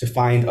 to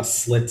find a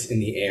slit in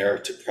the air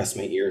to press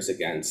my ears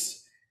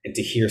against, and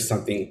to hear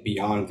something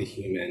beyond the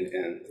human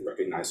and the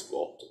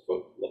recognizable, to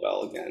quote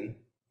LaBelle again.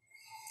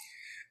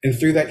 And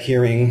through that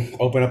hearing,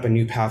 open up a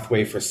new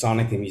pathway for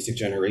sonic and music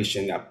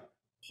generation that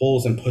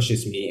pulls and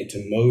pushes me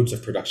into modes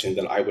of production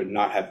that I would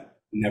not have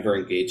never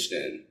engaged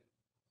in,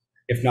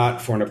 if not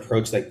for an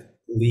approach that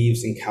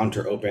leaves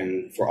encounter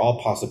open for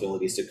all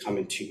possibilities to come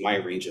into my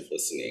range of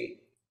listening,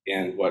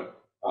 and what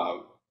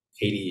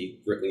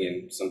Katie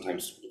Britlian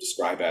sometimes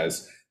describe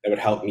as that would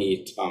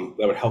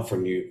help for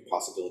new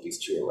possibilities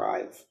to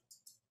arrive.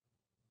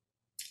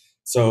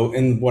 So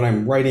in what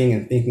I'm writing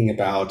and thinking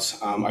about,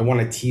 I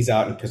want to tease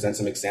out and present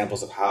some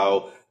examples of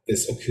how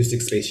this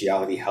acoustic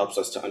spatiality helps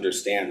us to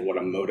understand what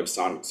a mode of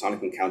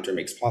sonic encounter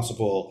makes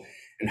possible,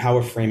 and how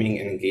a framing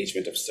and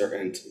engagement of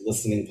certain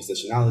listening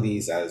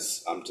positionalities,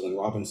 as Dylan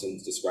Robinson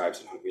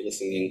describes in Hungry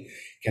Listening,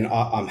 can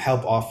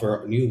help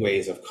offer new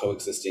ways of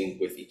coexisting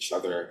with each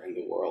other and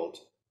the world,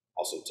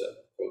 also to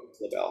quote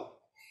LaBelle.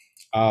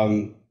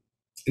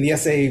 In the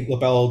essay,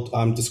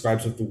 LaBelle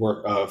describes the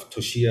work of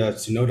Toshiya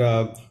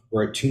Tsunoda,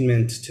 where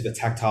attunement to the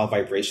tactile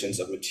vibrations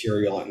of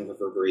material and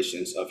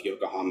reverberations of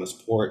Yokohama's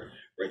port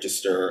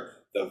register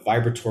the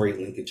vibratory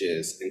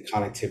linkages and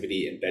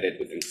connectivity embedded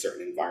within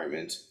certain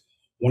environments.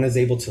 One is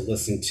able to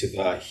listen to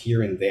the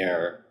here and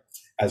there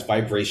as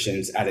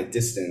vibrations at a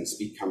distance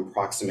become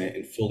proximate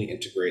and fully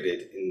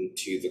integrated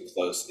into the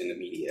close and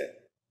immediate.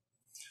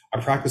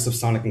 Our practice of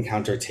sonic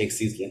encounter takes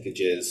these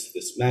linkages,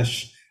 this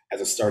mesh,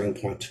 as a starting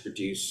point to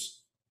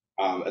produce,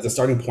 as a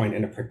starting point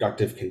in a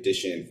productive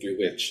condition through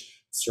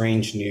which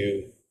strange,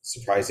 new,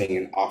 surprising,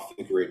 and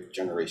off-the-grid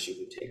generation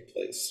can take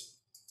place.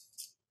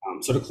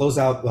 So to close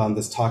out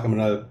this talk, I'm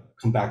going to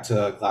come back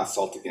to glass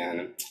salt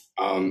again.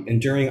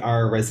 And during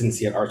our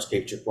residency at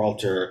Artscape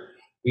Gibraltar,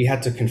 we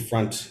had to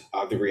confront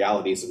the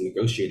realities of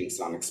negotiating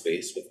sonic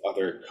space with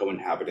other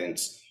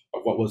co-inhabitants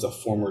of what was a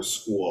former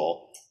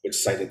school which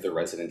cited the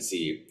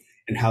residency,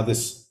 and how the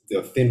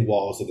thin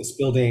walls of this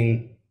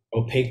building,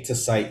 opaque to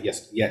sight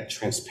yet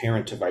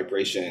transparent to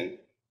vibration,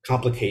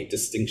 complicate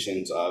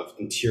distinctions of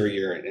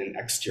interior and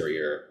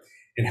exterior,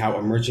 and how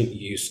emergent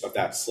use of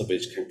that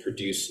slippage can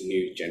produce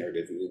new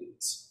generative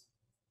meanings.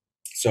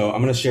 So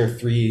I'm going to share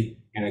 3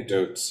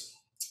 anecdotes.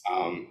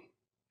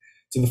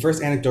 So the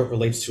first anecdote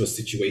relates to a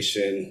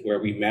situation where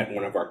we met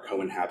one of our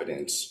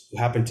co-inhabitants, who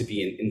happened to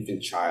be an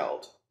infant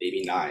child,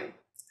 baby Nye.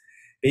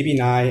 Baby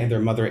Nye and their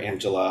mother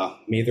Angela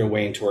made their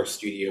way into our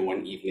studio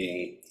one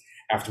evening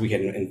after we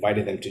had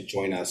invited them to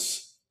join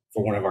us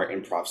for one of our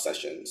improv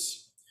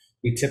sessions.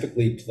 We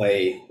typically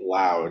play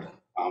loud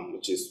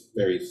which is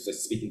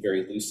speaking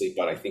very loosely,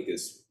 but I think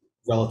is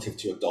relative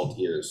to adult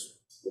ears.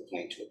 We're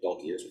playing to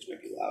adult ears, which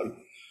might be loud.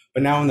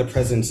 But now in the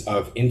presence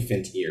of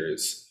infant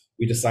ears,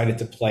 we decided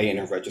to play in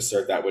a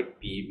register that would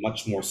be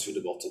much more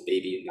suitable to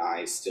baby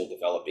Nye's still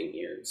developing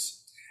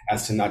ears,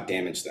 as to not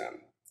damage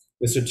them.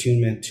 This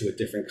attunement to a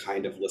different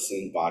kind of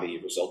listening body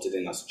resulted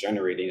in us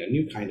generating a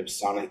new kind of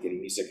sonic and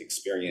music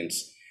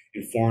experience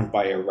informed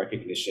by a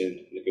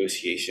recognition,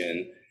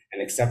 negotiation,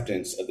 and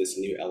acceptance of this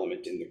new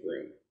element in the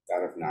room,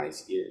 that of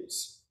Nye's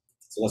ears.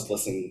 So let's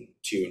listen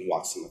to and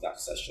watch some of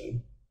that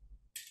session.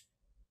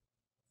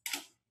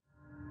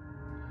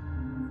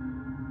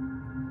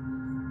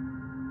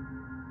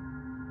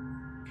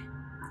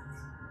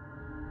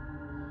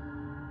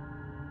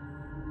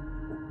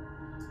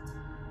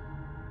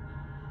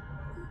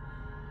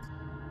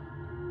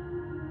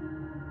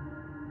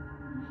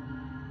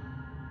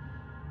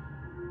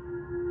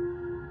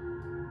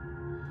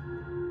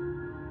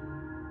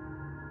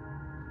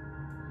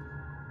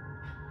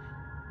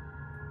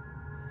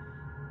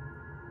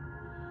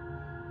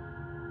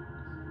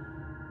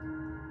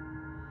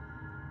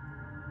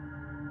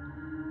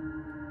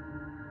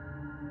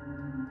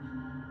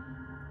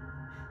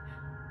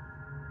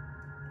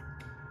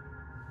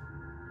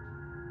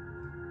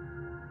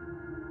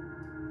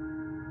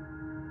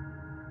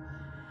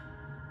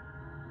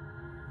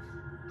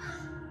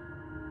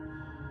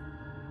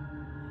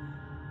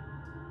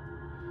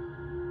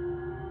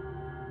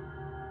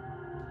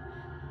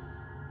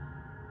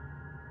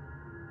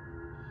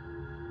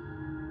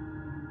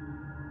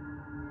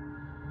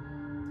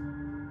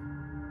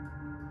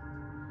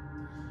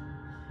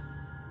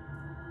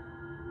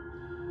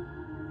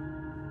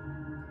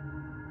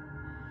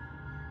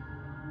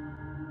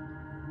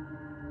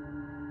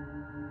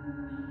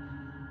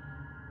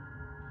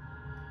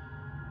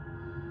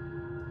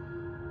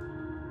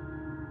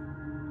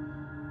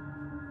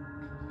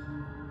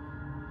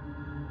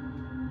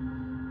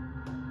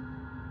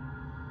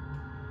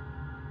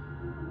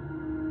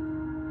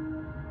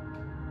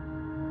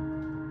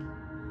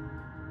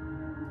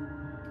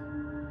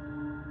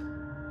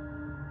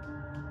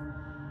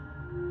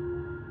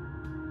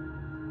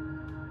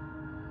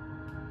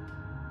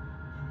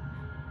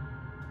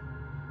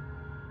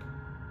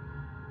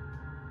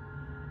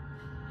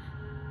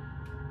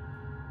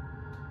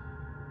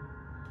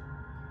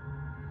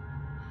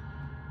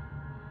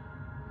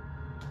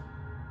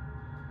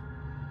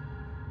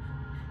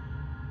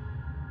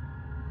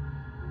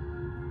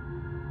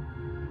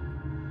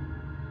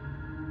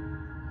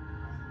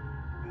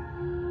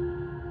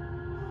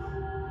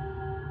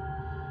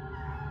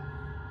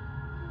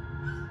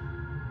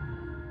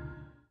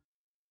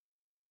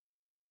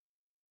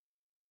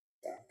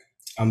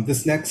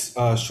 This next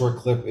short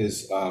clip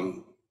is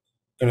going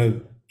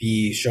to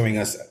be showing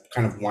us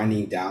kind of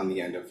winding down the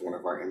end of one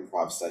of our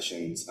improv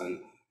sessions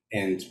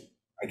and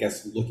I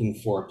guess looking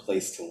for a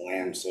place to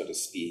land, so to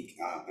speak,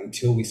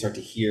 until we start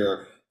to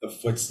hear the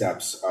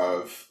footsteps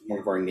of one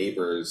of our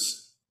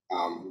neighbors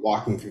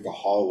walking through the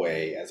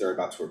hallway as they're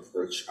about to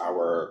approach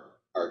our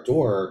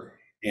door.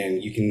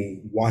 And you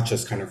can watch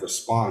us kind of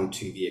respond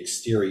to the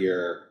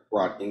exterior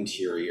brought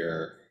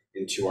interior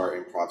into our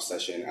improv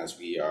session as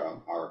we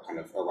are kind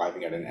of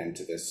arriving at an end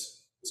to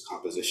this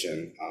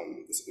composition,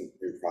 this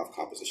improv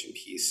composition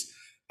piece.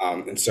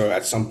 And so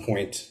at some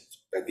point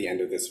at the end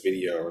of this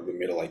video, or the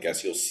middle, I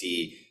guess, you'll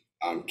see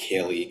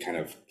Kaylee kind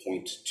of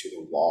point to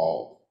the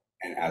wall,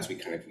 and as we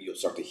kind of, you'll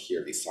start to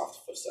hear these soft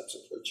footsteps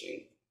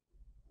approaching.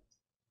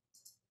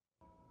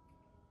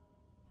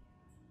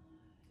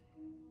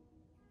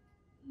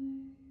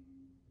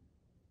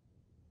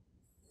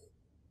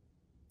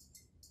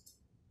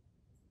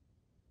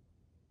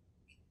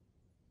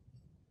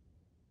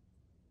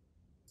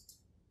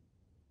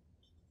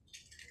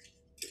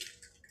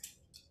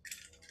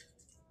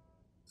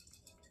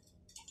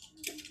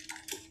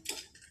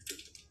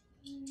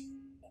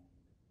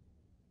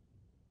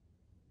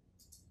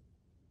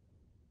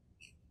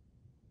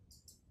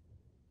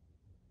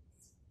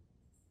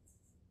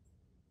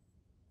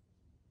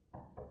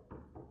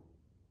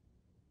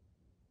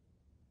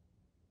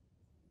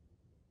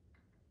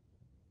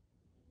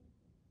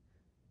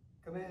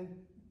 Come in.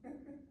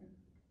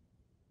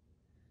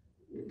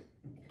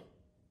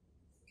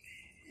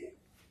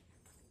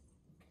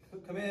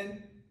 Come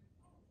in.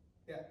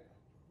 Yeah.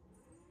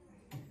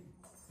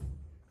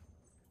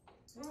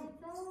 Hi.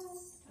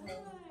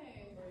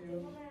 How are you?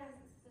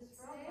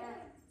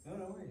 No,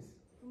 no worries.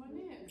 Come on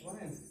in. Come on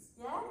in.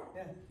 Yeah?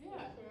 Yeah.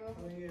 Yeah.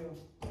 How are you?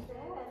 Good.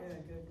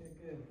 Yeah,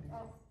 good.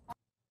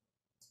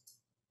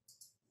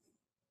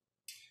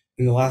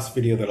 In the last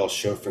video that I'll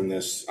show from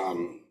this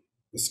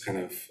this kind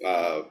of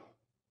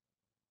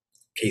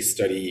case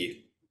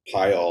study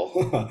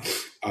pile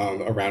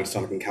around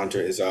Sonic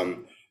Encounter is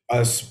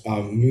us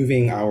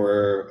moving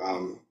our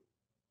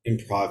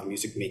improv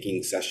music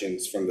making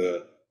sessions from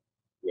the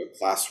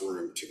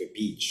classroom to the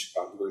beach.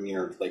 We're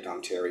near Lake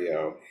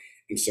Ontario,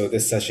 and so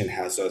this session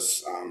has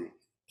us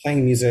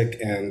playing music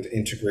and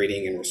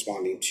integrating and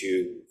responding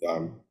to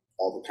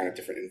all the kind of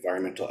different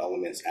environmental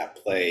elements at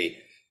play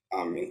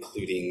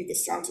including the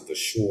sounds of the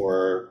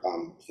shore,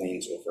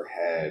 planes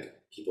overhead,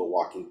 people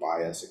walking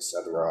by us,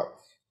 etc.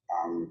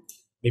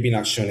 Maybe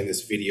not shown in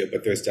this video,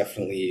 but there's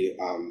definitely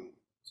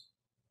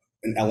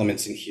an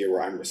element in here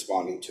where I'm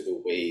responding to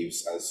the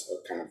waves as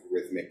a kind of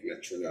rhythmic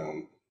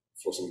metronome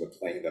for some of the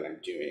playing that I'm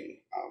doing.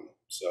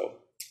 So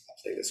I'll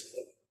play this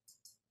clip.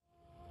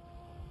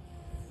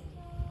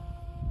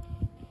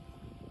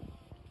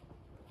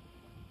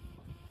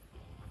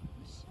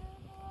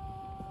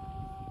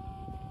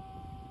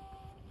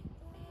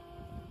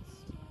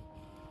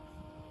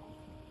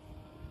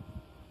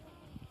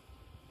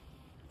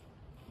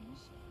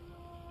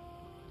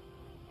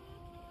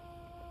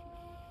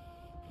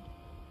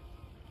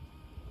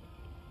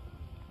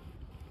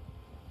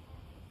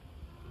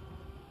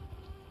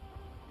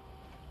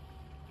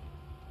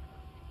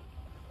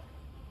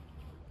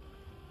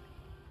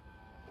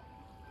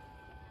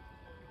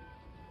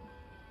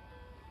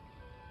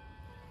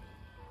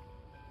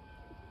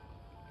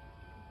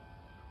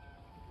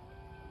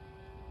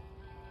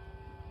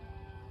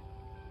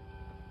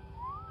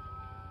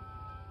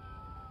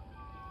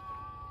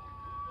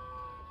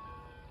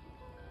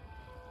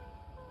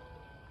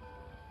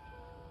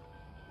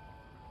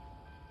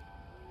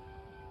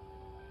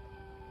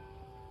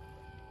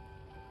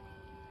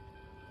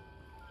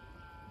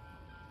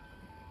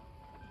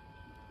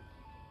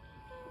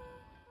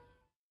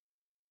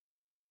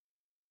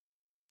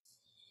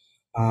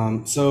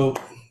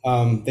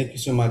 Thank you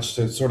so much.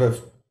 To sort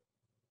of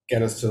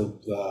get us to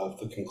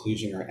the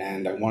conclusion or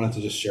end, I wanted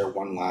to just share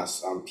one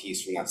last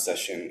piece from that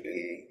session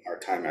in our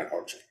time at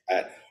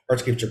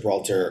Artscape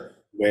Gibraltar,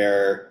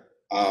 where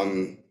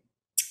I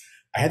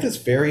had this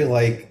very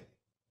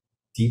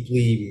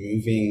deeply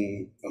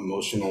moving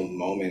emotional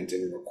moment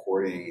in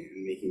recording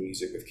and making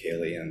music with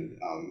Kaylee, and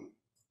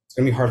it's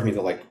gonna be hard for me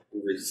to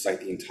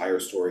recite the entire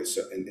story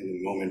in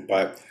the moment,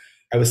 but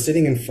I was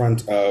sitting in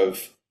front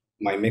of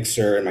my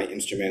mixer and my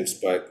instruments,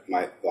 but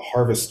the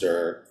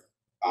harvester,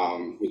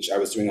 which I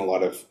was doing a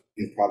lot of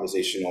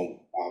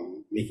improvisational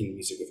making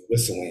music with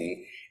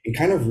whistling, and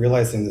kind of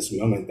realized in this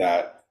moment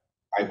that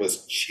I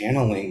was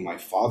channeling my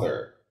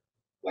father.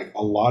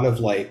 A lot of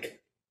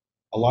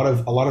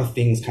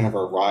things kind of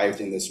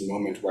arrived in this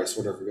moment where I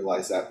sort of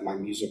realized that my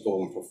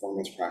musical and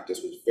performance practice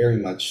was very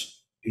much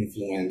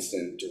influenced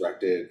and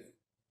directed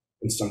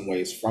in some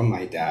ways from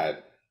my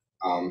dad.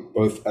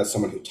 Both as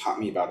someone who taught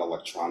me about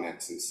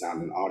electronics and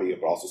sound and audio,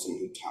 but also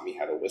someone who taught me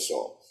how to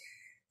whistle.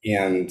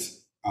 And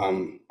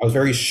I was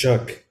very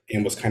shook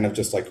and was kind of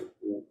just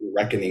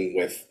reckoning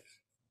with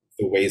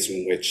the ways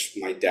in which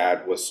my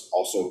dad was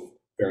also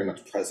very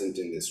much present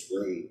in this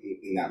room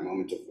in that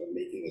moment of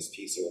making this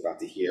piece that we're about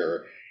to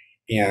hear.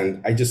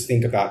 And I just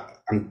think about,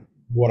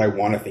 what I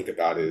want to think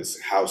about is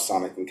how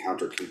sonic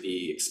encounter can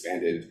be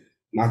expanded,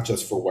 not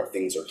just for what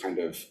things are kind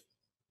of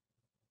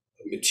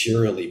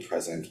materially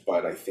present,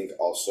 but I think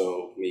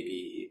also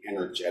maybe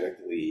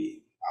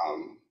energetically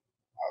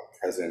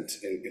present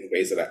in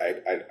ways that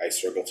I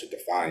struggle to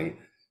define.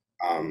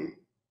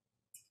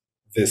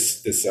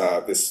 This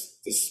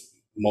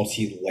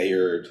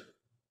multi-layered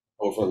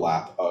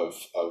overlap of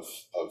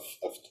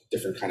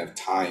different kind of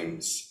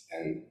times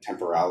and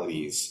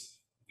temporalities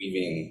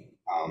weaving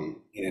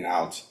in and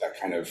out that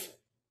kind of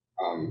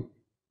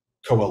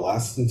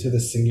coalesced into the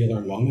singular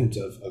moment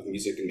of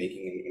music and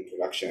making and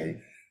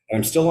production. And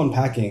I'm still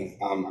unpacking.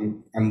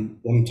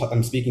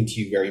 I'm speaking to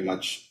you very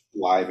much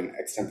live and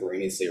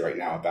extemporaneously right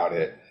now about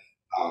it.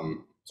 So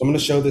I'm going to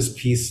show this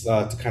piece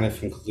to kind of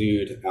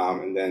conclude,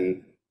 and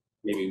then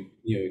maybe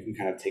you can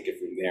kind of take it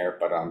from there.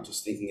 But I'm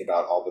just thinking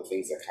about all the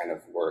things that kind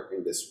of were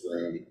in this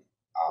room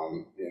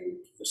and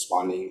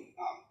responding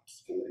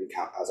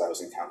as I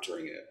was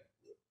encountering it.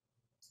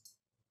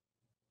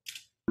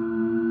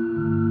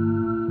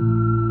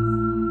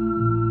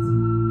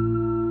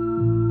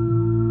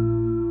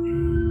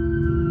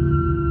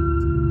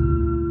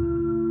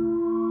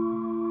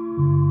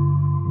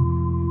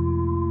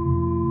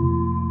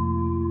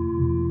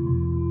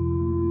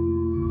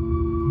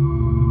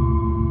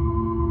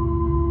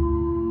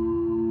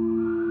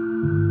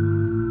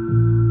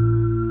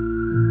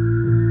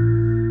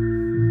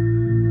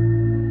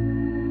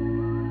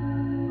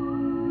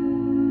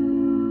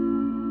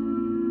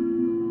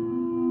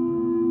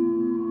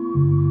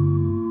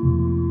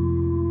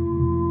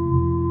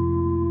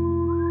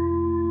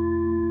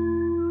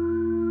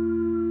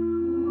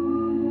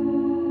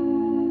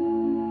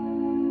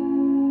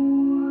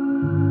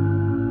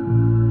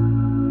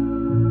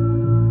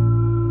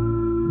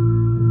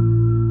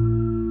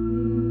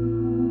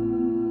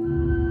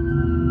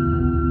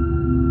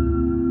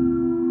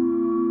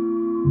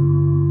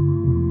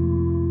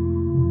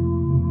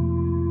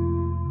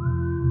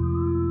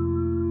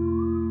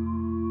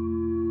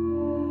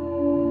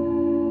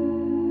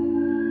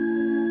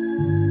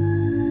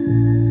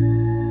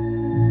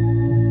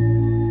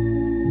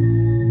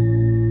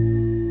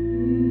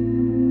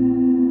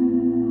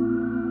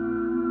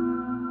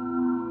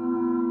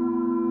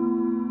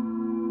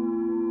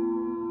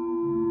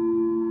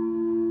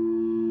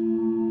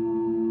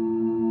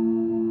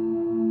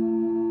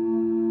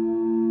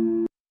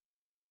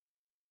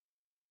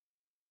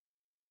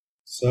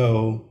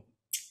 So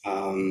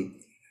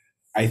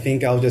I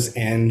think I'll just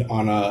end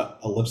on a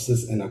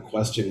ellipsis and a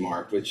question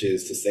mark, which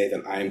is to say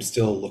that I'm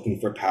still looking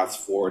for paths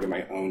forward in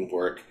my own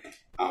work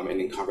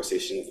and in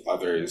conversation with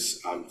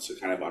others to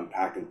kind of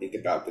unpack and think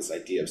about this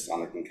idea of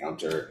sonic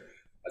encounter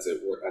as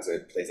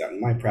it plays out in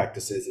my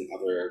practices and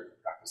other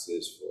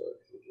practices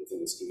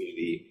within this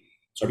community.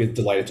 So I'd be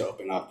delighted to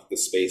open up the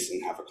space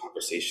and have a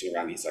conversation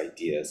around these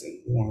ideas and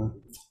more.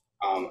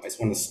 I just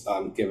want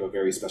to give a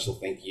very special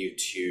thank you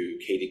to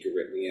Katie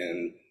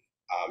Garitlian,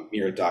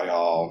 Mira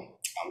Dial,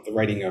 the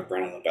writing of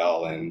Brandon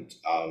LaBelle and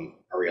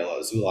Ariella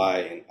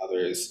Azulay and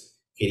others.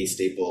 Kaylee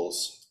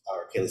Staples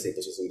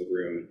was in the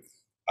room.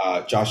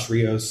 Josh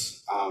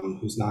Rios,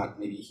 who's not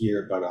maybe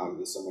here, but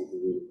is someone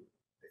who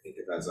I think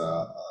of as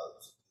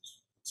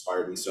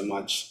inspired me so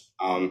much.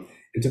 And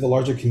to the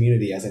larger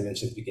community, as I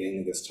mentioned at the beginning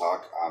of this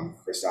talk,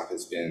 Christoph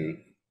has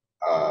been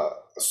a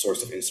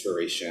source of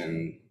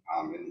inspiration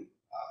and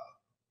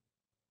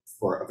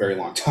for a very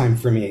long time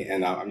for me,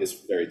 and I'm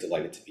just very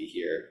delighted to be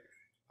here,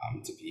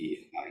 to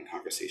be in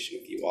conversation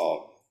with you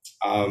all.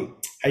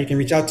 How you can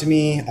reach out to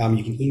me,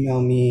 you can email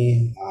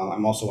me.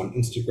 I'm also on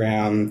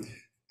Instagram,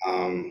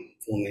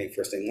 full name,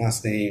 first name,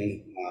 last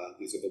name.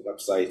 These are the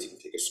websites. You can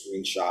take a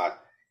screenshot.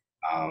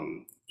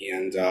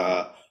 And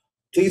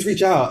please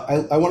reach out.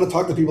 I want to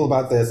talk to people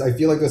about this. I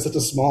feel like there's it's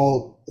a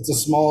small,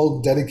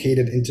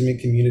 dedicated, intimate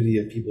community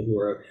of people who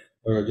are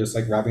just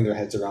like wrapping their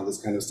heads around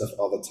this kind of stuff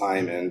all the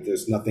time. And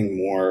there's nothing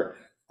more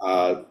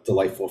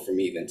delightful for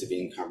me than to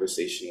be in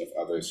conversation with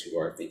others who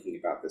are thinking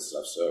about this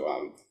stuff. So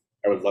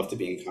I would love to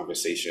be in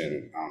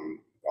conversation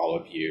with all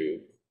of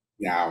you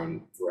now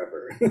and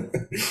forever,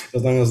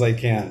 as long as I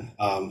can.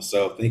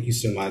 So thank you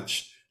so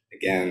much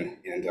again.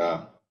 And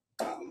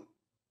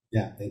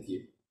yeah, thank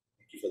you.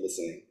 Thank you for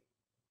listening.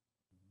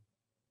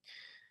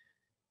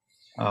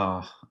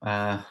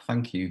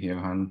 Thank you,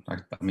 Johann.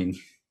 I mean,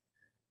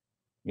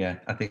 yeah,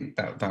 I think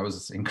that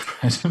was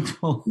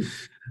incredible.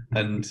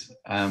 And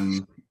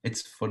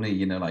it's funny,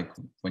 you know, like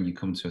when you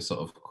come to a sort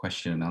of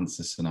question and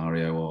answer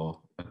scenario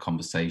or a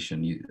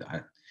conversation,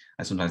 I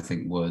sometimes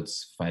think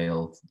words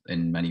fail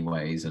in many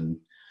ways, and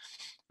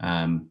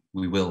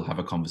we will have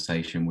a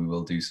conversation, we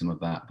will do some of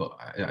that, but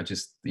I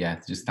just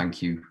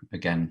thank you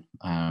again.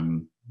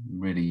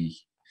 Really,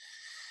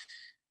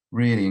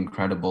 really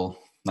incredible.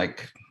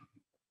 Like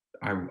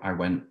I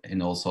went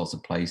in all sorts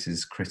of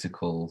places,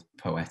 critical,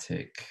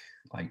 poetic,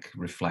 like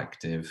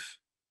reflective,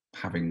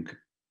 having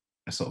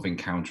a sort of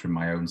encounter in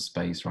my own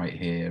space right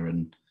here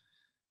and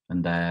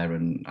there.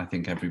 And I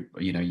think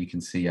you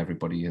can see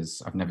everybody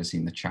I've never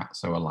seen the chat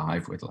so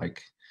alive with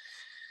like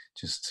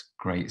just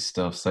great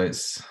stuff. So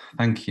it's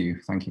thank you.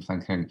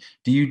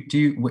 Do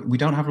you we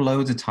don't have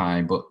loads of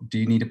time, but do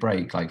you need a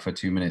break like for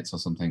 2 minutes or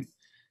something?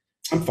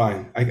 I'm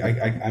fine.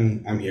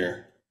 I'm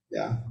here.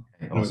 Yeah.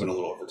 Okay, I was in a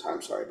little over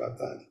time. Sorry about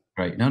that.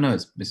 Great. No,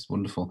 it's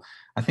wonderful.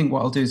 I think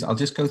what I'll do is I'll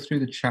just go through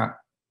the chat.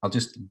 I'll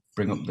just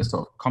bring up the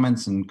sort of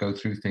comments and go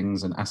through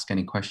things and ask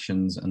any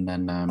questions, and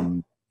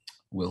then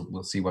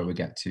we'll see where we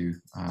get to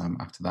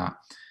after that.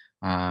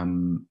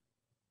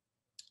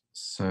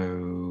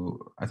 So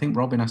I think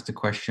Robin asked a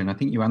question. I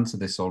think you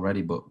answered this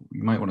already, but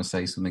you might want to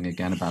say something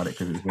again about it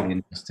because it was really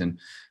interesting.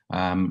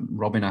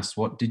 Robin asked,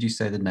 what did you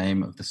say the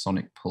name of the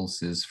sonic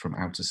pulses from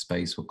outer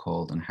space were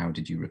called, and how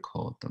did you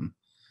record them?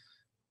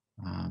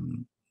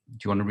 Do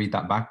you want to read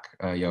that back,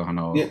 Johann?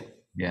 Or,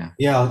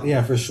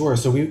 yeah, for sure.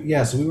 So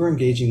we were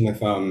engaging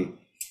with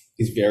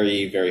these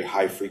very, very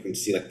high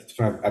frequency, like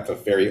kind of at the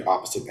very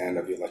opposite end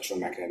of the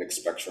electromagnetic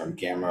spectrum,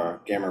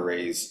 gamma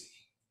rays.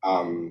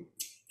 And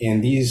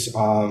these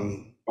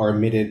are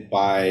emitted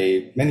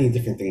by many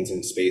different things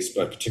in space,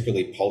 but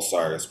particularly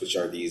pulsars, which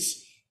are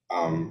these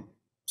former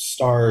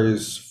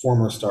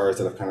stars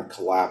that have kind of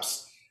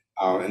collapsed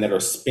and that are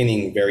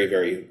spinning very,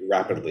 very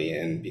rapidly.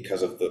 And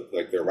because of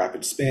their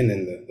rapid spin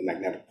and the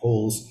magnetic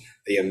poles,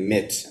 they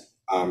emit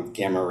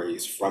gamma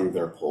rays from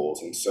their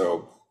poles. And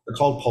so they're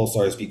called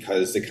pulsars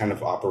because they kind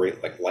of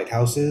operate like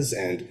lighthouses.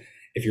 And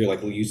if you're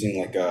like using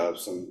like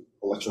some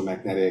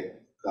electromagnetic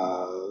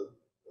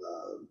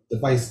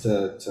device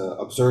to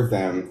observe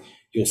them,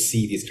 you'll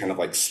see these kind of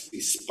like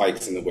these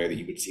spikes in the way that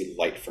you would see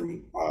light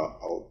from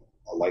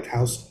a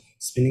lighthouse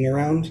spinning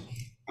around.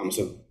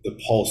 So the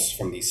pulse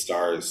from these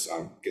stars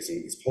gives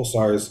them these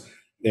pulsars.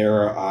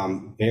 They're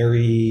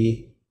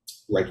very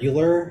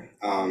regular.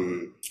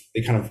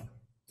 They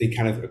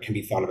kind of can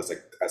be thought of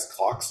as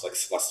clocks, like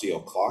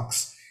celestial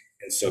clocks.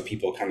 And so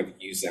people kind of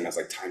use them as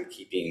like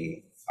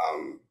timekeeping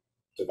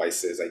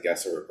devices, I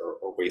guess, or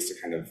ways to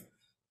kind of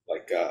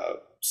like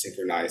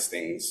synchronize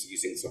things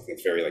using something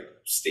that's very like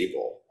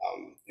stable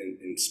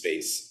in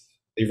space.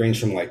 They range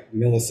from like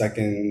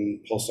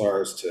millisecond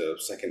pulsars to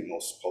second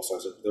most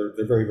pulsars. They're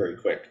very, very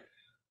quick.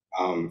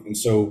 And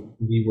so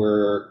we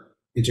were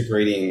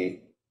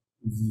integrating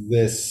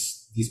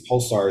these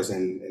pulsars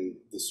and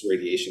this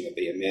radiation that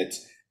they emit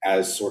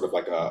as sort of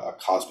like a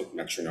cosmic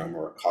metronome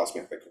or a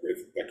cosmic like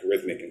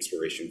rhythmic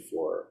inspiration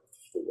for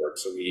work.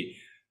 So we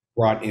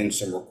brought in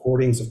some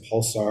recordings of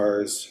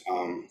pulsars,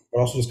 but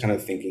also just kind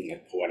of thinking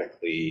like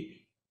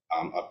poetically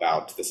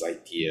about this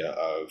idea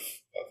of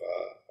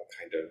a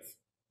kind of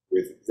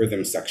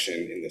rhythm section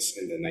in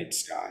the night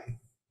sky.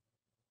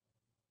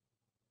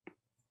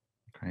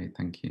 Great,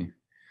 thank you.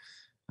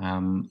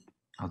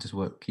 I'll just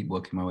keep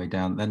working my way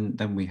down.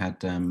 Then we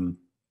had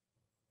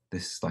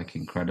this like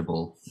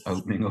incredible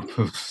opening up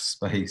of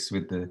space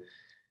with the,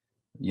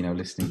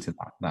 listening to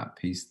that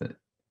piece that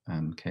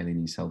Kaylee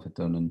and yourself had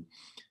done, and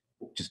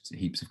just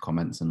heaps of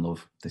comments and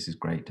love. This is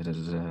great. Da, da,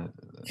 da, da,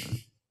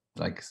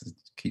 like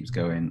keeps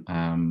going.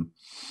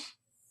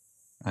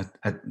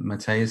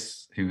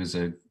 Matthias, who was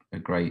a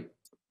great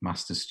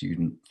master's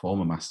student,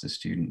 former master's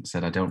student,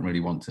 said, "I don't really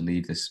want to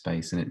leave this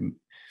space," and it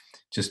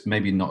just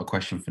maybe not a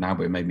question for now,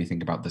 but it made me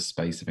think about the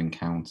space of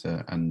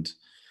encounter and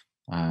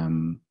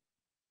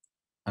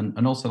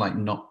also like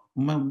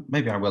well,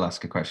 maybe I will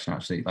ask a question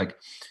actually, like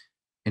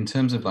in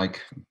terms of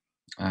like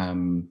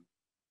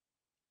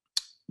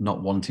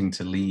not wanting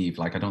to leave.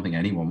 Like I don't think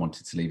anyone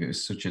wanted to leave. It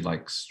was such a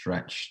like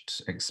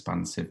stretched,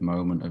 expansive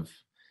moment of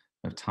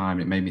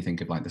time. It made me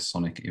think of like the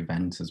sonic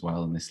event as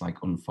well, and this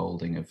like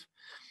unfolding of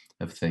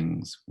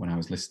things when I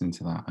was listening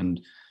to that.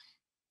 And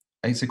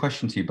it's a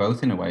question to you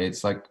both in a way.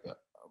 It's like,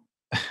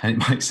 and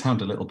it might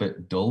sound a little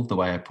bit dull the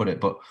way I put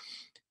it, but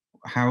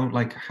how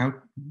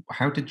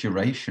did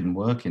duration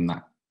work in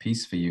that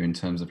piece for you in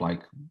terms of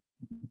like,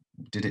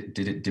 did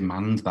it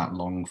demand that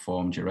long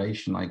form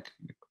duration? Like,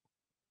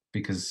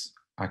 because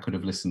I could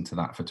have listened to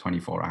that for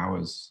 24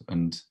 hours,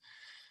 and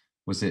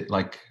was it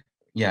like,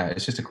 yeah,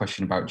 it's just a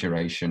question about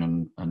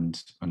duration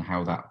and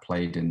how that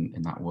played in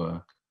that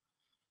work.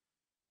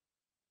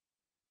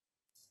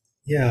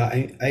 Yeah,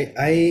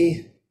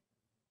 I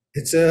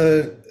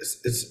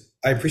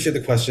appreciate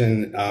the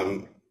question.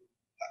 I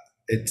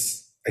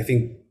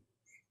think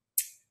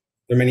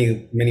there are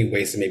many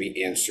ways to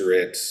maybe answer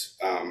it,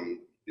 and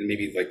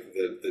maybe like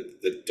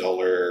the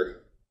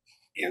duller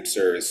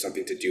answer is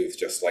something to do with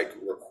just like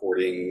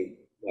recording,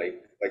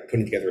 like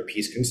putting together a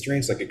piece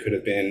constraints. Like it could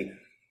have been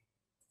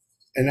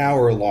an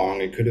hour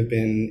long, it could have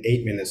been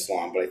 8 minutes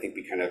long, but I think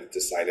we kind of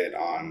decided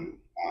on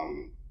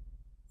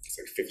it's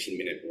like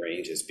 15-minute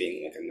range as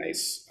being like a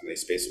nice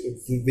space.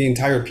 The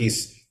entire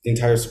piece, the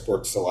entire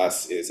Support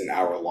Celeste is an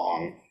hour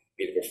long,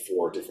 made up of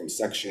 4 different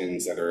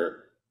sections that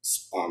are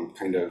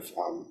kind of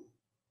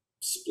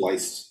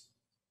spliced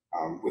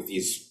with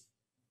these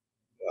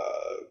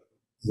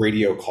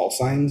radio call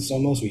signs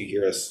almost. When you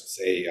hear us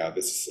say,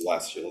 this is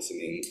Celeste, you're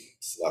listening to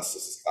Celeste,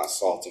 this is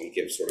Salt, and we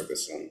give sort of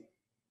this,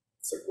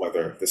 it's like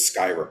weather, the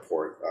sky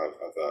report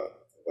of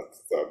what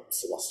the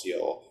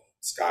celestial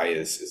sky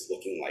is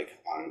looking like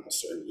on a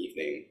certain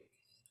evening.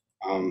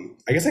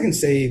 I guess I can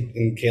say,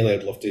 and Kayla,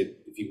 I'd love to,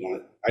 if you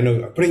want, I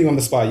know I'm putting you on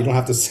the spot, you don't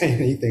have to say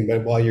anything,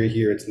 but while you're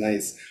here, it's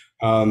nice.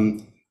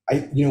 When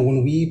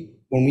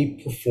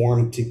we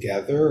perform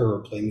together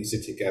or play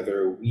music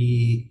together,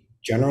 we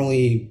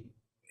generally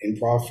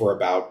improv for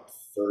about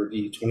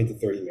 20 to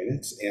 30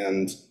 minutes.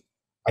 And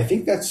I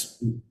think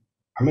that's,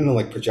 I'm gonna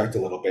like project a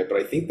little bit, but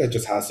I think that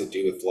just has to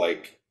do with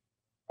like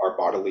our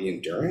bodily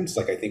endurance.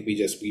 Like I think we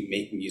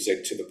make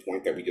music to the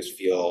point that we just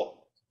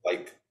feel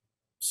like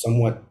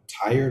somewhat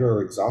tired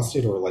or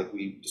exhausted, or like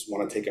we just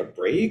want to take a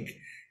break.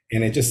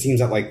 And it just seems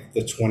that like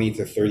the 20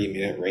 to 30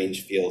 minute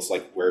range feels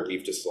like where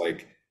we've just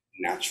like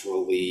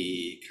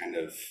naturally kind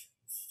of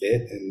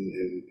fit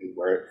and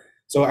where.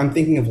 So I'm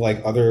thinking of like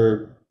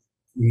other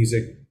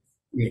music,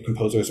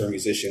 composers or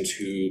musicians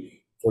who,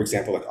 for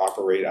example, like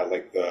operate at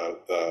like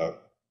the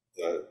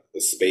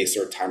space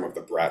or time of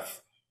the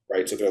breath,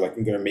 right? So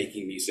they're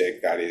making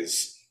music that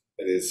is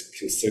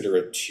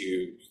considerate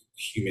to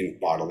human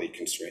bodily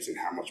constraints and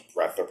how much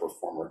breath a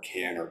performer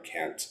can or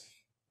can't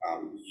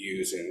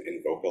use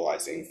in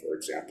vocalizing, for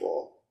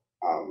example.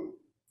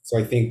 So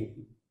I think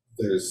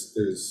there's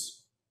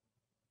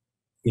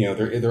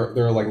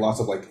there are like lots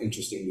of like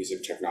interesting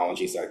music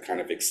technologies that kind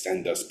of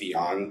extend us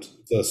beyond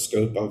the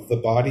scope of the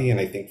body. And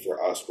I think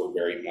for us, we're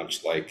very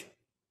much like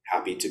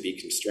happy to be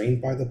constrained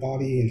by the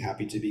body and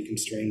happy to be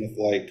constrained with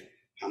like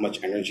how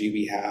much energy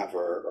we have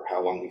or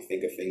how long we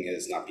think a thing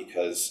is, not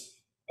because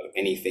of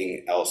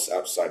anything else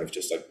outside of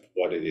just like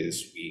what it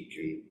is we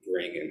can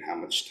bring and how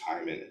much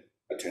time and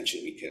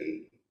attention we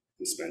can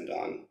spend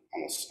on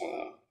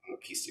a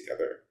piece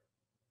together.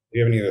 Do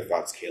you have any other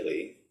thoughts,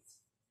 Kaylee?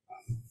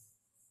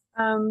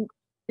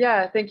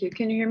 Yeah, thank you.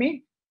 Can you hear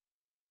me?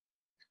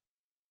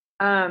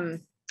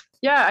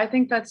 Yeah, I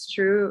think that's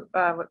true,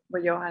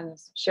 what Johann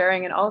is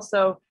sharing, and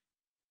also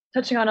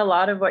touching on a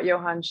lot of what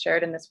Johann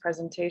shared in this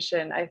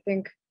presentation. I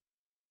think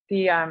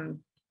the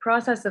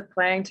process of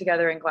playing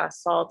together in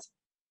Glass Salt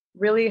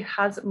really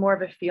has more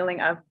of a feeling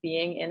of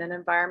being in an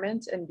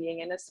environment and being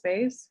in a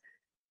space.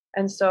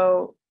 And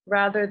so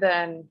rather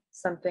than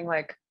something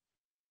like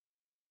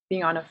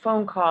being on a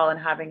phone call and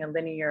having a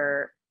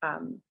linear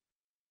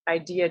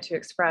idea to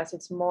express,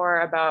 it's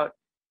more about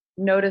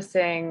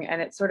noticing,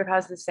 and it sort of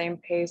has the same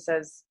pace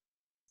as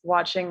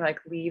watching like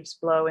leaves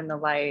blow in the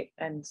light,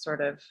 and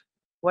sort of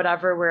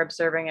whatever we're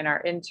observing in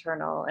our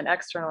internal and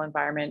external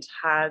environment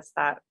has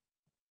that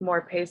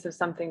more pace of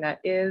something that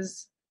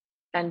is,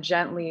 and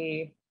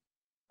gently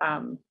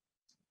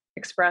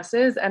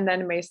expresses, and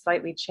then may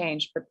slightly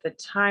change, but the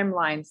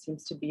timeline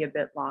seems to be a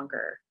bit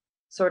longer,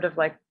 sort of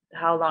like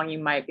how long you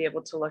might be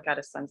able to look at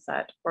a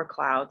sunset or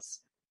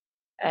clouds,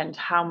 and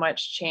how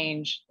much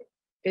change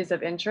is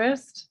of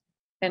interest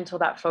until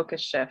that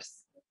focus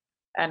shifts.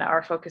 And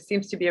our focus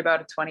seems to be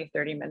about a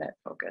 20-30 minute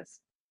focus.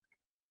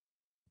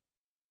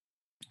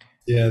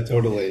 Yeah,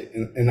 totally.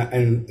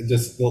 And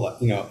just,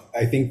 you know,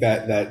 I think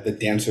that the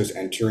dancers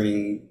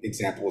entering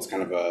example was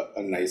kind of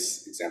a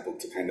nice example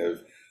to kind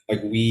of,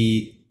 like,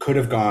 we could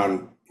have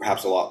gone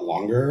perhaps a lot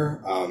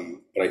longer,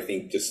 but I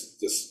think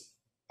just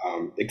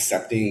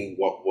accepting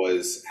what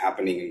was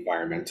happening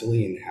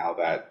environmentally and how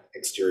that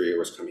exterior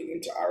was coming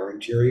into our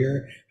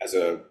interior as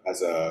an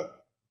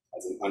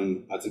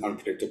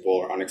unpredictable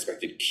or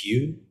unexpected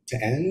cue to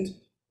end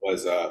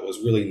was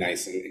really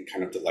nice and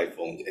kind of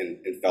delightful, and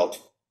it felt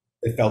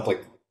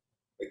like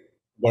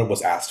what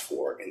was asked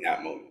for in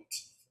that moment,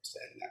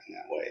 in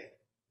that way.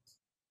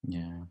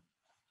 Yeah,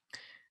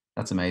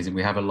 that's amazing.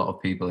 We have a lot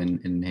of people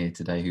in here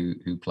today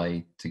who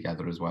play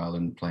together as well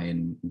and play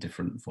in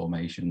different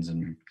formations,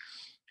 and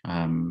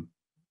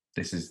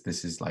this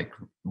is like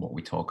what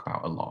we talk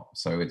about a lot.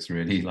 So it's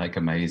really like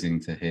amazing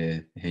to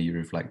hear you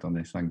reflect on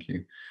this. Thank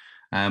you.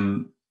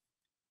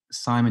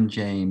 Simon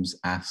James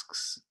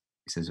asks,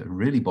 he says, a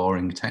really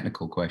boring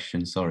technical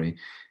question, sorry.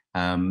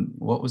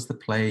 What was the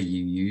player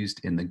you used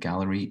in the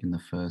gallery in the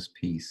first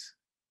piece?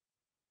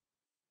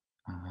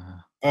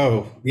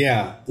 Oh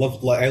yeah, I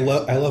love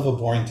a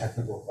boring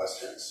technical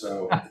question.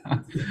 So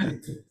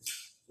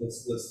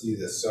let's do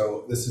this.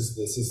 So this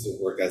is the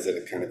work as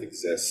it kind of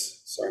exists.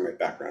 Sorry, my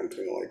background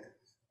kind of like,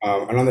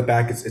 and on the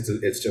back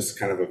it's just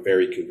kind of a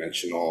very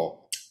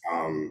conventional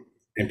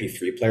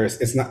MP3 player.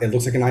 It's not. It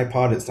looks like an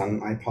iPod. It's not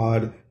an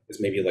iPod. It's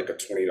maybe like a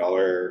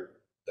 $20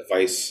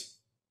 device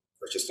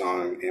purchased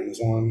on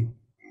Amazon,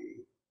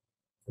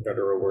 for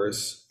better or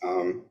worse.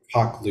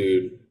 Hot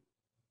glued.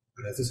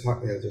 There's hot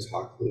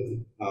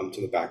glue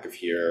to the back of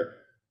here.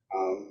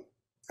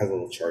 Has a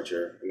little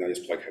charger, and I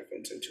just plug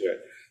headphones into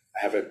it.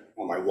 I have it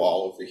on my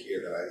wall over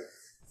here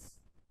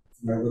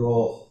my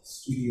little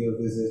studio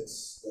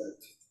visits that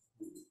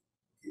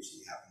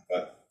usually happen.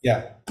 But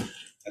yeah,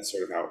 that's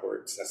sort of how it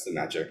works. That's the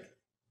magic.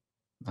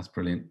 That's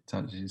brilliant.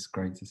 It's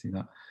great to see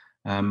that.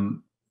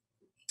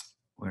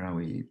 Where are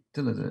we?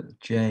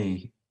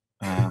 Jay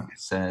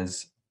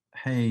says,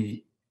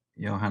 hey,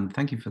 Johann,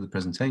 thank you for the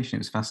presentation. It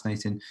was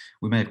fascinating.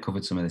 We may have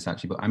covered some of this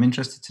actually, but I'm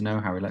interested to know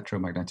how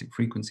electromagnetic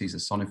frequencies are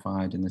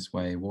sonified in this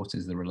way. What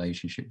is the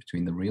relationship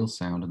between the real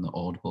sound and the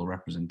audible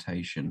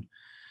representation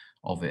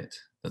of it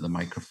that the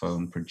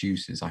microphone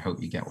produces? I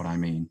hope you get what I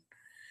mean.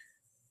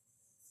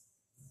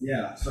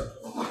 Yeah.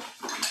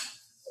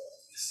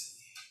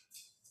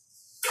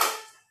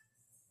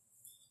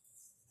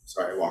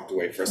 Sorry, I walked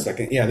away for a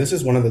second. Yeah, this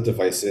is one of the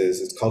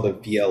devices. It's called a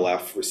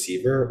VLF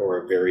receiver,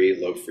 or a very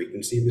low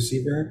frequency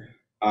receiver.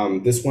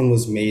 This one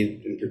was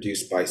made and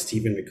produced by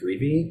Stephen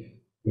McGreevy.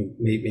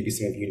 Maybe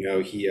some of you know,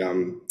 he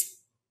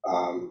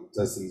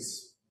does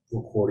these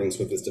recordings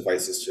with his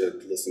devices to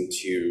listen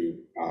to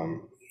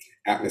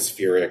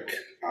atmospheric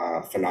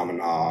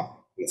phenomena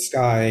in the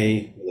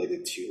sky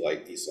related to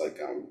like these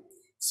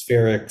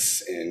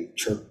spherics and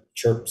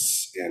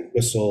chirps and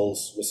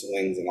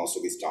whistlings, and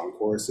also these dawn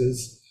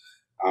choruses.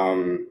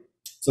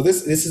 So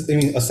this is, I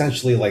mean,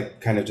 essentially like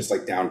kind of just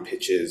like down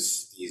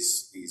pitches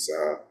these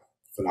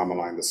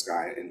phenomena in the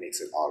sky and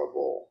makes it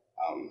audible,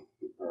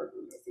 or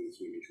things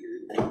we can hear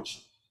in range.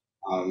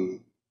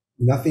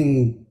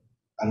 Nothing,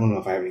 I don't know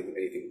if I have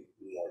anything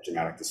more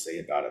dramatic to say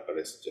about it, but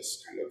it's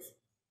just kind of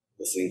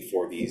listening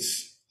for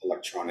these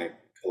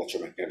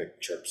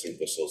electromagnetic chirps and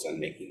whistles and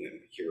making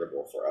them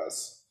hearable for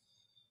us.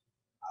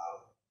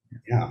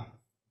 Yeah.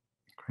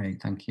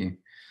 Great, thank you.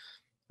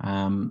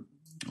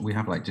 We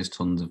have like just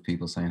tons of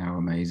people saying how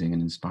amazing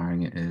and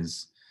inspiring it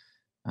is.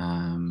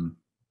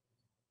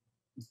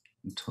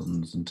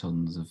 Tons and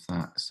tons of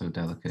that. So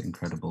delicate,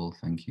 incredible.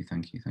 Thank you,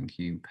 thank you, thank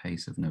you.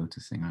 Pace of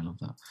noticing. I love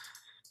that.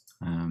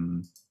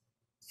 Can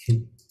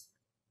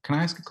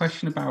I ask a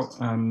question about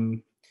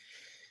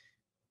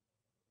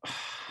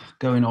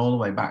going all the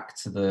way back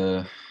to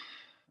the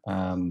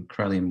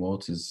Corellian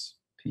Waters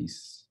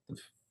piece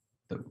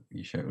that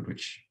you showed,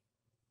 which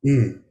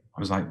I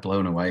was like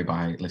blown away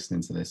by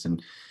listening to this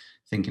and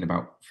thinking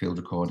about field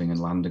recording and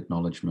land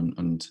acknowledgement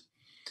and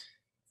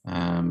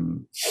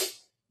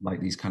like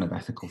these kind of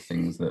ethical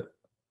things that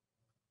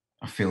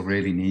I feel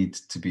really need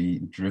to be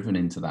driven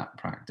into that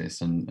practice.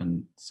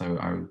 And so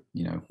I,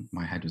 you know,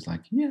 my head was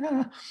like,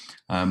 yeah.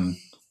 And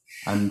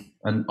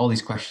all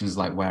these questions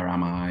like, where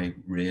am I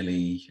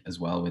really as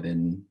well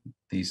within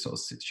these sort of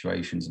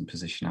situations and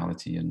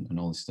positionality and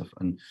all this stuff.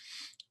 And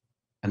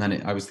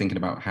then I was thinking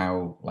about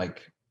how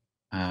like,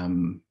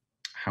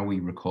 how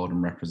we record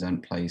and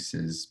represent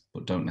places,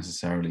 but don't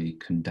necessarily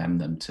condemn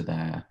them to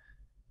their,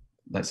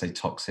 let's say,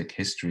 toxic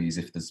histories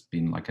if there's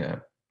been like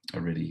a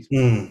really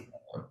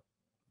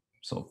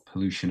sort of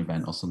pollution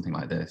event or something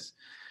like this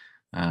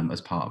as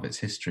part of its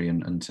history,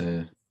 and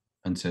to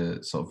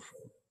sort of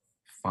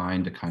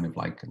find a kind of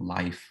like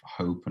life,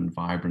 hope and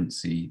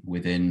vibrancy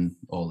within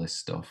all this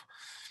stuff,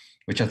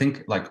 which I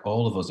think like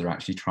all of us are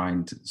actually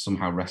trying to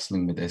somehow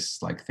wrestling with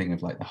this like thing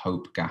of like the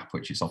hope gap,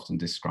 which is often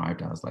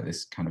described as like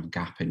this kind of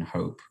gap in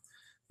hope.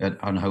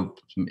 And hope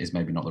is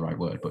maybe not the right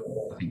word, but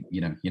I think,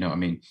 you know what I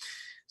mean?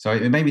 So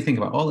it made me think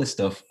about all this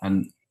stuff.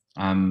 And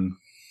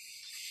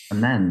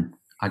then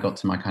I got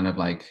to my kind of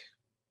like,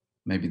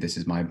 maybe this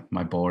is my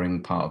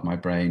boring part of my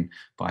brain,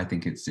 but I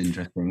think it's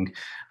interesting.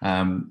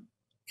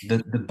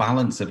 The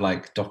balance of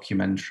like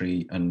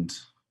documentary and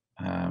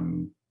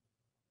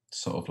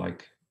sort of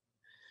like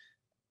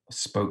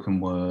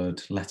spoken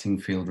word, letting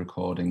field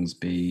recordings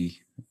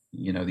be,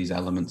 you know, these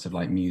elements of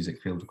like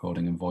music, field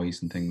recording and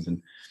voice and things.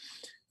 And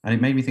it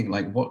made me think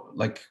like what,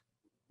 like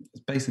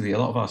basically a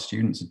lot of our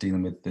students are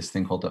dealing with this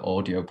thing called the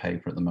audio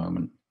paper at the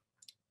moment.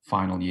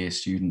 Final year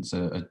students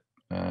are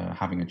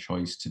having a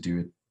choice to do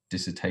a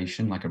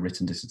dissertation, like a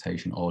written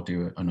dissertation, or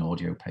do an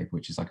audio paper,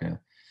 which is like a,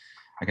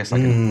 I guess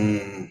like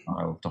a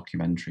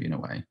documentary in a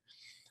way.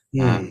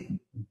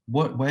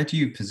 Where do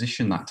you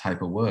position that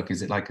type of work?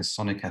 Is it like a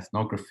sonic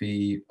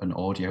ethnography, an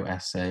audio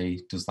essay?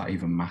 Does that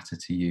even matter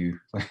to you?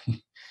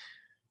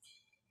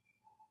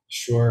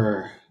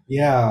 Sure.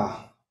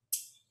 Yeah.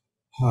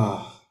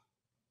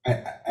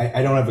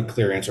 I don't have a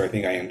clear answer. I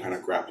think I am kind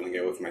of grappling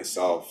it with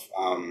myself.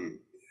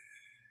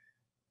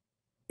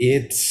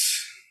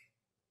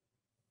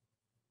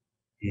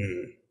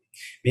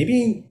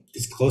 Maybe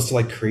it's close to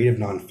like creative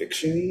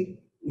nonfiction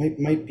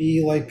might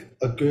be like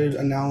a good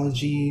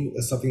analogy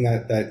as something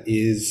that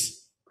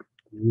is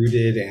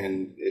rooted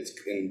and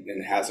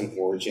has an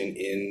origin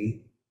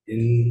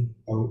in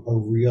a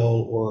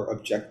real or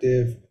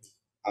objective,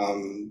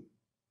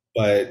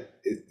 but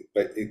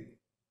it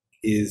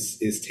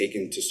is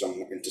taken to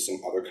into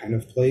some other kind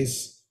of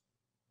place.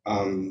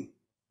 I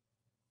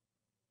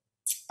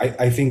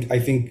think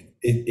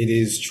it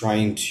is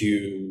trying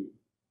to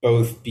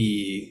both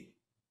be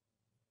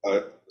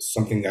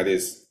something that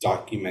is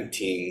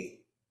documenting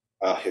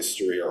a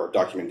history or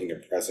documenting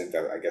a present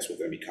that I guess will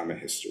then become a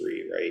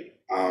history, right?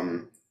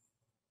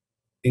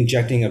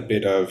 Injecting a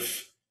bit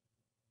of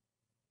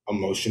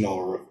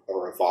emotional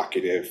or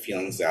evocative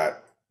feelings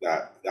that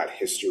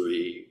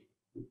history,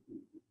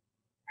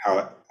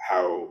 how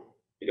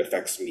it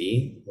affects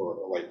me,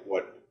 or like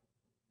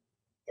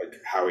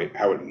how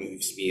it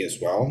moves me as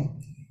well.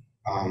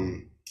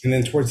 And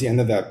then towards the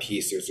end of that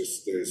piece, there's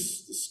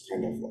this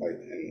kind of like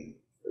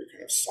very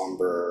kind of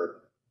somber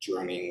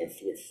droning with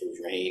the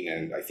rain,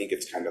 and I think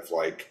it's kind of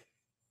like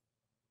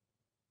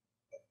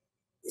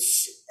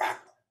this,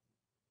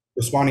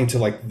 responding to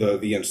like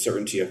the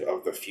uncertainty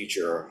of the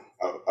future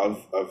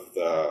of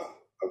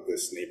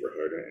this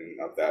neighborhood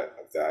and of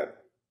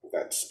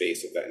that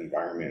space, of that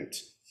environment.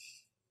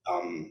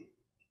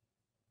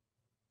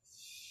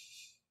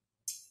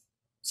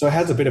 So it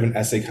has a bit of an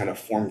essay kind of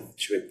form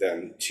to it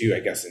then too,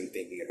 I guess, in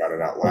thinking about it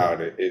out loud.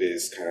 It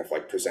is kind of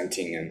like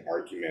presenting an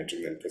argument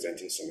and then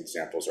presenting some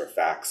examples or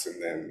facts,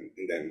 and then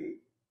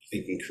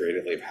thinking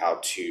creatively of how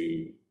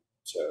to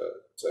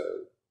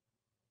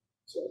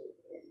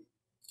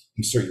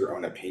insert your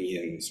own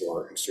opinions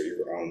or insert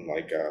your own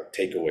like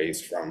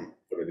takeaways from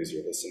what it is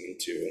you're listening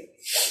to.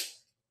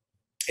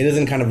 It is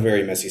in kind of a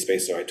very messy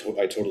space, so I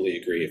totally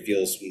agree. It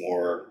feels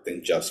more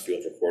than just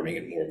field recording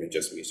and more than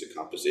just music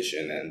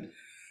composition, and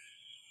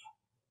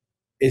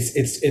it's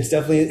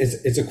definitely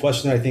it's a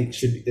question that I think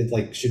should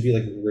be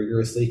like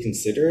rigorously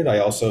considered. I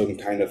also am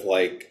kind of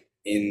like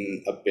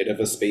in a bit of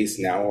a space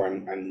now where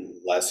I'm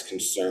less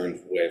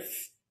concerned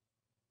with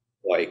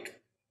like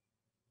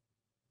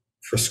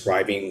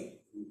prescribing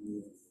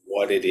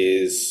what it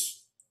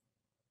is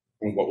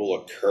and what will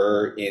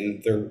occur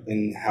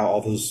in how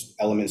all those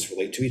elements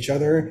relate to each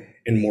other,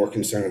 and more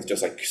concerned with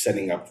just like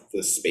setting up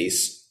the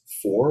space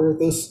for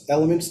those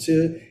elements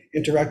to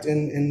interact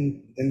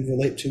and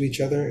relate to each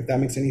other, if that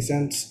makes any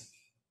sense.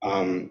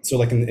 So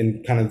like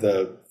in kind of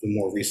the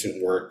more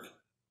recent work,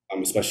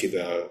 especially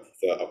the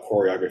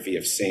choreography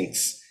of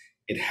Syncs,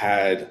 it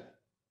had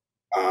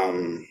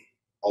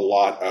a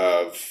lot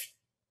of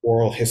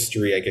oral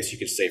history, I guess you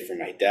could say, from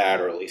my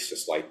dad, or at least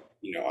just like,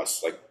 you know,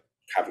 us like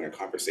having a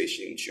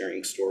conversation and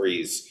sharing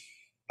stories,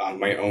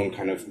 my own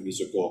kind of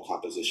musical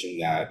composition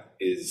that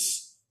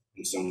is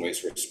in some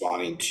ways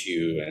responding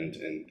to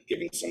and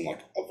giving some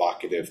like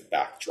evocative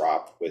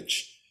backdrop,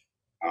 which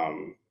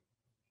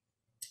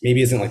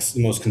maybe isn't like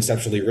the most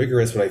conceptually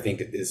rigorous, but I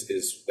think it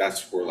is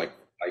that's where like,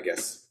 I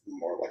guess,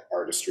 more like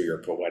artistry or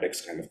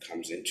poetics kind of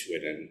comes into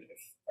it. And if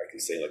I can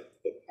say like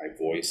my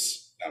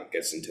voice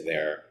gets into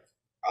there,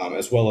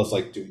 as well as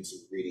like doing some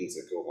readings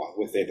that go along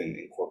with it and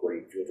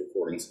incorporating field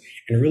recordings,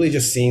 and really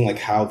just seeing like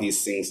how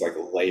these things like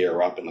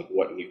layer up and like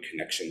what new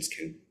connections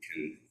can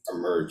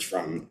emerge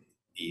from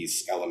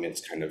these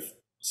elements kind of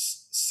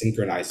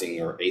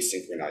synchronizing or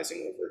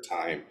asynchronizing over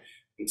time.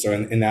 And so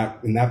in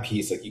that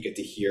piece, like you get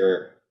to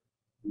hear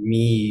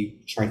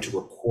me trying to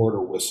record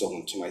a whistle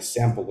into my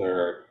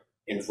sampler,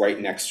 and right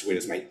next to it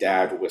is my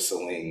dad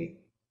whistling,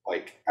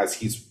 like as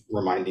he's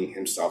reminding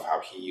himself how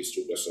he used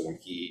to whistle when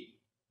he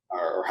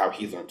or how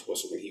he learned to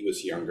whistle when he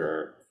was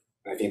younger.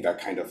 And I think that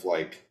kind of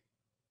like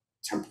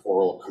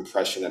temporal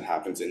compression that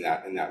happens in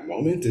that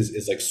moment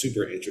is like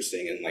super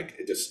interesting, and like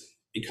it just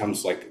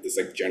becomes like this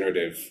like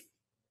generative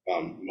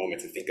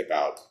moment to think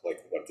about,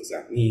 like what does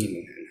that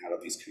mean, and how do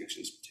these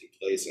connections take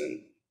place,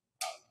 and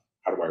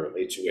how do I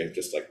relate to it?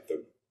 Just like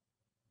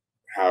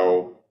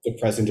how the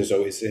present is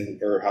always in,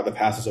 or how the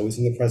past is always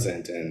in the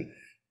present, and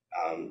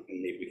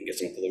maybe we can get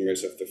some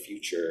glimmers of the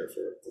future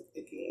for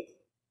thinking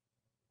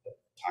of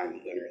time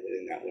linearly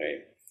in that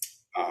way.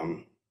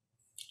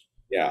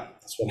 Yeah,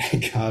 that's what I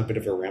got. A bit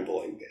of a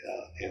rambling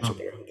answer,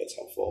 but I hope that's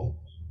helpful.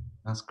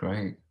 That's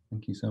great.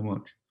 Thank you so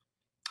much.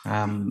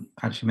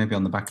 Actually, maybe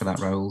on the back of that,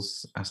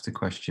 Rolls asked a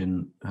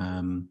question.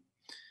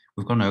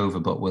 We've gone over,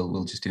 but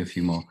we'll just do a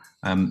few more.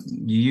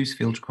 You use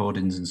field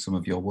recordings in some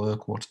of your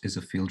work. What is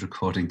a field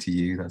recording to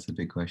you? That's a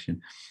big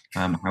question.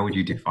 How would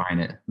you define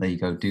it? There you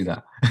go, do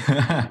that.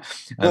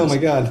 Oh my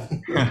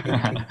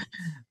God.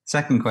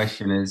 Second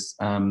question is,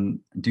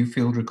 do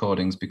field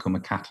recordings become a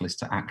catalyst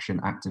to action,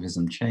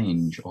 activism,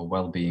 change, or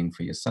well-being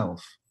for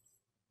yourself?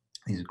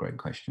 These are great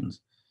questions.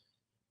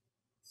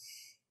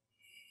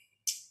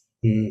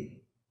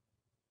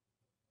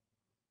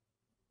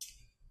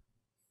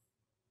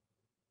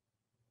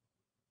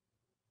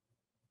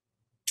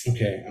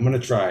 Okay, I'm gonna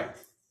try.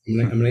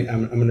 I'm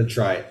gonna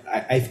try.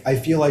 I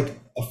feel like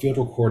a field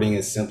recording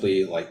is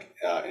simply like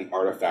an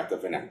artifact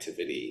of an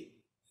activity,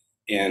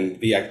 and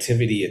the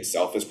activity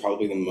itself is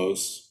probably the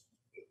most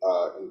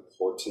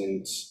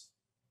important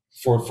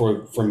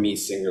for me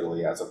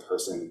singularly as a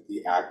person.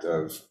 The act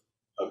of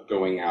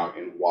going out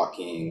and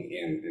walking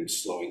and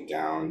slowing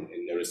down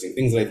and noticing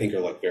things that I think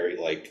are like very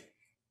like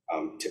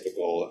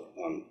typical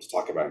to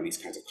talk about in these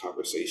kinds of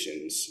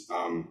conversations.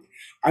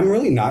 I'm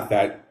really not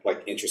that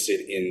like interested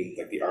in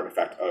like the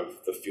artifact of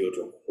the field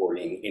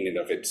recording in and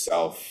of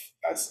itself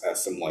as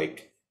some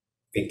like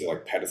thing to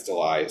like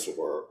pedestalize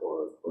or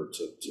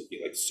to be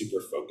like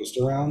super focused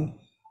around.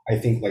 I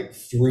think like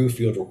through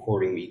field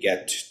recording we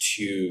get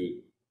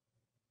to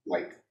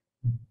like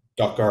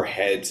duck our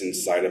heads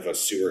inside of a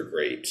sewer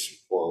grate,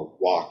 or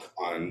walk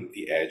on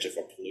the edge of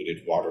a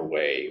polluted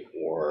waterway,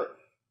 or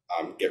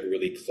get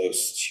really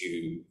close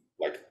to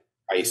like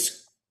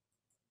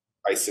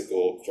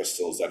icicle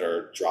crystals that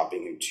are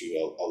dropping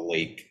into a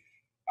lake.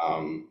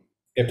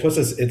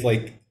 It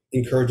like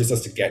encourages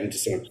us to get into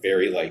some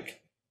very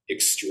like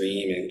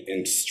extreme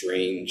and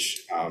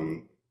strange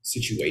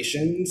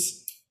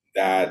situations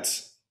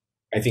that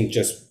I think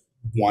just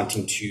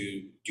wanting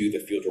to do the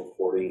field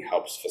recording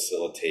helps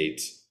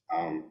facilitate.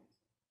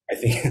 I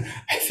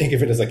think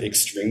of it as like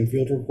extreme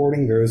field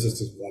recording. There was just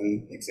this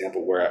one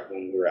example where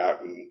when we were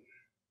out in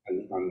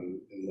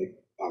like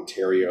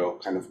Ontario,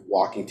 kind of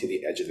walking to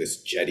the edge of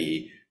this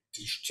jetty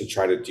to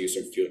try to do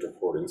some field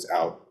recordings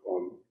out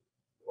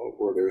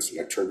where there was some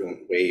like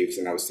turbulent waves,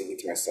 and I was thinking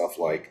to myself,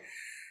 like,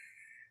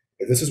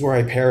 if this is where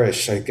I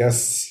perish, I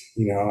guess,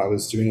 you know, I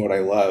was doing what I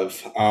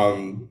love.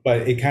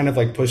 But it kind of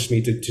like pushed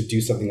me to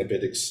do something a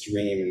bit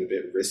extreme and a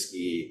bit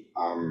risky,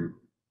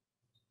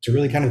 to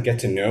really kind of get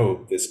to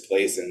know this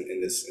place and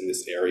in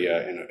this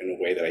area in a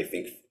way that I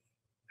think,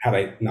 had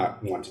I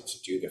not wanted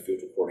to do the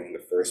field recording in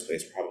the first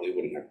place, probably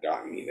wouldn't have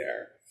gotten me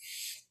there.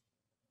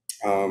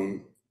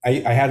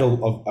 I have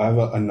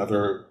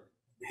another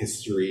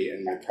history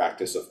in my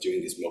practice of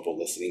doing these mobile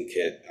listening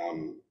kit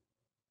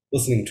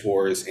listening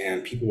tours,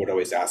 and people would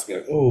always ask me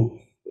like, oh,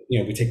 you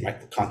know, we take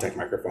contact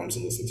microphones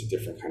and listen to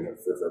different kind of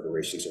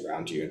reverberations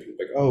around you, and people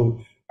like,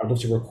 oh, I'd love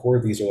to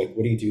record these, or like,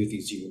 what do you do with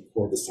these? Do you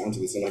record the sounds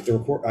of these? And like the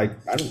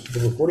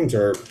recordings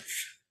are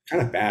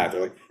kind of bad.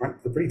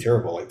 They're pretty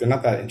terrible. Like, they're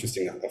not that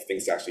interesting of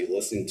things to actually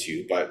listen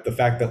to. But the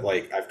fact that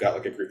like I've got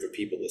like a group of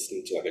people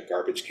listening to like a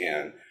garbage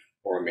can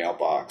or a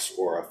mailbox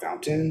or a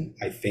fountain,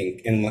 I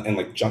think, and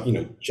like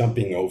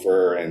jumping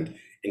over and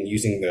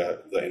using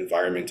the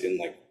environment in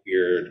like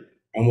weird,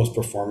 almost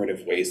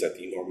performative ways that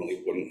you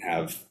normally wouldn't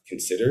have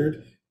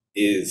considered,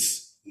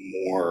 is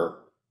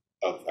more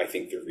of, I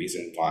think, the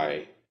reason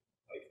why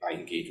like I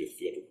engage with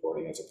field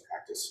recording as a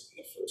practice in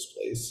the first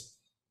place.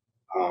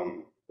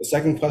 The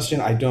second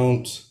question, I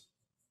don't,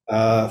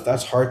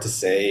 that's hard to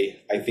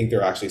say. I think there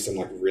are actually some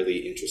like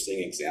really interesting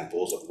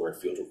examples of where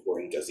field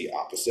recording does the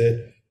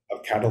opposite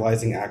of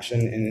catalyzing action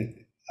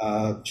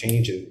and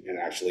change, and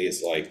actually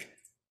is like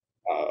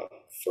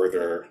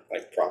further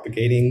like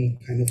propagating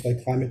kind of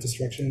like climate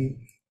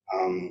destruction.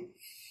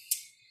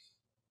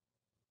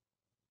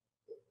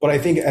 But I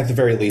think at the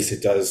very least,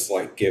 it does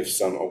like give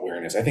some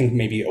awareness. I think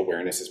maybe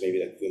awareness is maybe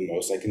like the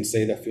most I can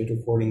say that field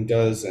recording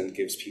does, and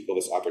gives people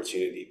this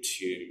opportunity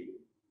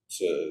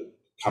to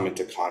come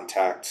into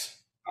contact,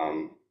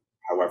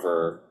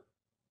 however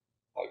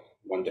like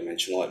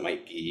one-dimensional it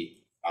might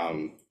be,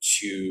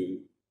 to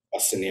a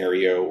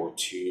scenario or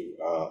to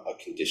a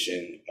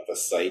condition of a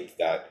site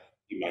that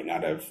you might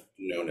not have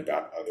known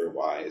about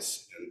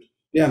otherwise. And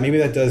yeah, maybe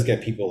that does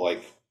get people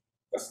like,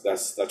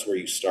 that's where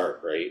you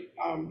start, right?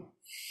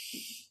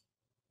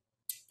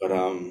 But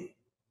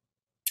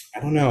I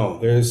don't know.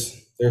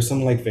 There's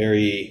some like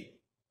very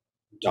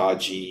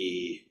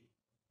dodgy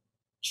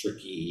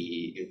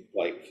tricky,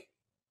 like,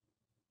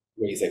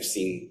 ways I've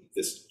seen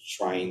this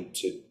trying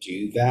to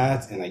do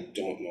that, and I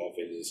don't know if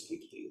it is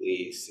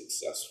completely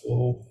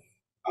successful.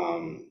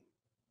 I'm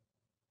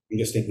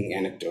just thinking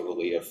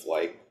anecdotally of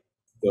like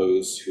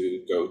those who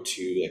go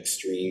to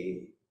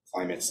extreme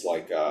climates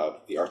like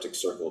the Arctic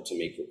Circle to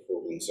make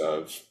recordings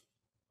of,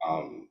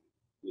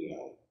 you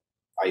know,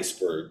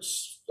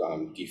 icebergs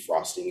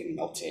defrosting and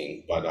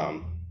melting, but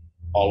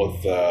all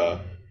of the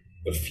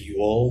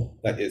fuel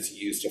that is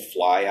used to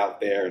fly out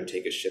there and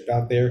take a ship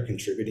out there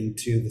contributing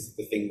to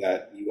the thing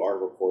that you are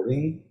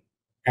recording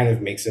kind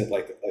of makes it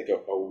like a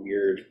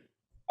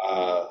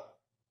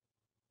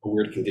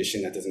weird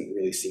condition that doesn't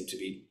really seem to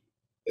be,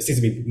 it seems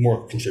to be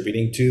more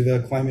contributing to the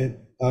climate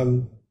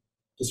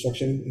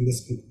destruction in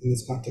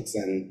this context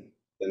than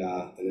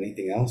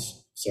anything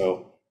else.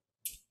 So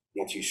I'm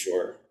not too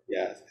sure.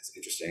 Yeah, it's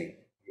interesting.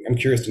 I'm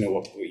curious to know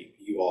what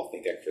you all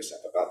think at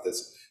CRISAP about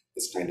this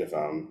kind of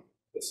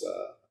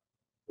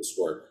this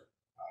work,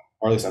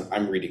 or at least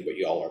I'm reading what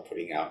you all are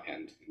putting out,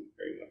 and I'm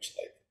very much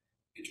like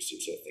interested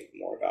to think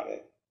more about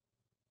it.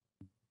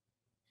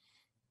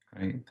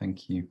 Great,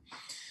 thank you.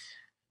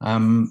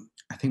 I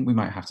think we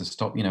might have to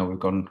stop. You know, we've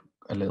gone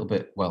a little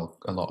bit, well,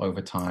 a lot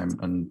over time,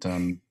 and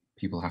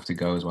people have to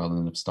go as well,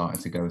 and have started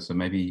to go. So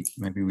maybe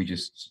we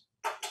just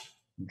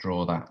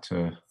draw that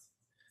to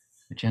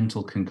a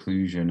gentle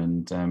conclusion,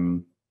 and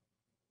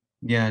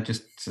yeah,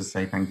 just to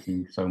say thank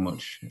you so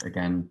much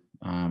again.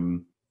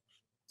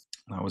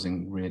 That was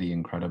really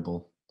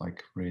incredible,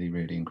 like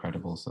really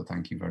incredible. So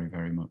thank you very,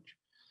 very much.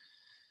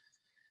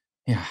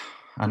 Yeah,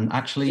 and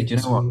actually, do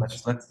you know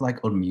what? Let's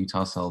like unmute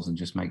ourselves and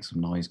just make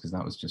some noise, because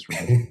that was just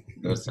really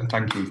good. So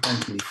thank you.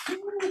 Thank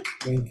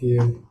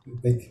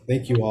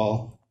you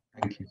all.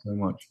 Thank you so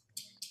much.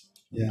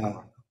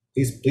 Yeah,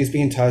 please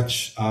be in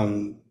touch.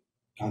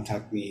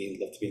 Contact me.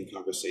 Love to be in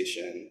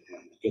conversation.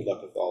 And good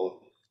luck with all of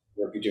the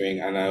work you're doing.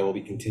 And I will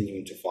be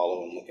continuing to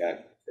follow and look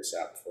at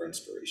CRISAP for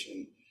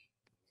inspiration.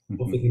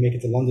 Hopefully, we can make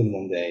it to London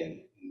one day.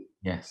 And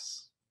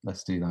yes,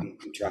 let's do that.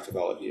 Interact with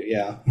all of you.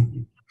 Yeah.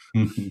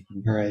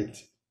 All right.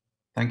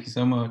 Thank you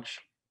so much.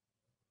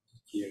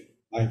 Thank you.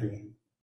 Bye, everyone.